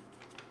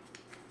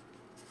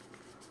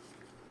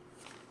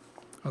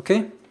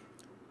 Okay?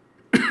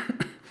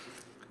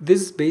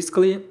 This is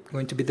basically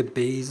going to be the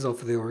base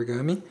of the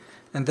origami.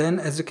 And then,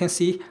 as you can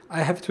see,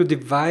 I have to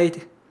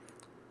divide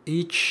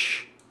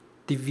each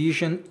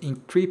division in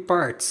 3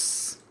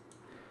 parts.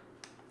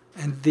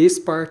 And this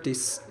part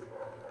it's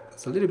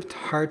a little bit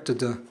hard to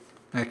do,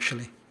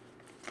 actually.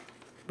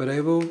 But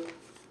I will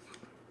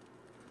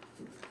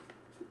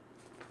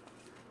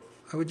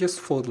just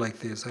fold like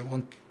this. I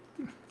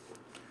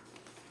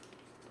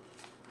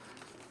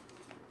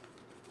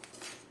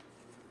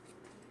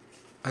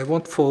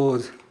won't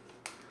fold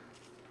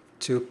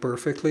too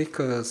perfectly,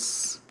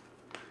 because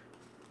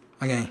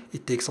again,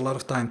 it takes a lot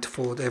of time to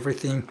fold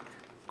everything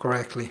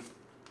correctly.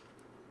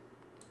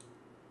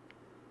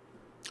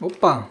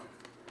 Opa!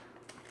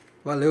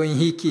 Valeu,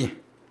 Henrique.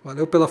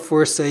 Valeu pela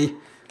força aí.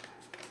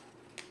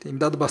 Tem me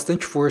dado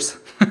bastante força.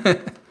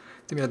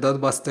 Tem me dado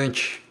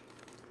bastante.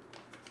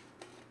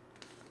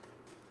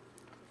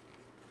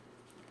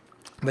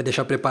 Vai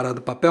deixar preparado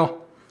o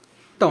papel?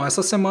 Então,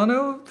 essa semana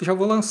eu já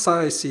vou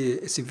lançar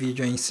esse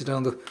vídeo aí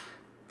ensinando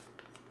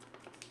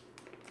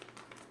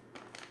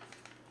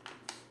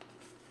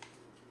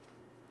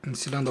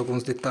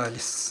alguns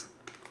detalhes.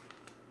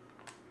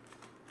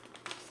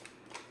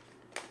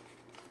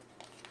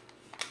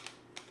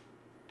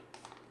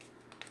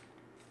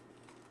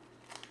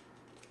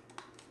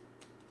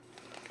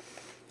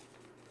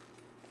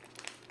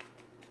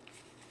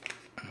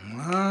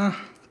 Vamos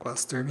lá,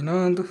 quase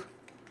terminando.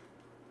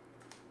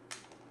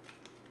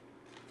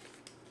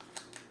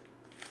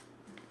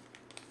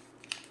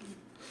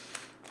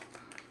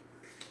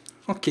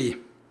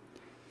 Ok,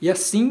 e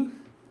assim,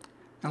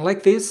 and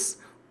like this,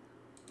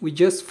 we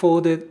just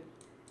folded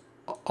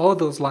all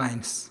those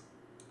lines,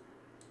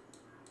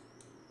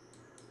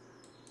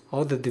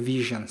 all the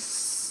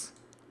divisions,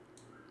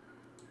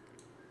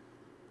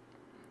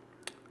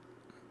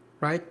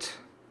 right?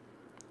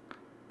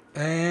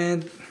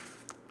 And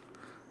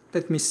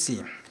let me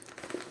see.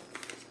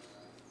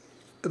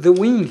 The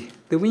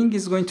wing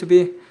is going to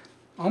be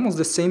almost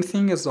the same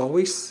thing as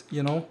always,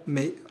 you know,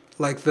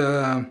 like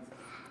the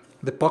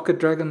pocket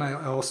dragon.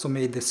 I also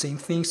made the same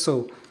thing,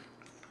 so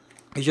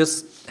you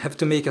just have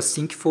to make a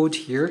sink fold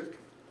here,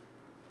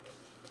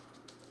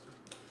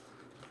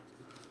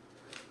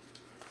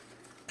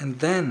 and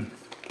then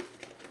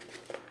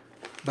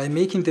by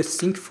making the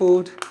sink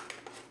fold,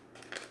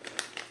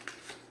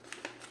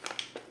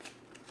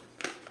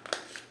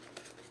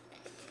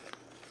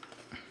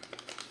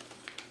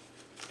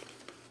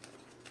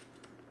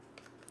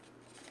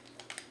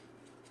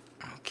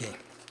 okay,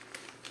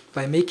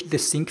 by making the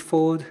sink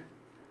fold,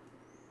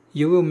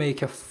 you will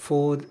make a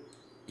fold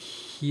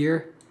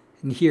here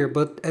and here,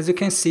 but as you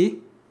can see,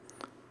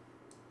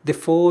 the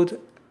fold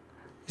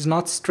is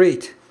not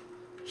straight.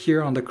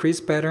 Here on the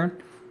crease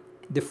pattern,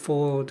 the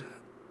fold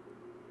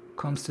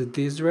comes to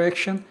this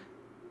direction.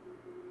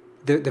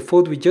 The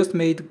fold we just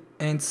made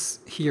ends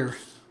here,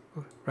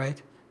 right?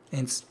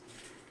 Ends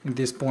in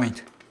this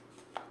point.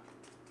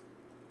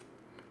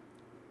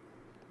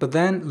 But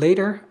then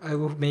later I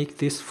will make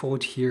this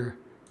fold here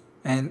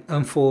and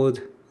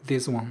unfold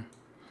this one.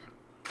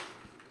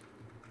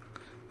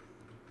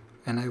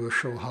 And I will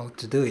show how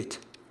to do it.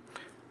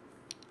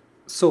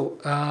 So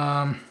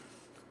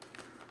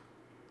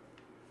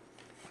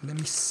let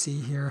me see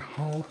here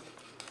how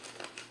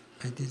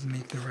I did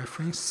make the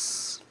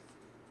reference.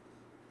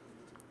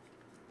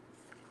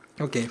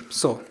 Okay,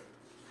 so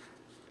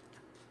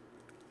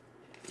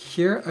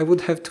here I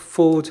would have to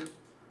fold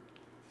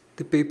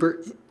the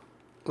paper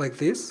like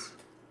this,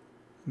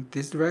 in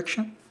this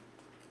direction,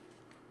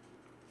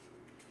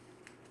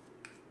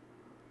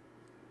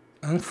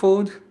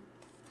 unfold,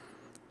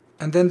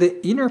 and then the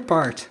inner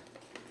part,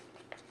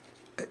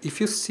 if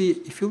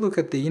you look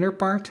at the inner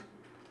part,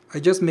 I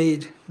just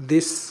made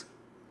these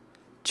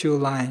 2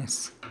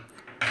 lines.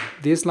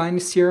 These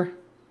lines here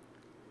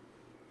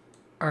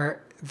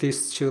are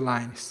these 2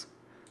 lines.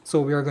 So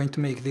we are going to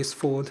make this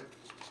fold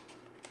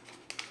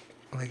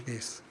like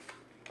this,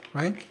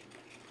 right?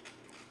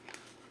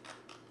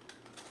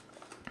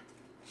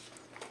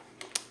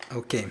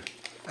 Okay,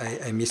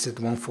 I missed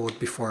one fold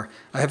before.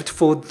 I have to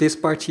fold this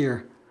part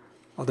here,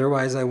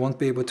 otherwise I won't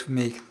be able to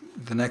make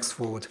the next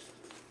fold.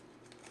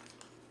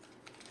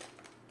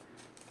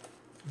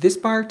 This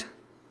part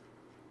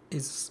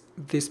is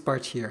this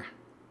part here.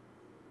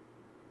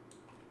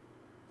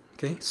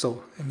 Okay,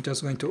 so I'm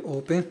just going to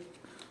open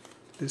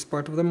this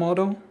part of the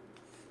model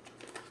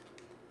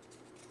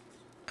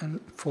and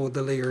fold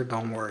the layer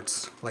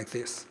downwards like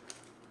this.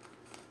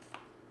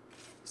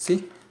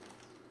 See?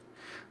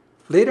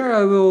 Later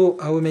I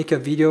will make a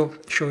video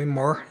showing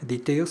more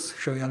details,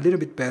 showing a little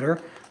bit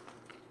better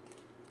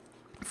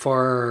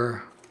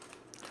for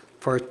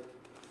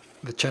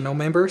the channel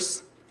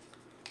members.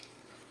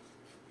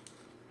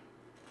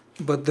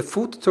 But the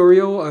full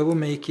tutorial, I will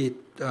make it,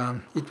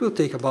 it will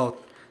take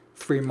about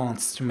 3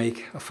 months to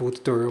make a full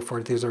tutorial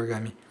for this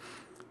origami.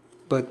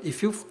 But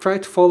if you try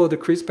to follow the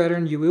crease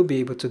pattern, you will be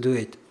able to do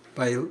it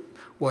by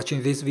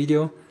watching this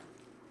video.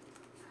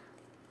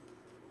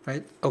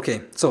 Right?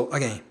 Okay, so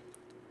again,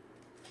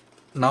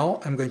 now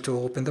I'm going to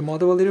open the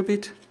model a little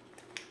bit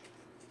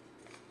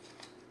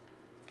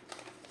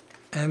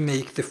and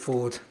make the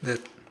fold that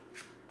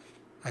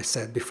I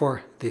said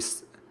before,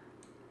 these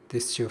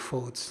two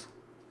folds.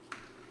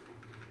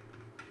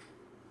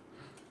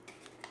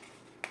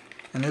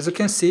 And as you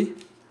can see,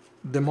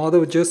 the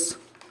model just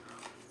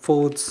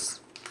folds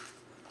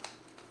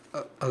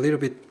a little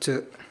bit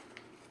to,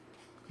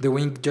 the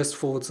wing just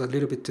folds a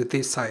little bit to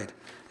this side,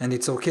 and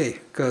it's okay,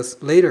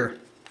 because later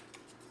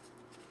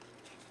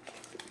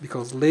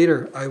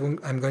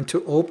I'm going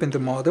to open the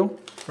model,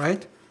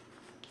 right?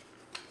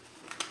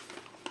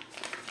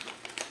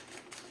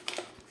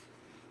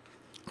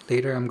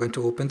 Later I'm going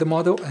to open the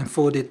model and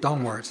fold it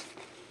downwards.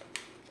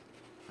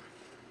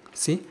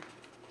 See?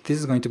 This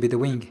is going to be the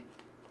wing.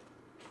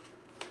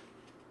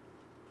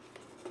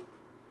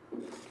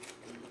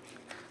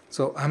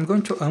 So I'm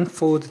going to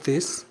unfold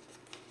this,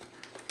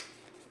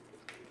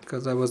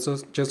 because I was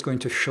just going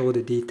to show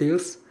the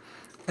details.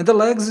 And the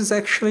legs is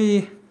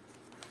actually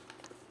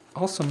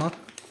also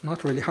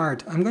not really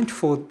hard. I'm going to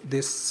fold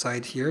this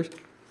side here,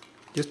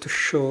 just to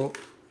show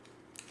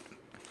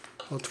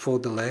how to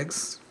fold the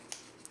legs.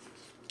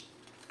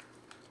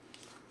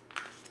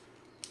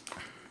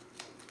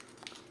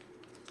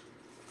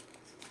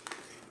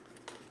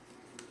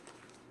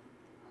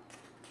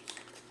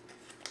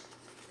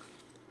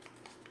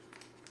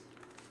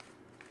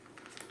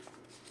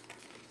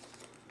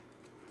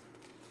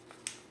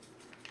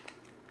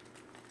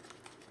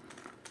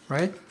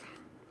 Right?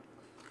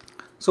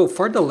 So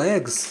for the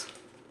legs,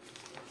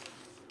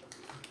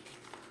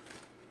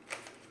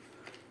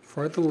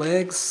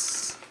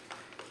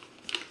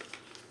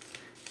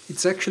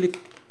 it's actually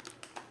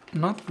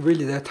not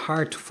really that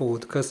hard to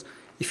fold, because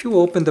if you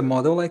open the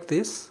model like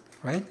this,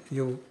 right?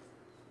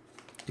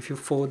 If you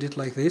fold it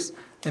like this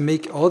and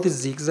make all the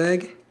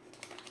zigzag,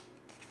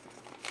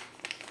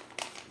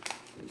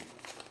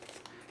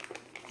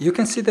 you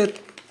can see that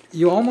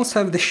you almost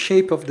have the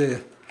shape of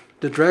the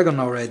dragon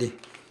already.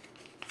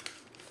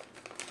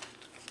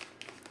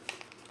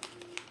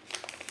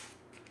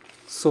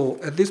 So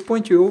at this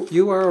point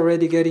you are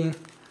already getting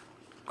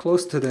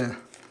close to the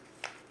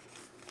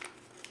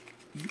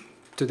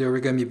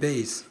origami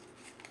base.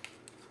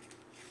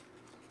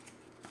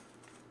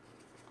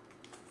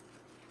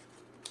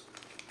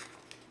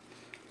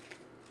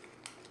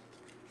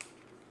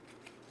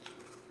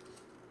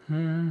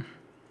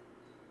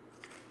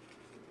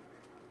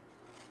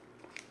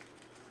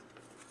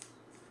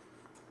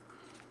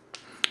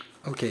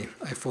 Okay,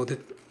 I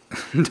folded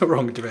the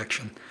wrong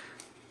direction.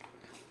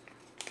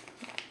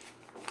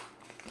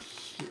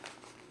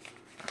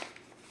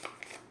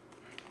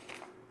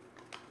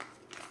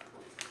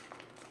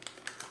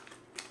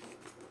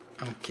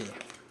 Okay,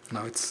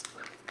 now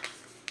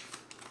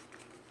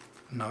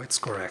it's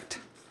correct.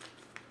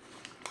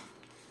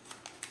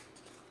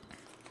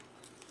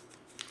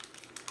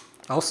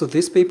 Also,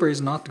 this paper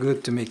is not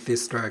good to make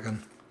this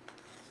dragon.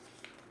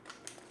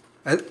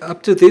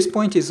 Up to this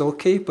point is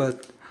okay,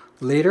 but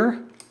later,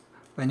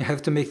 when you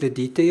have to make the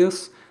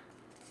details,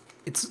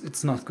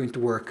 it's not going to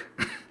work.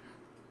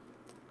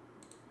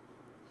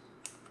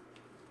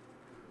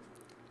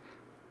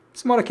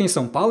 Você mora aqui em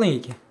São Paulo,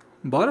 Henrique?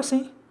 Bora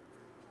sim.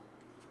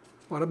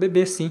 Bora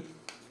beber sim.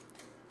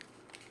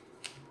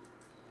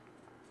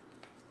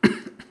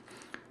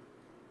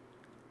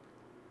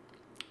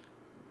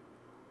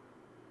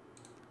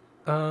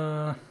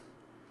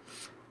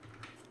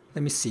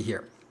 Let me see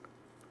here.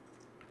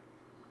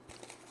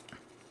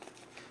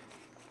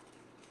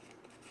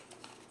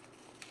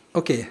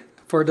 Okay,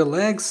 for the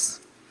legs,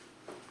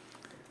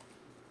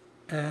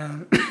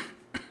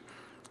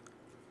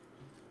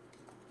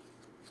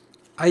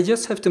 I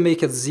just have to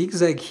make a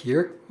zigzag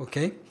here,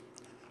 okay?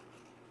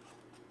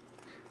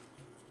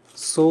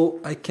 So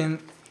I can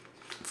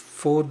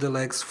fold the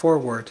legs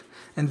forward.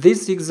 And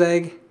this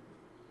zigzag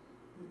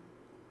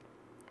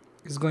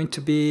is going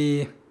to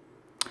be...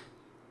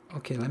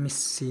 Okay, let me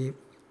see.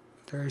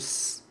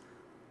 There's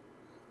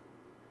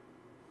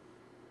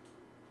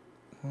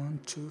 1,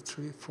 2,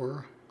 3,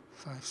 4,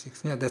 5,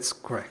 6. Yeah, that's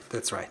correct.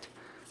 That's right.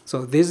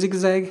 So this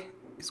zigzag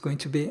is going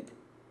to be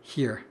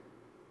here.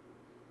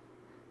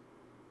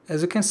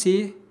 As you can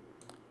see,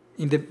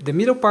 in the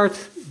middle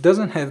part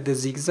doesn't have the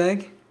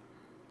zigzag,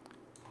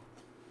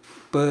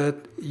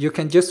 but you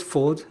can just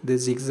fold the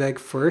zigzag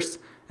first,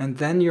 and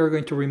then you're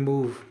going to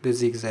remove the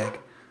zigzag.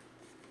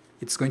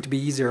 It's going to be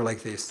easier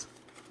like this.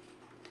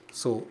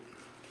 So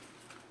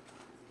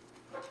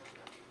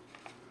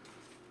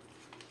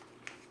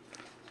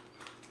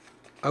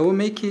I will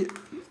make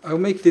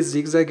this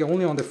zigzag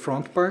only on the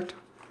front part.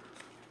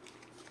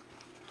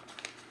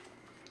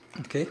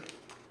 Okay,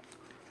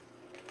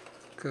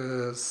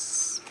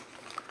 because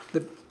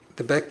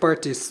the back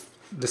part is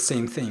the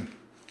same thing.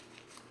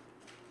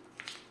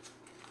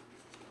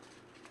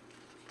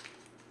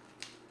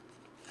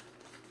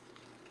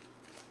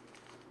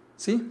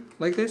 See,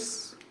 like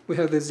this, we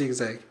have the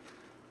zigzag.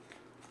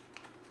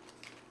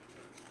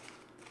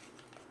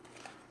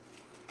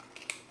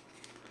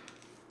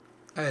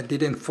 I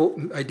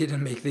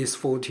didn't make this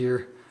fold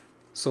here,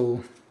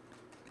 so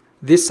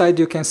this side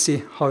you can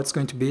see how it's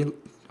going to be,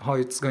 how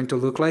it's going to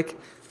look like.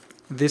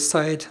 This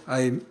side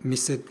I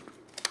missed it.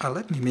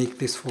 Let me make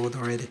this fold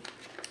already.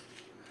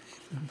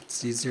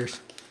 It's easier.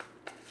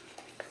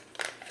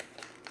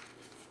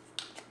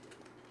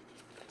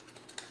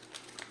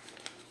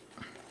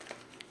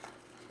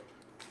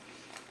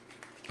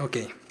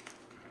 Okay.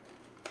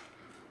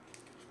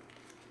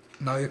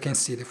 Now you can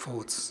see the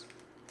folds,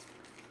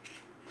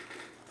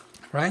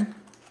 right?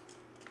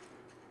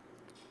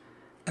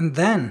 And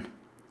then,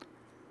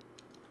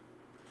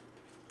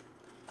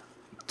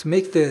 to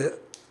make the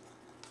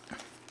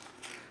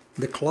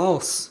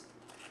claws,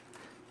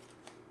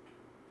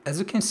 as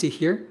you can see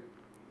here,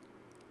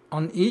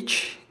 on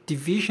each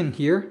division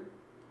here,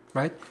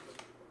 right,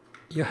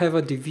 you have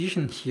a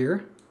division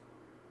here.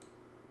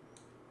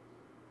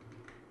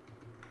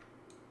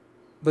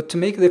 But to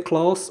make the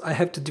claws, I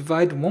have to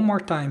divide one more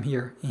time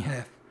here in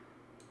half.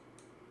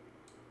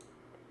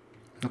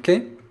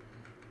 Okay?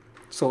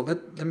 So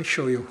let me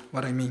show you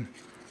what I mean.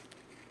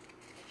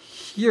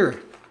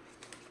 Here,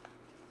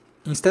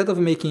 instead of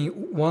making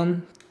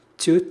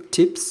two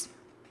tips,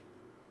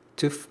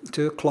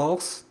 two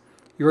claws,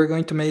 you are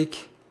going to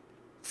make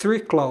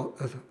three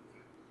claws.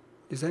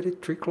 Is that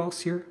it? 3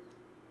 claws here?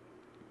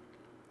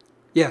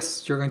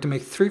 Yes, you're going to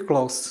make 3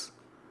 claws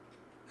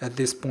at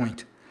this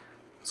point.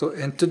 So,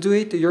 and to do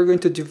it, you're going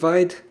to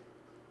divide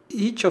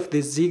each of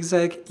the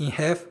zigzag in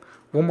half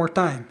one more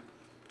time.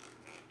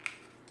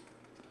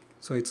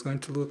 So it's going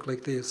to look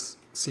like this.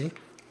 See?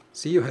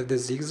 See, you have the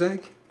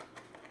zigzag.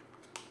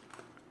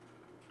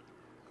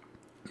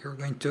 You're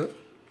going to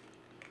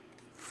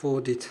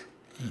fold it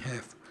in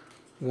half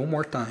one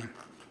more time.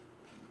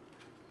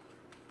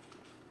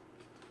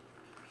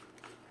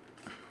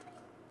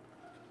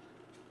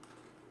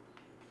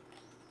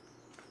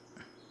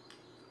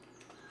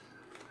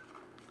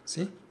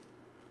 See?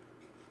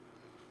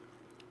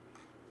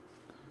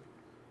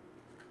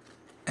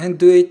 And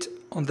do it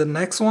on the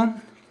next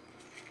one.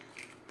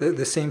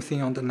 The same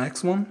thing on the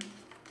next one.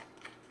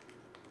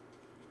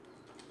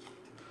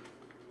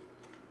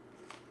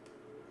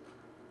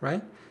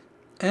 Right?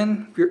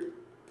 And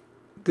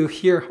do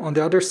here on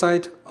the other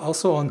side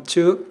also on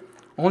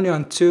only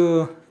on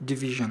 2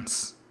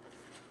 divisions.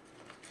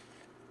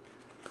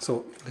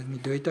 So let me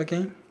do it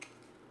again.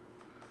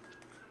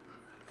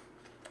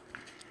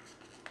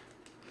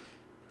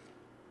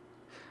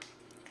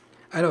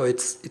 I know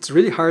it's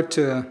really hard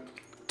to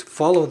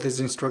follow these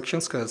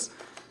instructions because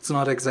it's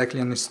not exactly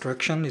an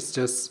instruction. It's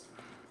just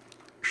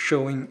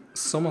showing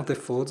some of the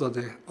folds of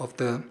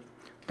the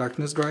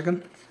Darkness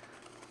Dragon.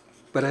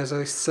 But as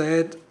I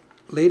said,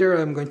 later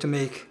I'm going to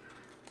make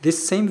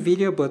this same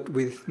video but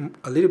with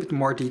a little bit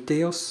more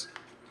details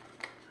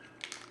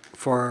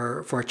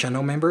for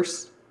channel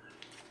members.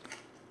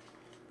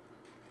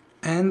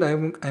 And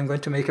I'm going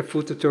to make a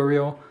full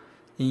tutorial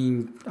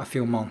in a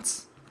few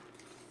months.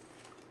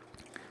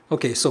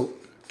 Okay, so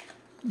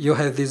you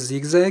have this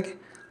zigzag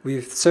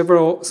with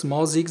several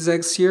small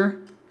zigzags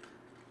here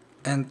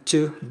and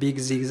 2 big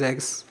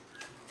zigzags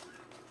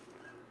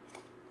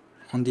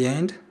on the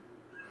end.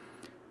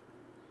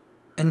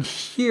 And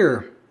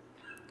here,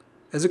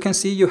 as you can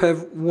see, you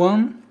have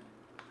 1,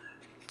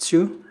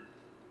 2,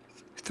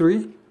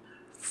 3,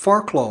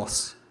 4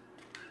 claws.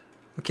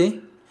 Okay?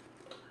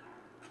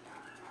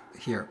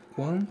 Here,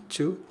 1,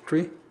 2,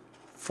 3,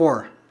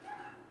 4.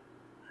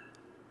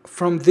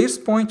 From this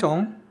point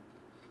on,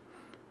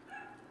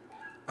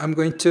 I'm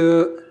going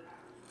to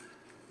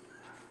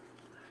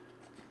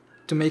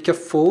make a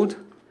fold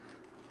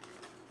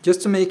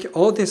just to make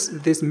all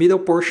this middle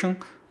portion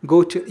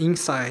go to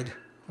inside.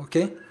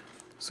 Okay?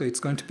 So it's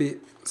going to be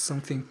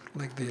something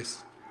like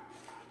this.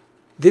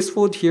 This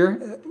fold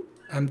here,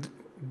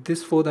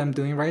 this fold I'm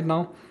doing right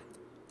now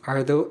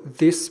are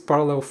these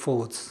parallel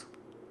folds.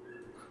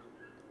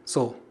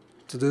 So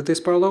to do these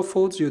parallel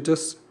folds, you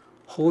just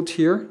hold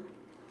here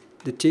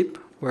the tip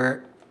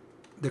where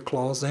the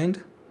claws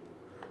end,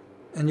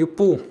 and you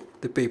pull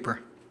the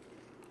paper,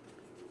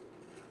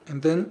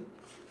 and then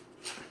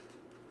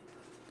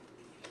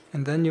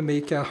you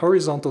make a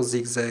horizontal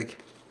zigzag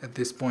at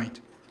this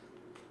point.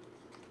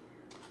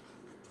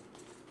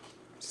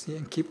 See,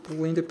 and keep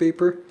pulling the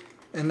paper,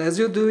 and as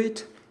you do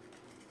it,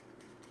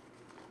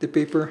 the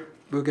paper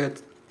will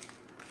get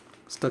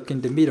stuck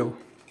in the middle.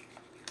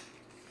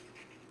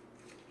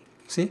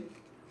 See?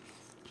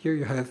 Here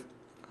you have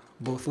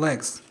both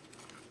legs.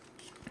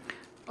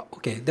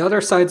 Okay, the other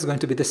side is going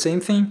to be the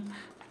same thing,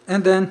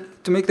 and then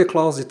to make the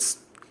claws it's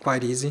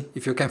quite easy.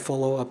 If you can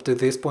follow up to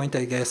this point,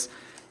 I guess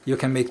you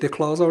can make the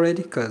claws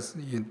already, because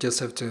you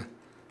just have to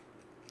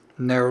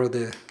narrow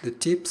the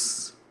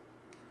tips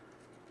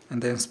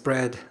and then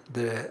spread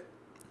the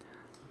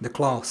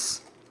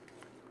claws,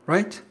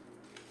 right?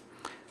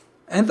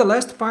 And the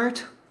last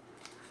part,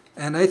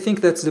 and I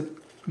think that's the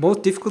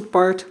most difficult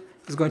part,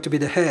 is going to be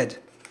the head.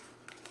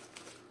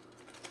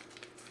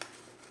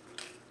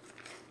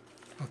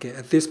 Okay,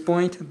 at this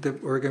point the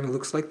origami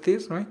looks like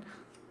this, right?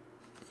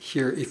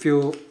 Here, if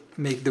you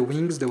make the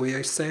wings the way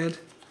I said,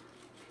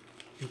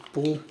 you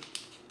pull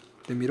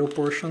the middle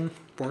portion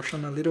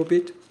a little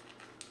bit,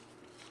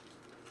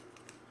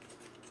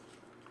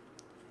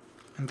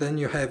 and then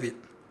you have it.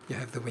 You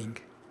have the wing.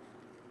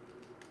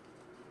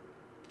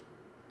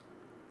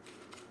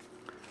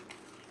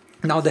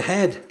 Now the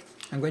head,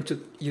 I'm going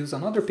to use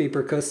another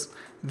paper because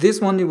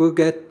this one will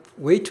get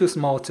way too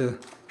small to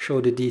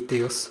show the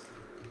details.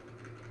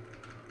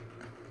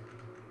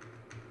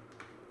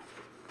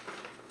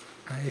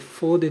 I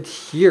folded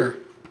here.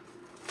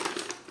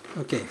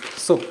 Okay,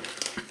 so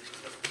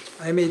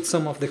I made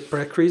some of the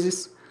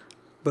pre-creases,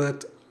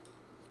 but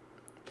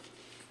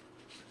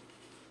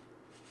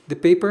the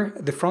paper,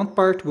 the front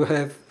part will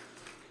have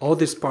all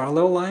these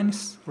parallel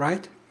lines,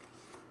 right?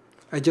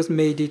 I just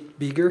made it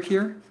bigger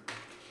here,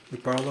 the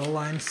parallel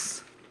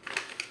lines.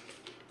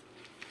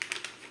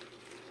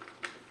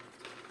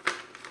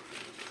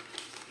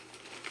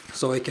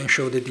 So I can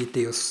show the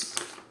details.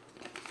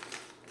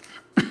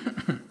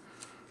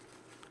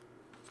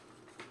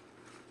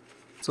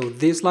 So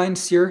these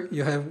lines here,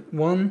 you have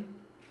 1,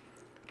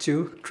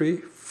 2, 3,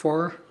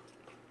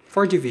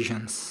 4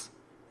 divisions.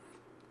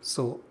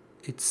 So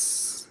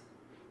it's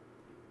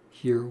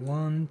here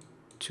 1,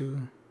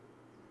 2,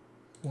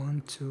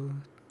 1, 2,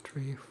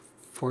 3,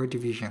 4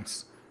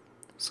 divisions.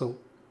 So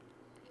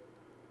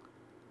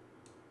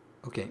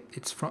okay,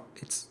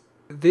 it's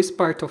this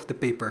part of the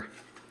paper.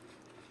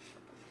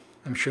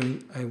 I'm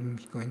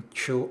going to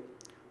show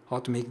how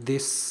to make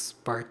this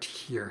part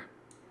here.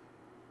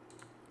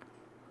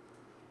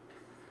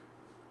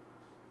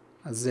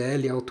 A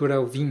ZL, a altura é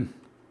o VIN.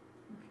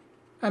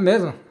 É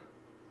mesmo?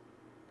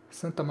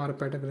 Santa Mara,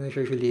 perto da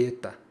Granja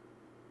Julieta.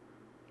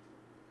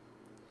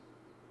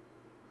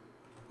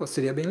 Pô,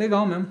 seria bem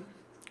legal mesmo.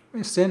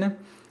 Conhecer, né?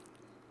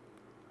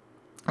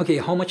 Okay,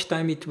 how much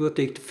time it will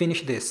take to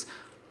finish this?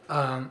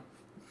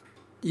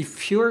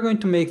 If you are going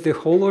to make the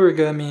whole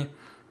origami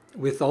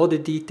with all the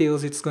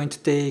details, it's going to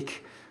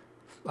take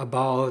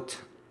about,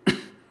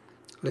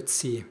 let's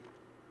see,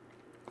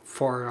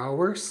 4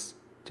 hours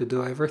to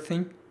do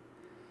everything.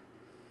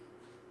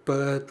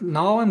 But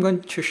now I'm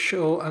going to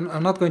show,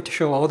 I'm not going to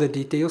show all the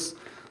details,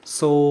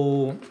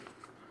 so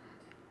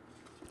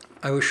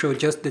I will show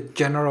just the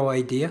general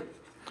idea.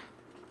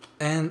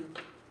 And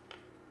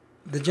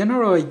the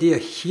general idea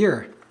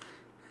here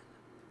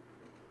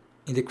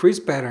in the crease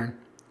pattern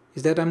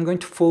is that I'm going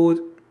to fold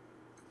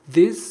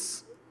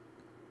this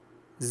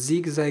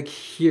zigzag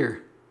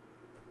here.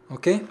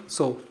 Okay,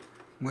 so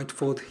I'm going to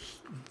fold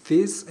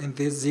this and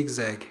this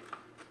zigzag.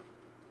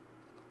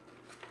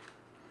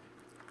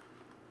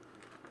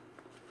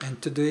 And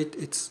to do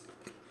it,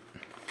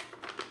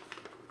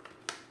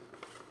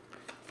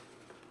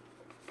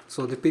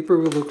 so the paper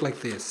will look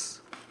like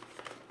this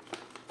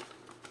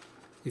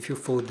if you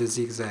fold the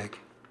zigzag.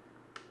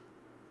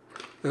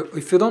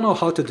 If you don't know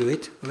how to do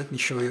it, let me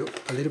show you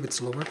a little bit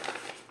slower.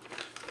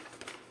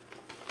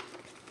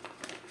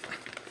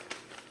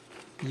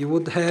 You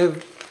would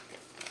have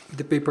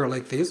the paper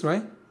like this,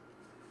 right?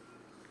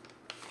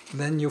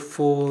 Then you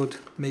fold,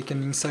 make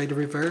an inside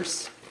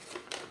reverse.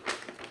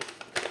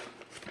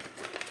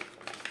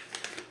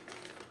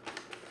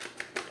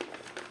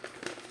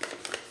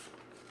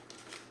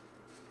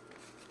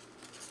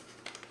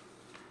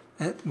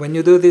 And when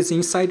you do this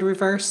inside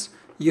reverse,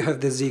 you have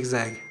the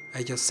zigzag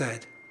I just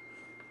said.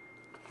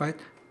 Right?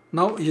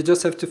 Now you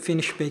just have to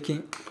finish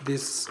making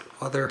these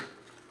other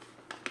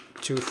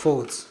 2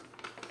 folds.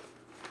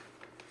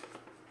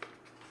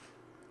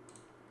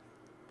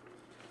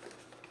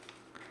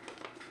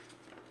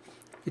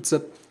 It's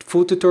a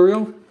full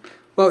tutorial.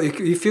 Well,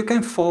 if you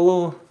can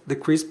follow the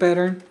crease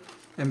pattern,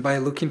 and by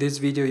looking this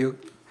video,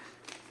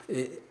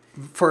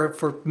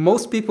 for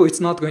most people it's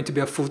not going to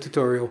be a full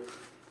tutorial.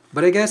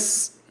 But I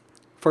guess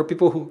for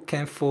people who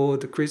can follow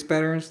the crease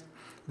patterns,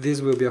 this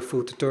will be a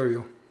full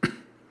tutorial.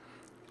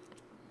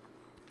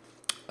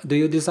 Do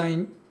you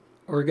design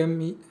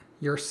origami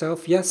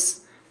yourself?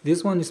 Yes,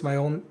 this one is my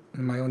own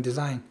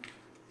design.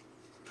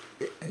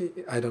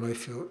 I don't know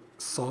if you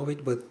saw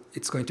it, but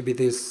it's going to be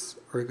this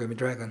origami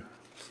dragon.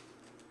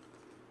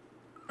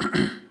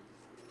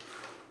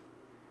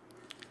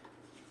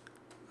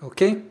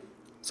 Okay,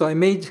 so I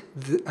made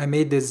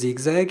the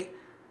zigzag.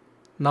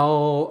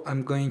 Now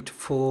I'm going to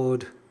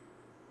fold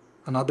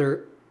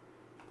another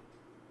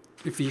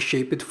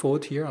V-shaped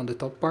fold here on the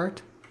top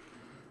part.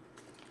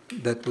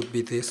 That would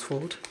be this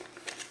fold.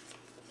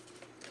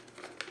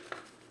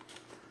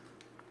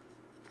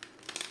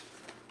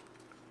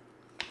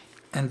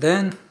 And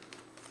then,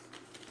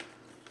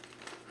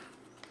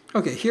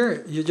 okay,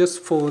 here you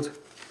just fold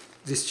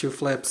these 2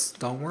 flaps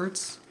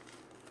downwards,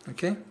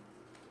 okay?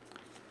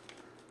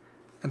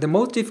 And the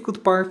most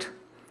difficult part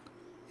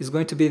is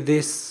going to be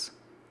this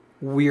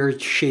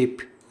weird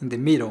shape in the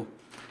middle.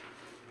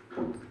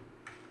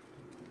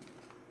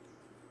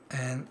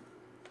 And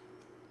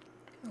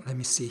let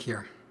me see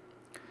here.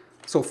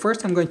 So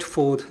first I'm going to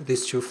fold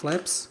these 2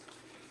 flaps.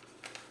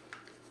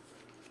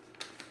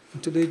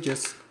 And today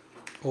just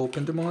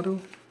open the model,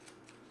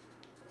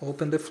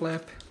 open the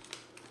flap,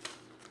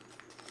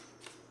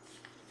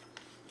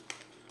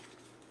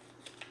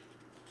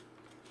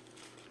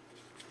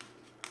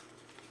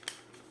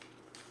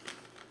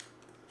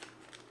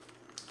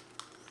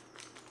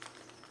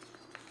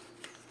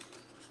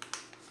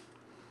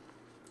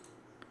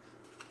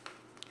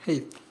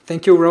 hey,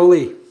 thank you,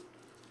 Rolly.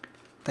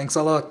 Thanks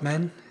a lot,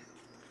 man.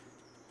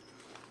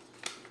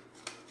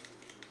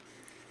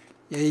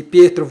 E aí,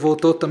 Pietro,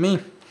 voltou também?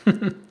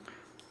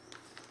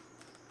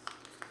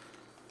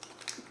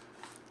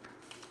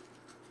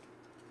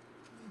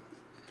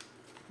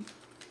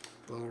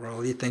 Well,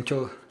 Rauli,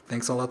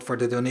 thanks a lot for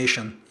the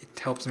donation. It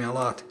helps me a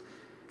lot.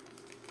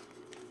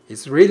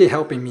 It's really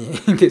helping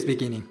me in this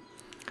beginning.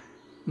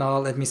 Now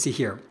let me see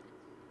here.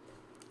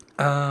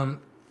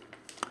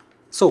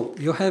 So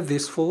you have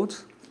this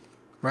fold,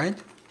 right?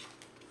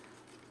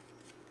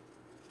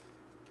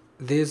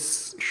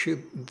 This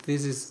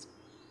is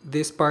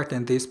this part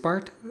and this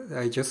part.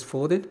 I just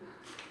folded.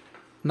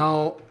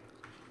 Now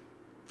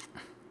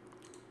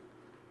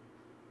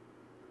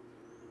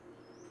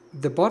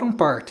the bottom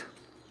part.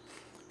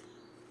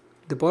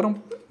 The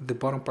bottom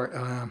part.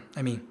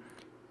 I mean,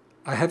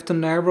 I have to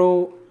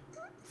narrow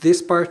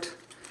this part.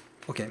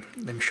 Okay,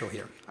 let me show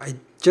here. I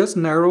just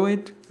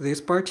narrowed this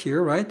part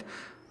here, right?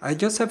 I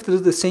just have to do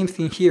the same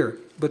thing here,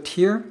 but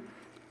here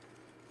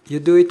you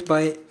do it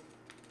by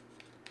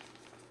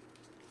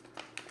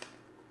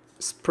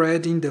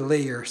spreading the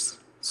layers.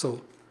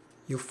 So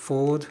you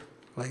fold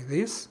like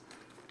this,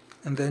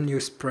 and then you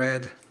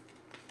spread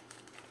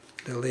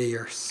the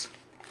layers.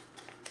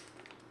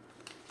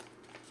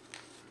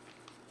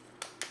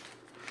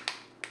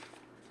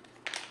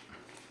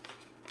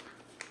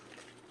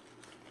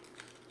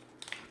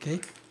 Okay,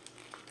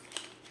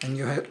 and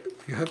you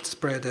have to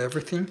spread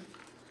everything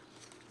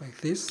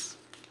like this,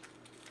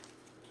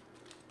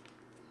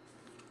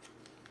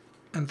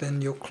 and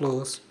then you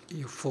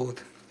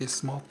fold this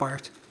small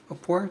part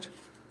upward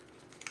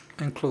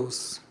and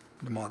close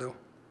the model.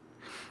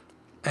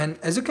 And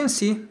as you can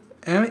see,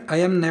 I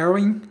am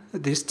narrowing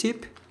this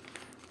tip,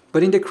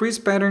 but in the crease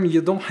pattern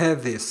you don't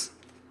have this,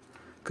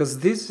 because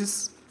this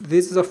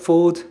is a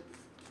fold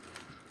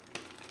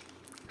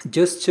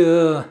just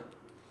to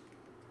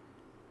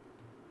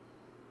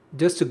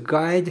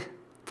guide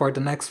for the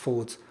next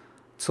folds.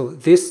 So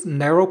this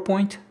narrow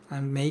point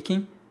I'm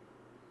making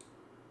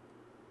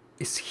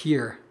is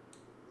here.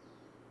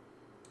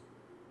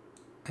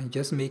 I'm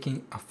just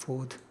making a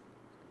fold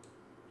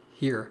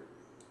here.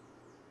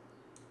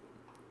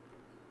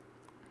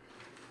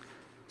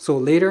 So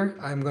later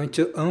I'm going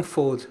to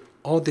unfold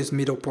all this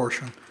middle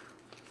portion,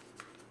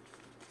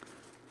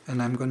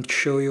 and I'm going to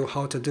show you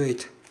how to do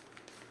it.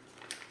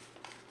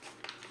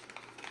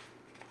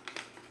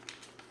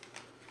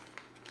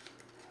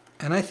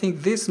 And I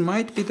think this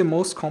might be the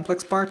most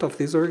complex part of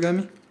this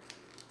origami.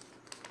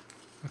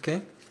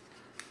 Okay?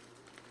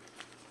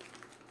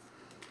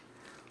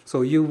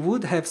 So you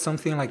would have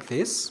something like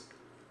this.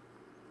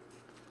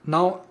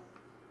 Now,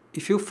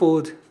 if you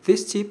fold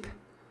this tip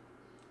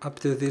up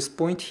to this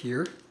point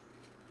here,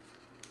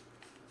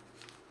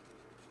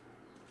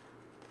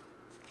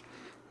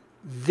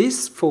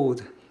 this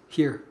fold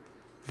here,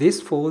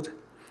 this fold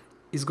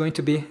is going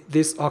to be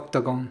this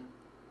octagon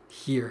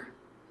here.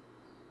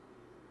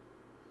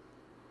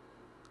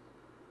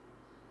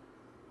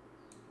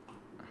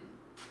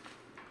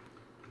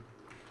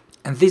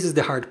 And this is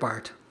the hard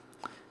part.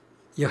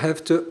 You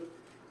have to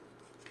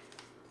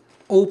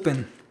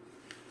open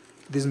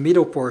this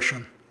middle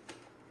portion.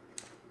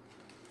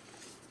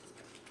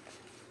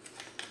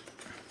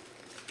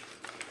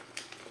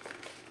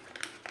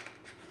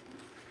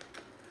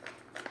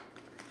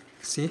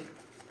 See?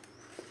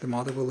 The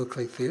model will look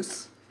like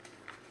this.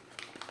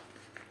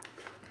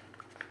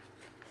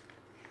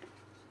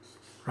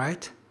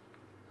 Right?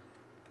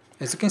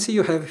 As you can see,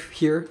 you have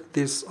here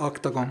this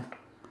octagon.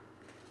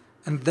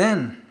 And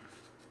then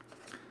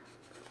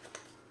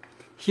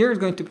here's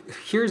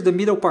the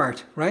middle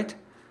part, right?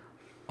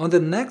 On the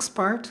next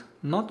part,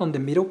 not on the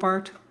middle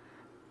part,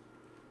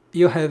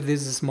 you have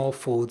these small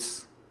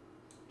folds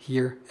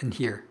here and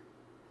here.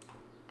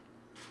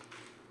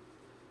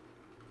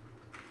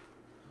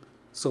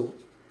 So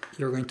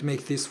you're going to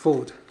make this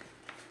fold.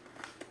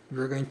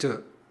 You're going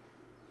to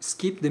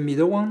skip the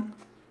middle one,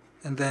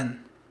 and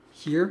then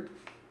here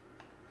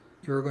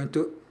you're going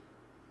to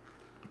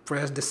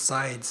press the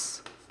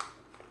sides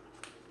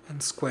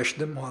and squash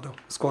the model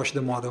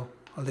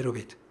a little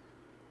bit.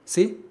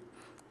 See?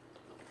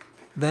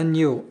 Then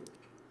you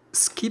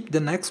skip the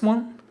next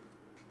one,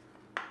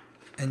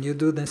 and you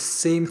do the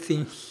same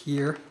thing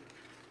here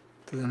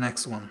to the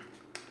next one.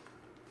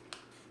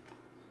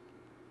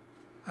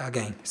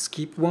 Again,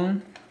 skip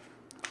one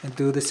and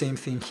do the same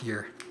thing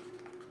here.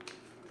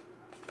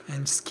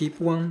 And skip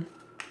one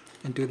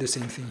and do the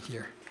same thing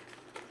here.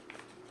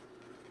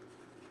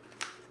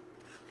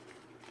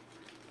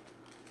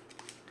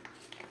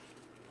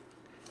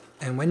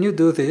 And when you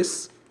do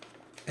this,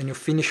 and you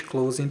finish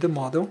closing the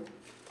model,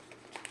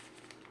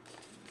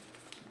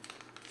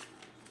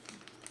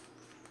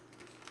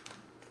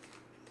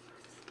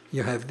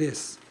 you have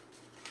this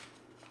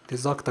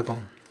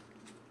octagon.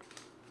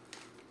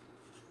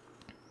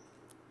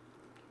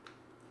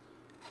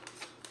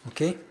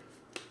 Okay?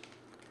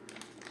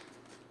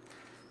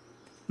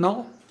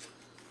 Now,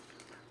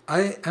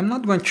 I'm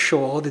not going to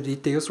show all the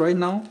details right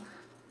now,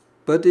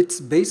 but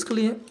it's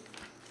basically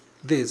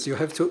this. You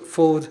have to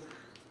fold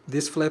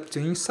this flap to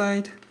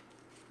inside,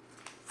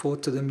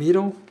 fold to the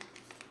middle,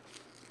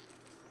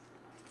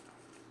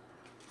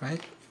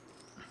 right?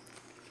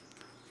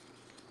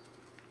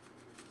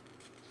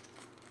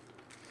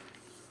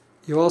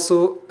 You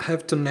also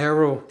have to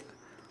narrow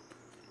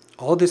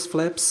all these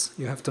flaps.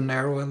 You have to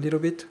narrow a little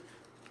bit.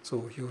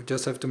 So you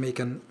just have to make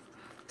a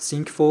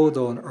sink fold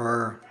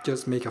or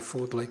just make a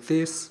fold like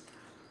this.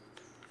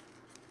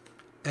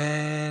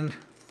 And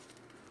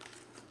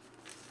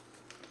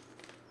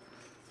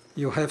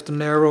you have to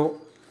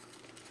narrow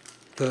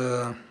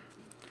the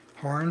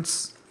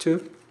horns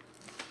too.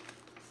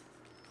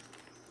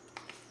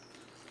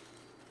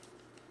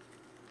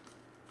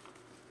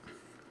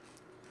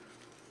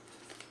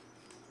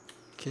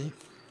 Okay,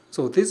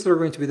 so these are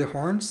going to be the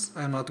horns.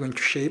 I'm not going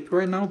to shape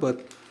right now,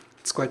 but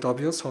it's quite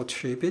obvious how to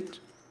shape it.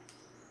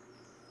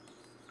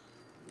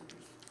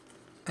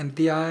 And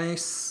the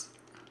eyes,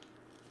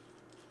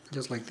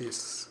 just like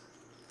this.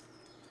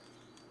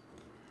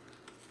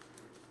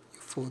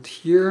 You fold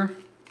here,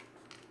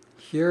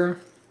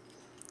 here,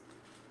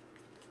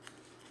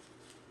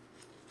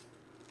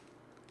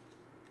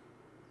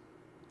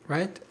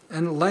 right?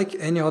 And like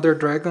any other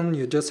dragon,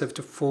 you just have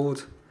to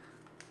fold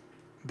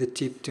the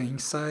tip to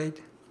inside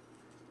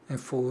and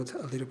fold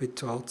a little bit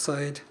to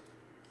outside,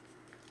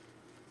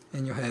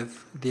 and you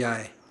have the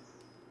eye,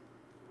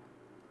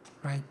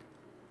 right?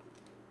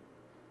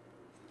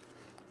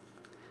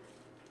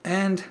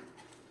 And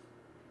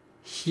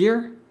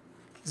here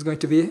is going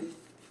to be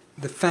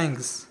the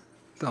fangs.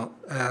 No,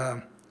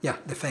 yeah,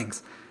 the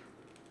fangs.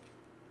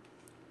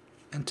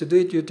 And to do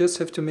it, you just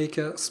have to make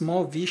a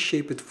small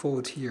V-shaped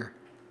fold here.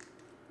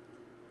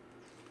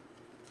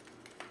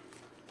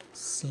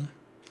 See?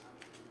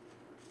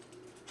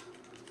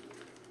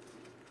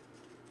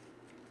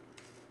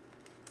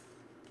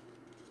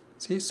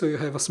 See, so you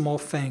have a small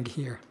fang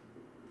here.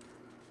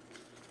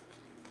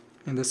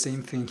 And the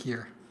same thing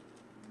here.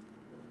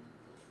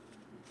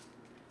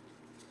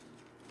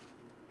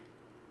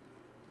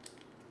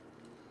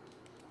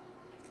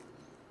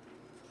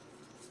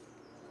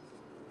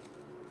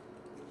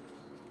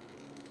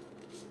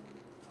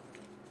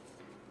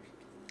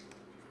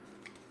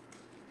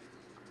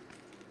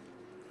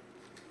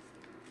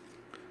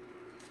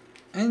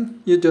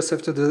 And you just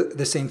have to do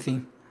the same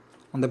thing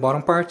on the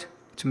bottom part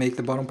to make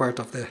the bottom part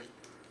of the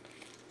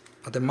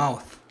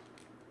mouth.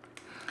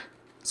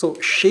 So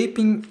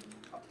shaping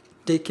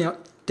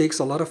takes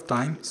a lot of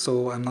time,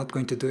 so I'm not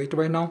going to do it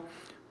right now.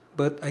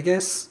 But I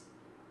guess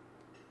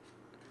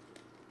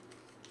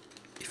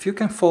if you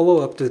can follow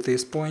up to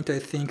this point, I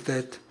think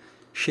that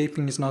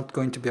shaping is not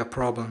going to be a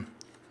problem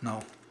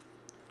now.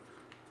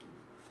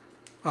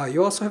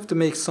 You also have to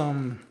make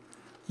some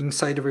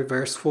inside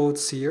reverse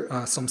folds here,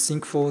 some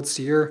sink folds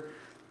here,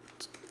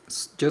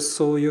 just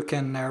so you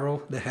can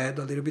narrow the head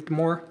a little bit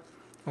more,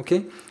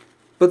 okay?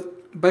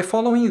 But by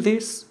following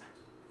this,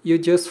 you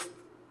just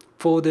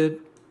folded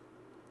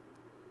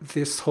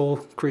this whole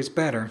crease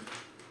pattern.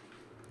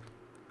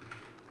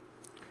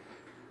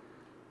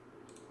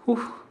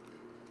 Whew.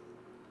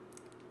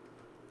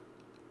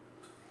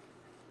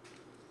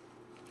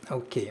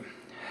 Okay,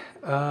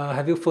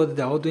 have you folded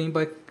the Alduin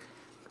by...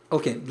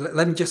 Okay,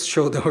 let me just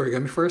show the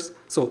origami first.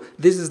 So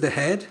this is the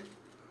head,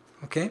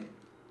 okay?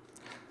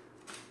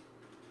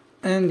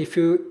 And if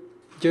you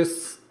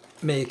just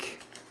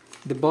make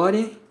the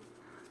body,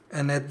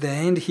 and at the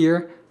end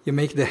here, you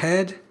make the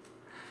head,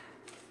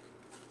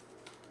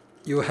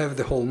 you have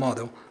the whole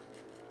model.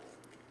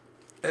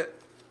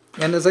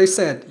 And as I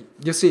said,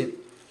 you see,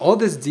 all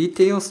these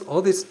details,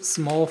 all these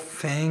small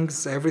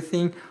fangs,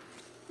 everything,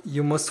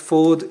 you must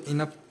fold in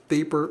a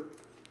paper,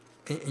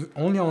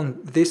 only on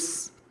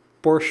this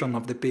portion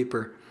of the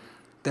paper.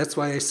 That's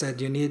why I said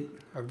you need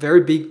a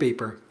very big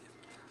paper.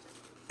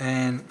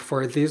 And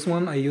for this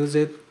one, I use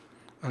it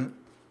on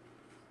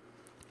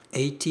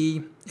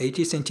 80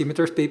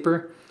 centimeters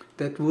paper.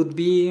 That would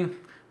be,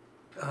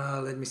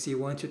 let me see,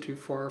 1, 2, 3,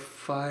 4,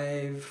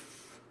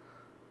 5,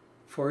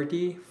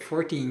 40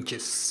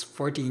 inches.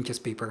 40 inches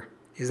paper.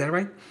 Is that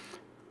right?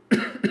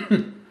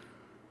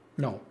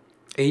 No.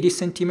 80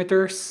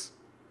 centimeters.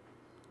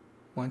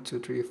 1, 2,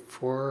 3,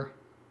 4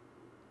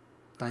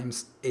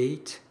 times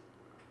 8.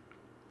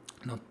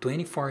 No,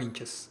 24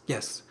 inches.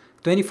 Yes,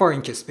 24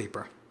 inches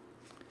paper.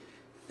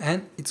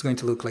 And it's going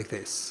to look like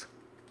this.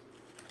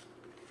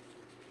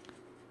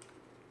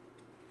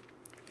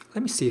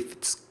 Let me see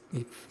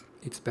if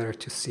it's better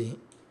to see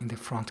in the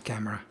front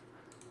camera.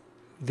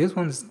 This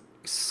one is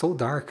so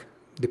dark.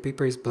 The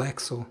paper is black,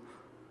 so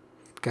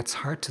it gets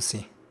hard to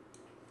see.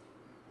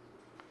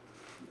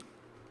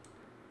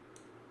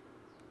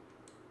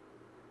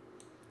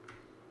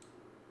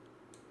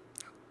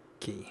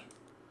 Okay.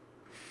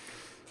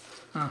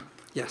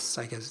 Yes,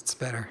 I guess it's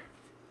better.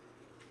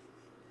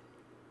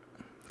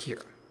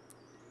 Here.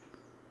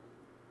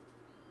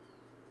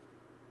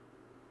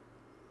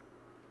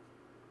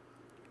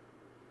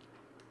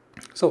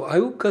 So I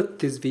will cut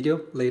this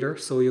video later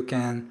so you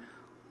can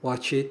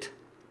watch it.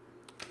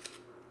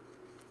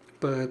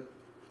 But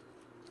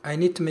I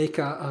need to make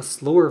a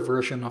slower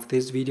version of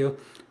this video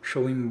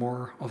showing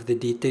more of the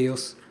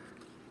details.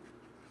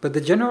 But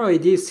the general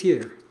idea is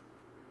here.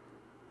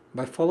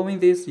 By following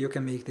this, you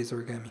can make this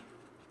origami.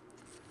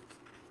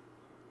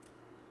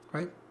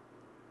 right?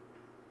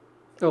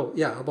 Oh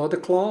yeah, about the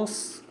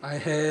claws, I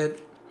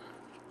had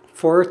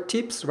 4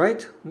 tips,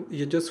 right?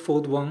 You just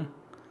fold 1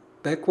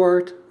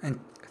 backward and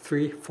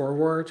 3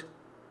 forward,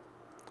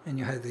 and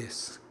you have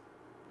this.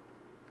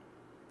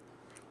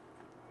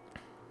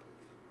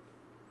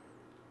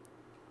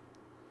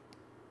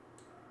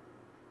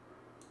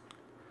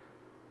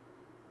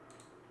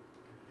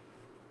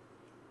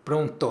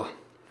 Pronto.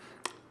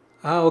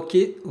 O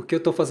que eu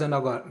estou fazendo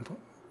agora?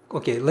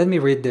 Okay, let me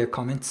read the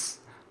comments.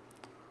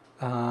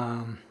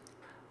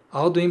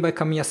 All doing by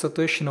Kamiya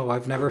Satoshi? No,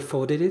 I've never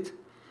folded it.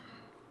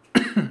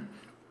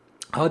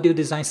 How do you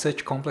design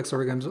such complex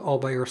origamis all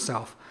by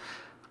yourself?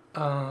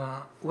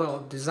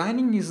 Well,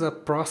 designing is a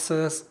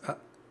process.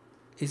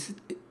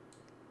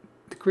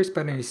 The crease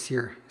pattern is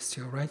here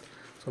still, right?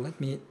 So let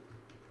me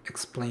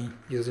explain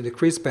using the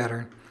crease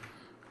pattern.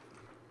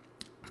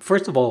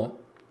 First of all,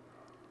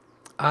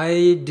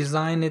 I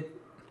designed it.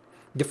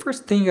 The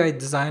first thing I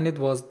designed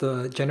was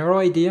the general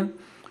idea.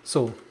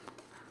 So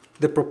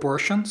the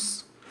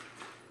proportions,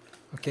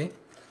 okay?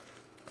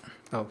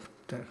 Oh,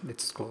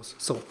 it's close.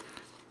 So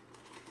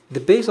the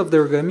base of the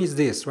origami is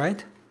this,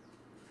 right?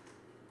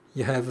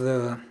 You have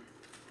the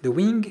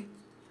wing,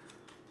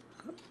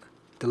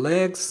 the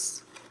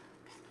legs,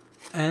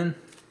 and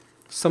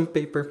some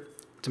paper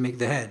to make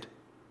the head.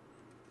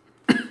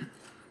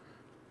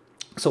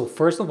 So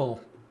first of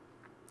all,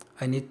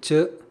 I need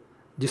to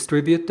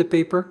distribute the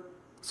paper.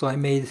 So I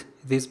made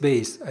this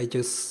base. I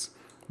just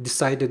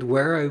decided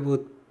where I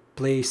would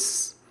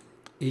place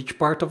each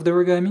part of the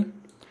origami.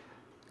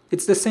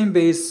 It's the same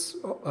base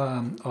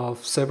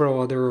of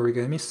several other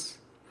origamis.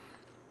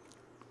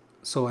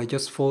 So I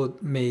just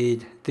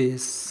made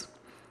these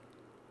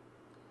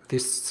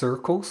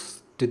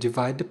circles to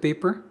divide the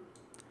paper,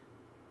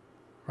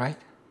 right?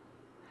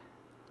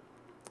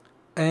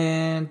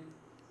 And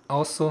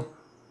also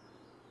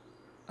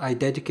I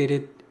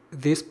dedicated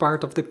this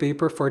part of the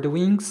paper for the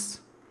wings.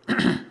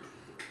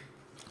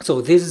 So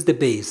this is the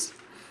base.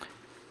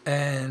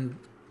 And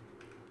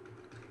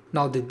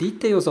now the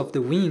details of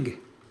the wing,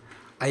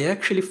 I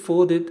actually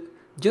folded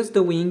just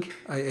the wing.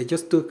 I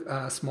just took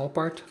a small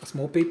part, a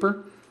small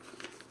paper,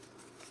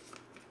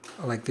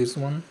 like this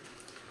one.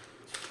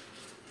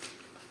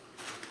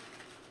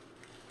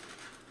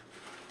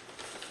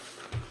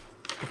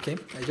 Okay,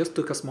 I just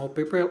took a small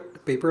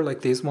paper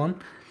like this one,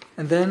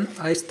 and then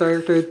I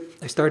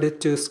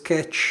started to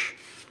sketch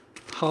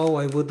how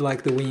I would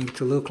like the wing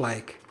to look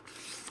like.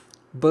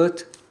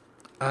 But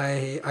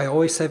I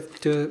always have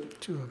to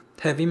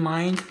have in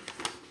mind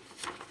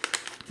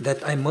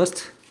that I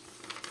must.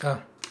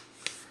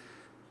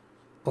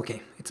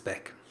 Okay, it's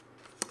back.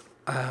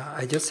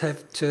 I just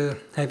have to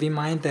have in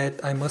mind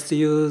that I must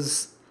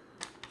use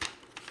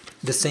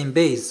the same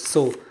base.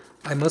 So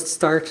I must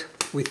start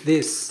with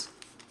this.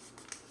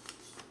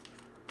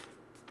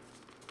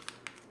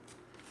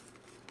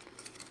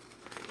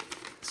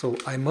 So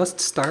I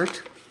must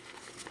start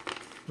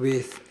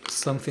with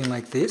something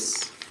like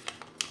this,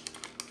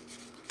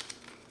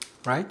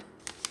 right?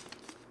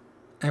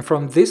 And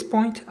from this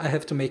point I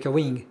have to make a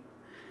wing.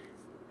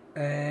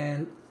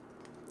 And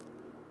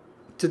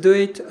to do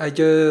it, I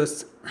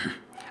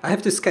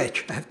have to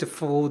sketch. I have to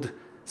fold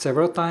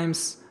several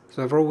times,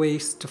 several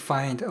ways to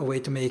find a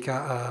way to make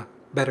a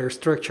better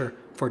structure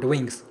for the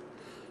wings.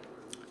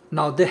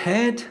 Now the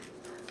head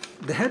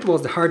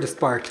was the hardest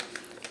part,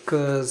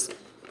 because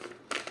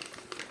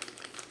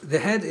the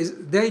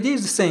idea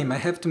is the same. I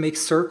have to make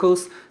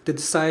circles to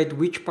decide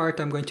which part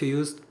I'm going to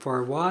use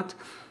for what,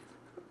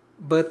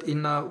 but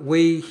in a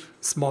way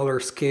smaller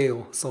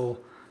scale. So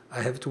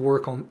I have to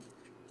work on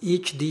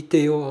each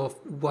detail of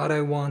what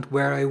I want,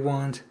 where I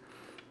want.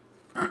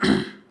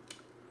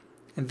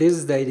 And this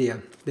is the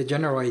idea, the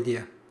general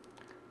idea.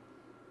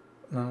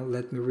 Now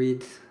let me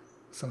read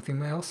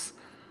something else.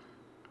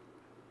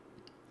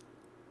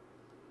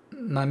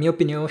 Na minha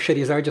opinião, o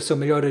Charizard é o seu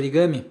melhor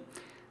origami.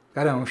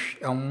 Cara,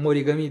 é um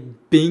origami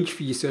bem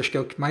difícil. Eu acho que é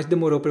o que mais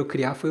demorou para eu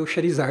criar foi o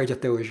Charizard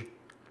até hoje.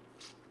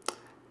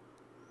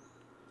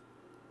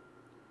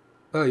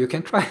 Oh, you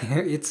can try.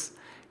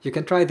 You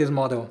can try this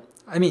model.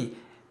 I mean,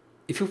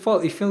 if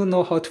you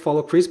know how to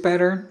follow crease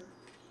pattern,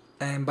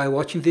 and by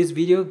watching this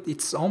video,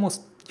 it's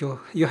almost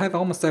you have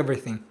almost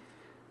everything.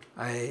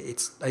 I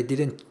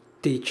didn't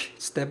teach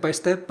step by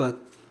step, but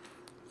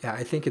yeah,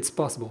 I think it's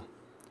possible.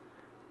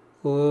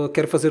 Eu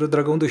quero fazer o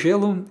dragão do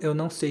gelo. Eu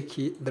não sei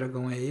que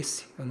dragão é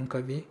esse. Eu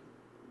nunca vi.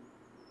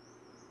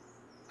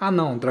 Ah,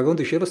 não. Dragão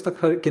do gelo, você tá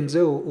querendo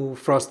dizer o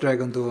Frost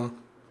Dragon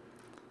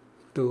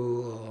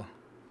do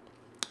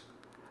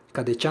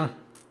Kade-chan?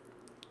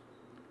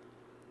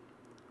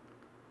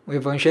 O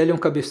Evangelion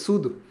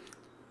cabeçudo?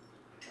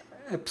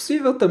 É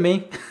possível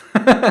também.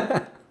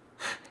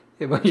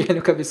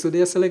 Evangelion cabeçudo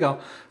ia ser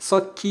legal.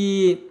 Só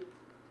que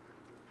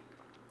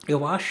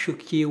eu acho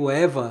que o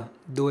Eva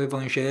do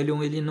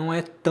Evangelion, ele não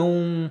é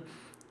tão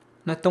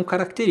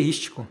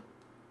característico.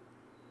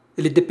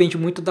 Ele depende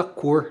muito da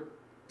cor,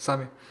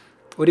 sabe?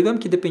 O origami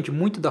que depende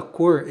muito da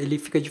cor, ele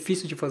fica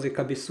difícil de fazer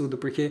cabeçudo,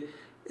 porque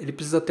ele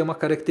precisa ter uma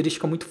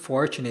característica muito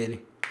forte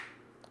nele.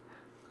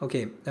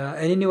 Okay,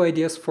 any new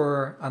ideas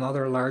for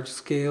another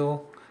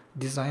large-scale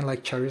design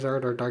like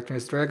Charizard or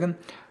Darkness Dragon?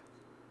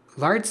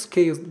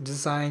 Large-scale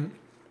design,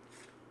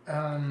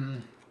 I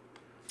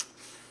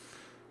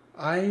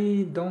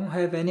don't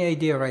have any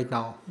idea right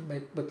now,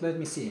 but let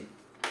me see.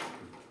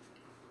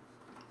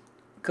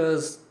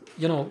 Because,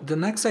 the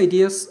next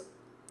ideas,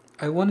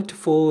 I wanted to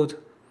fold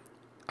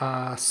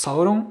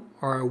Sauron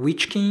or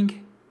Witch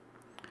King.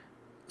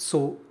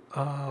 So,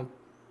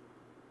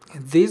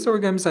 these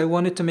origams I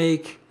wanted to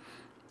make,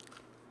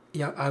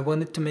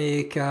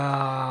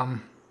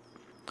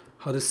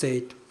 how to say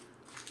it,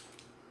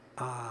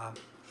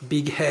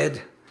 big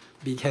head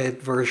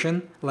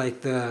version,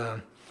 like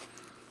the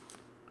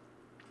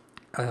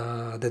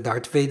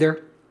Darth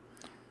Vader.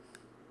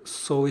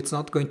 So it's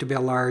not going to be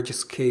a large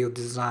scale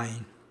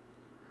design.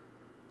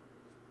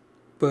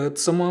 But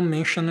someone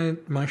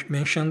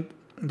mentioned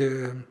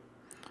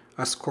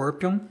a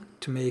Scorpion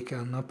to make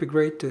an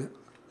upgrade to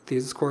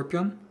this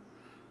Scorpion,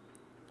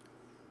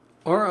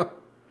 or a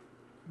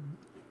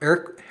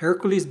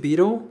Hercules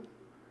Beetle,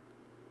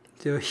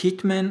 the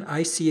Hitman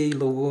ICA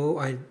logo.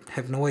 I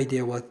have no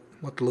idea what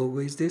logo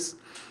is this,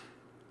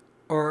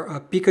 or a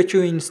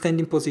Pikachu in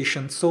standing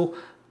position. So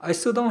I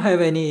still don't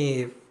have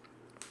any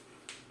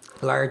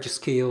large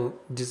scale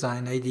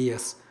design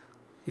ideas.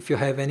 If you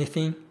have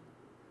anything,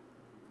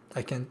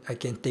 I can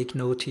take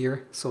note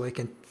here so I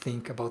can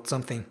think about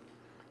something.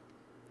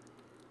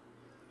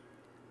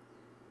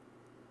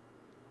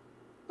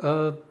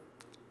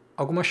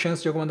 Alguma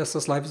chance de alguma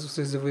dessas lives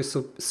vocês ver o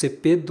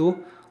CP do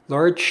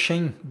Lord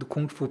Shen do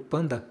Kung Fu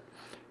Panda?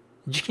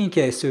 De quem que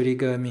é esse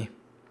origami?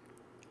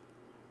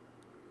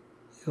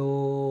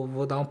 Eu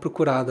vou dar uma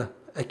procurada.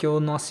 É que eu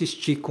não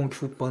assisti Kung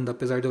Fu Panda,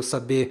 apesar de eu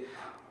saber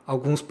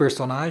alguns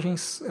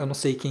personagens, eu não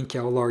sei quem que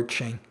é o Lord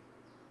Shen.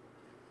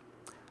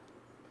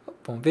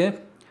 Vamos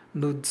ver?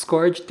 No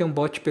Discord tem um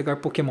bot de pegar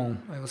Pokémon.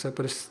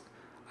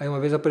 Aí uma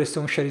vez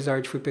apareceu um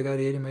Charizard, fui pegar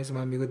ele, mas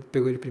uma amiga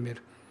pegou ele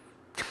primeiro.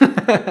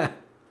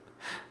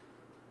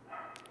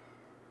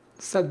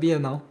 Sabia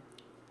não.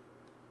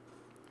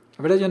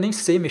 Na verdade eu nem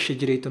sei mexer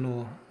direito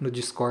no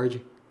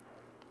Discord.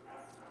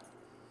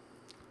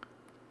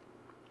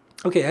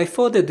 Okay, I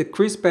folded the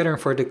crease pattern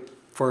for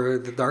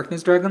the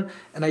Darkness Dragon,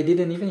 and I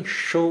didn't even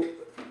show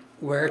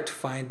where to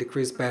find the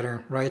crease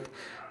pattern, right?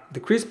 The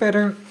crease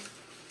pattern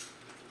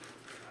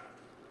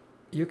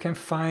you can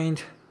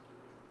find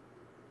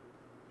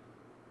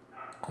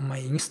on my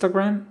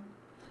Instagram,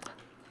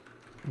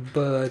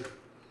 but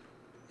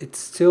it's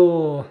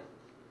still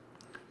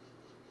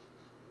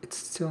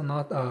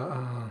not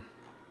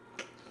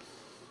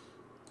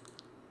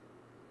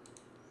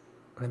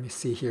let me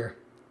see here.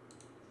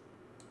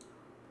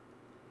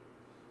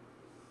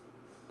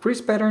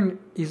 Crease pattern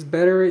is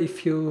better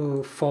if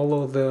you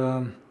follow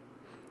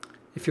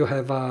if you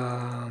have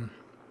a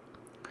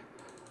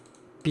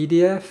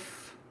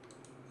PDF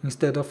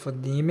instead of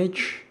an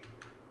image,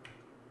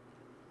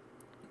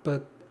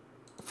 but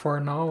for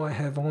now I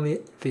have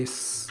only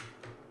this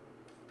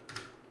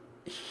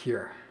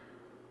here.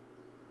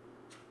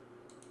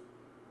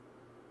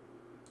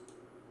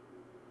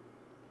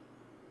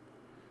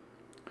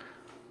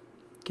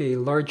 Ok,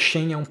 Lord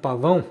Shen é um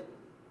pavão?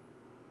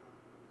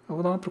 Eu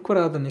vou dar uma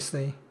procurada nisso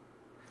aí.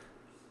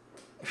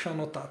 Deixa eu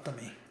anotar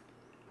também.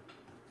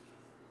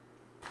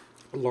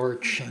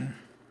 Lord Shen.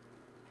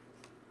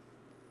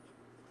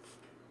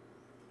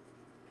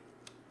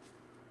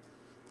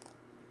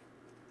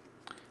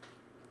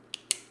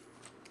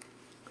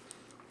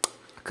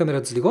 A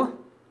câmera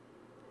desligou?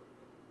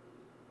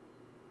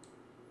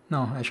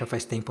 Não, já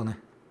faz tempo, né?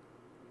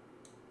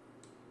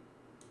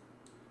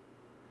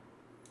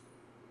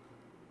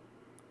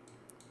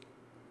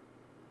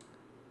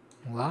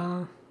 Vamos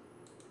lá.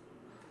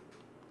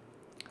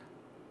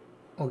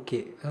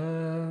 Ok.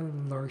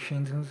 Lord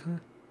Shen.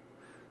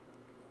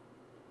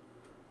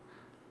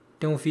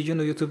 Tem um vídeo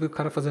no YouTube do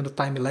cara fazendo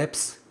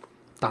time-lapse.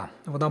 Tá,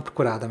 eu vou dar uma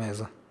procurada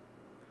mesmo.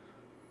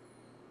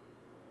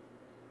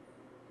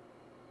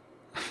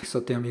 Só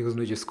tenho amigos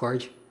no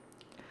Discord.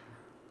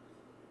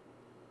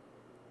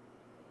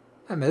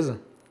 É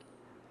mesmo?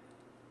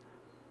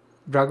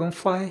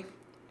 Dragonfly.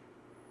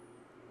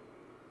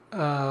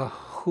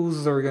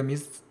 Whose origami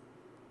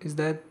is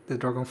that? The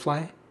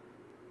Dragonfly? I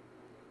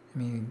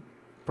mean,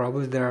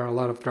 probably there are a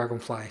lot of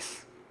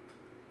dragonflies.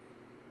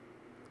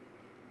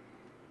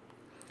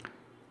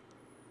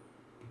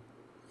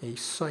 É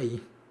isso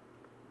aí.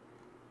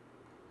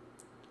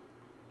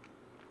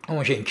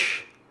 Bom,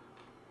 gente,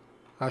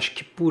 acho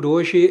que por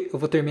hoje eu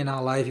vou terminar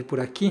a live por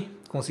aqui.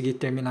 Consegui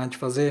terminar de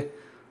fazer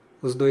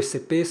os 2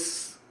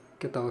 CPs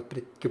que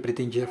eu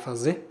pretendia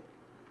fazer.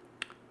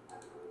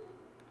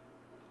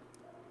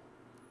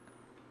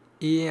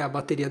 E a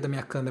bateria da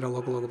minha câmera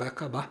logo vai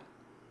acabar.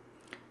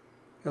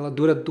 Ela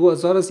dura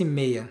 2 horas e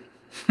meia.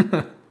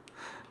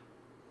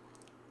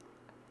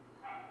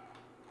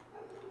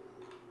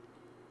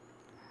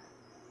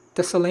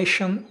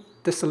 Tessellation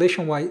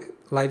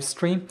live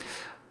stream.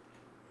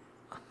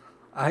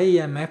 I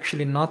am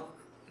actually not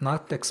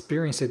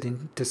experienced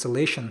in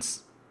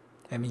tessellations.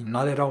 I mean,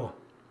 not at all.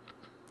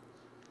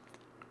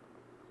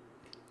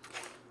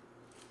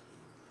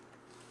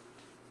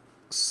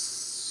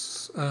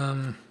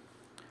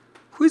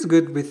 Who is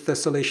good with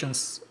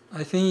tessellations?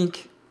 I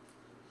think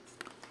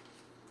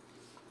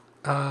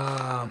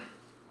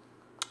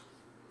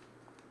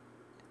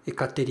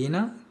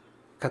Katerina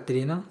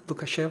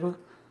Lukasheva,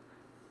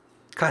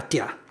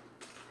 Katya.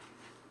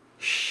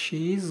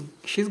 She's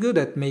good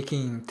at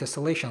making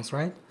tessellations,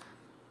 right?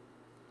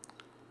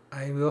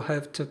 I will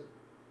have to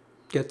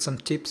get some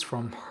tips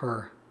from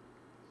her.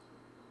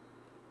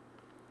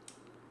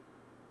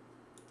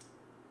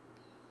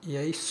 E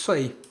é isso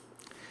aí.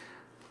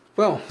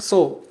 Well,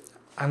 so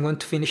I'm going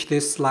to finish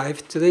this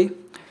live today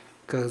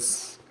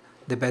because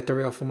the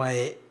battery of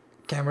my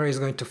camera is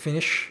going to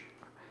finish,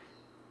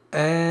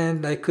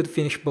 and I could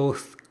finish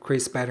both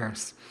crease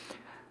patterns.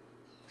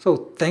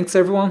 So thanks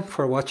everyone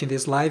for watching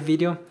this live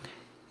video.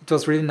 It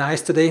was really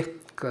nice today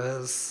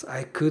because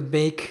I could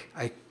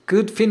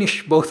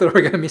finish both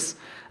origamis.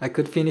 I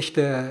could finish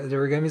the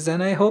origamis,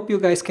 and I hope you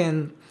guys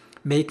can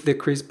make the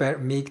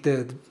make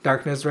the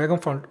Darkness Dragon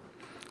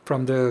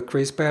from the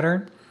crease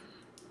pattern.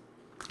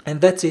 And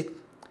that's it.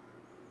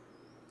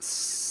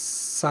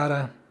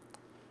 Sarah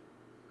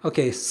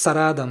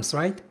Adams,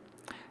 right?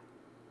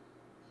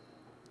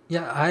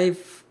 Yeah,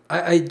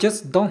 I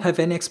just don't have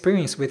any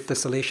experience with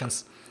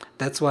tessellations.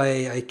 That's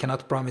why I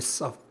cannot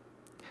promise of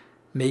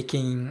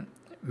making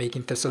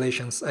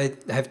tessellations. I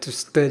have to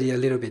study a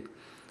little bit.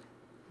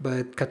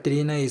 But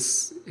Katerina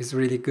is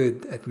really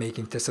good at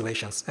making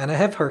tessellations, and I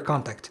have her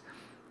contact.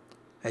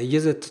 I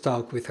used it to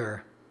talk with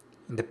her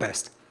in the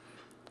past.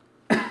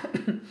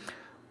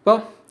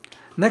 Well,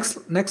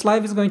 next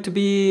live is going to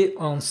be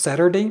on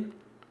Saturday.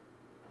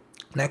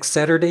 Next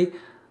Saturday,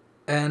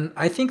 and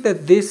I think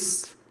that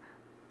this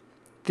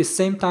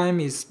same time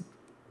is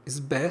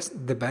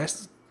the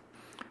best,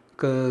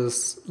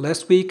 because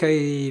last week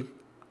I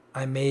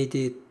made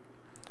it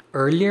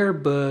earlier,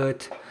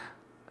 but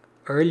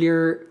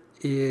earlier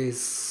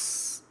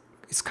is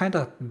kind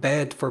of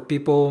bad for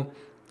people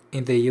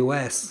in the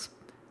US,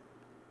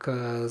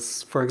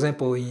 because for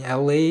example in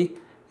LA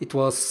it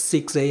was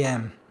 6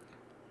 a.m.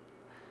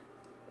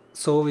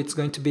 So it's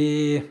going to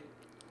be,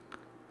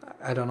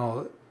 I don't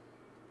know,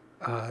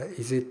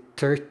 is it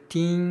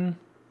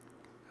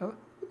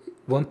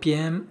 1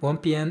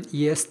 p.m.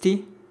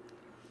 EST?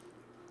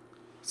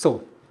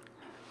 So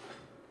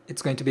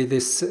it's going to be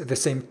the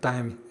same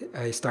time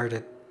I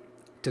started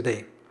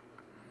today.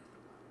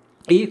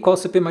 E qual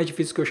CP mais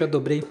difícil que eu já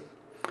dobrei?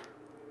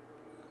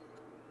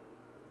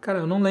 Cara,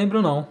 eu não lembro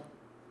não.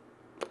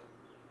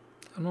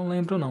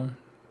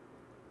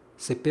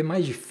 CP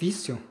mais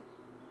difícil?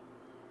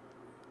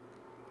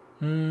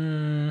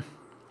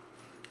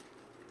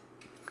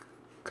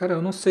 Cara,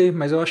 eu não sei,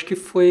 mas eu acho que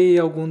foi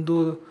algum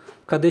do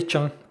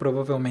Kade-chan,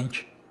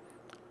 provavelmente.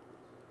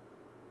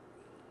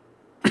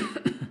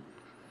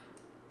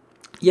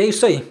 E é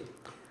isso aí.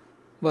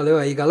 Valeu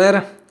aí,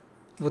 galera.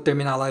 Vou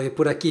terminar a live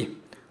por aqui.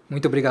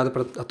 Muito obrigado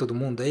a todo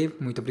mundo aí.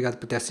 Muito obrigado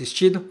por ter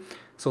assistido.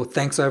 So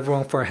thanks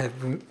everyone for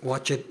having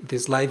watched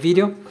this live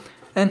video.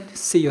 And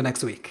see you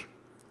next week.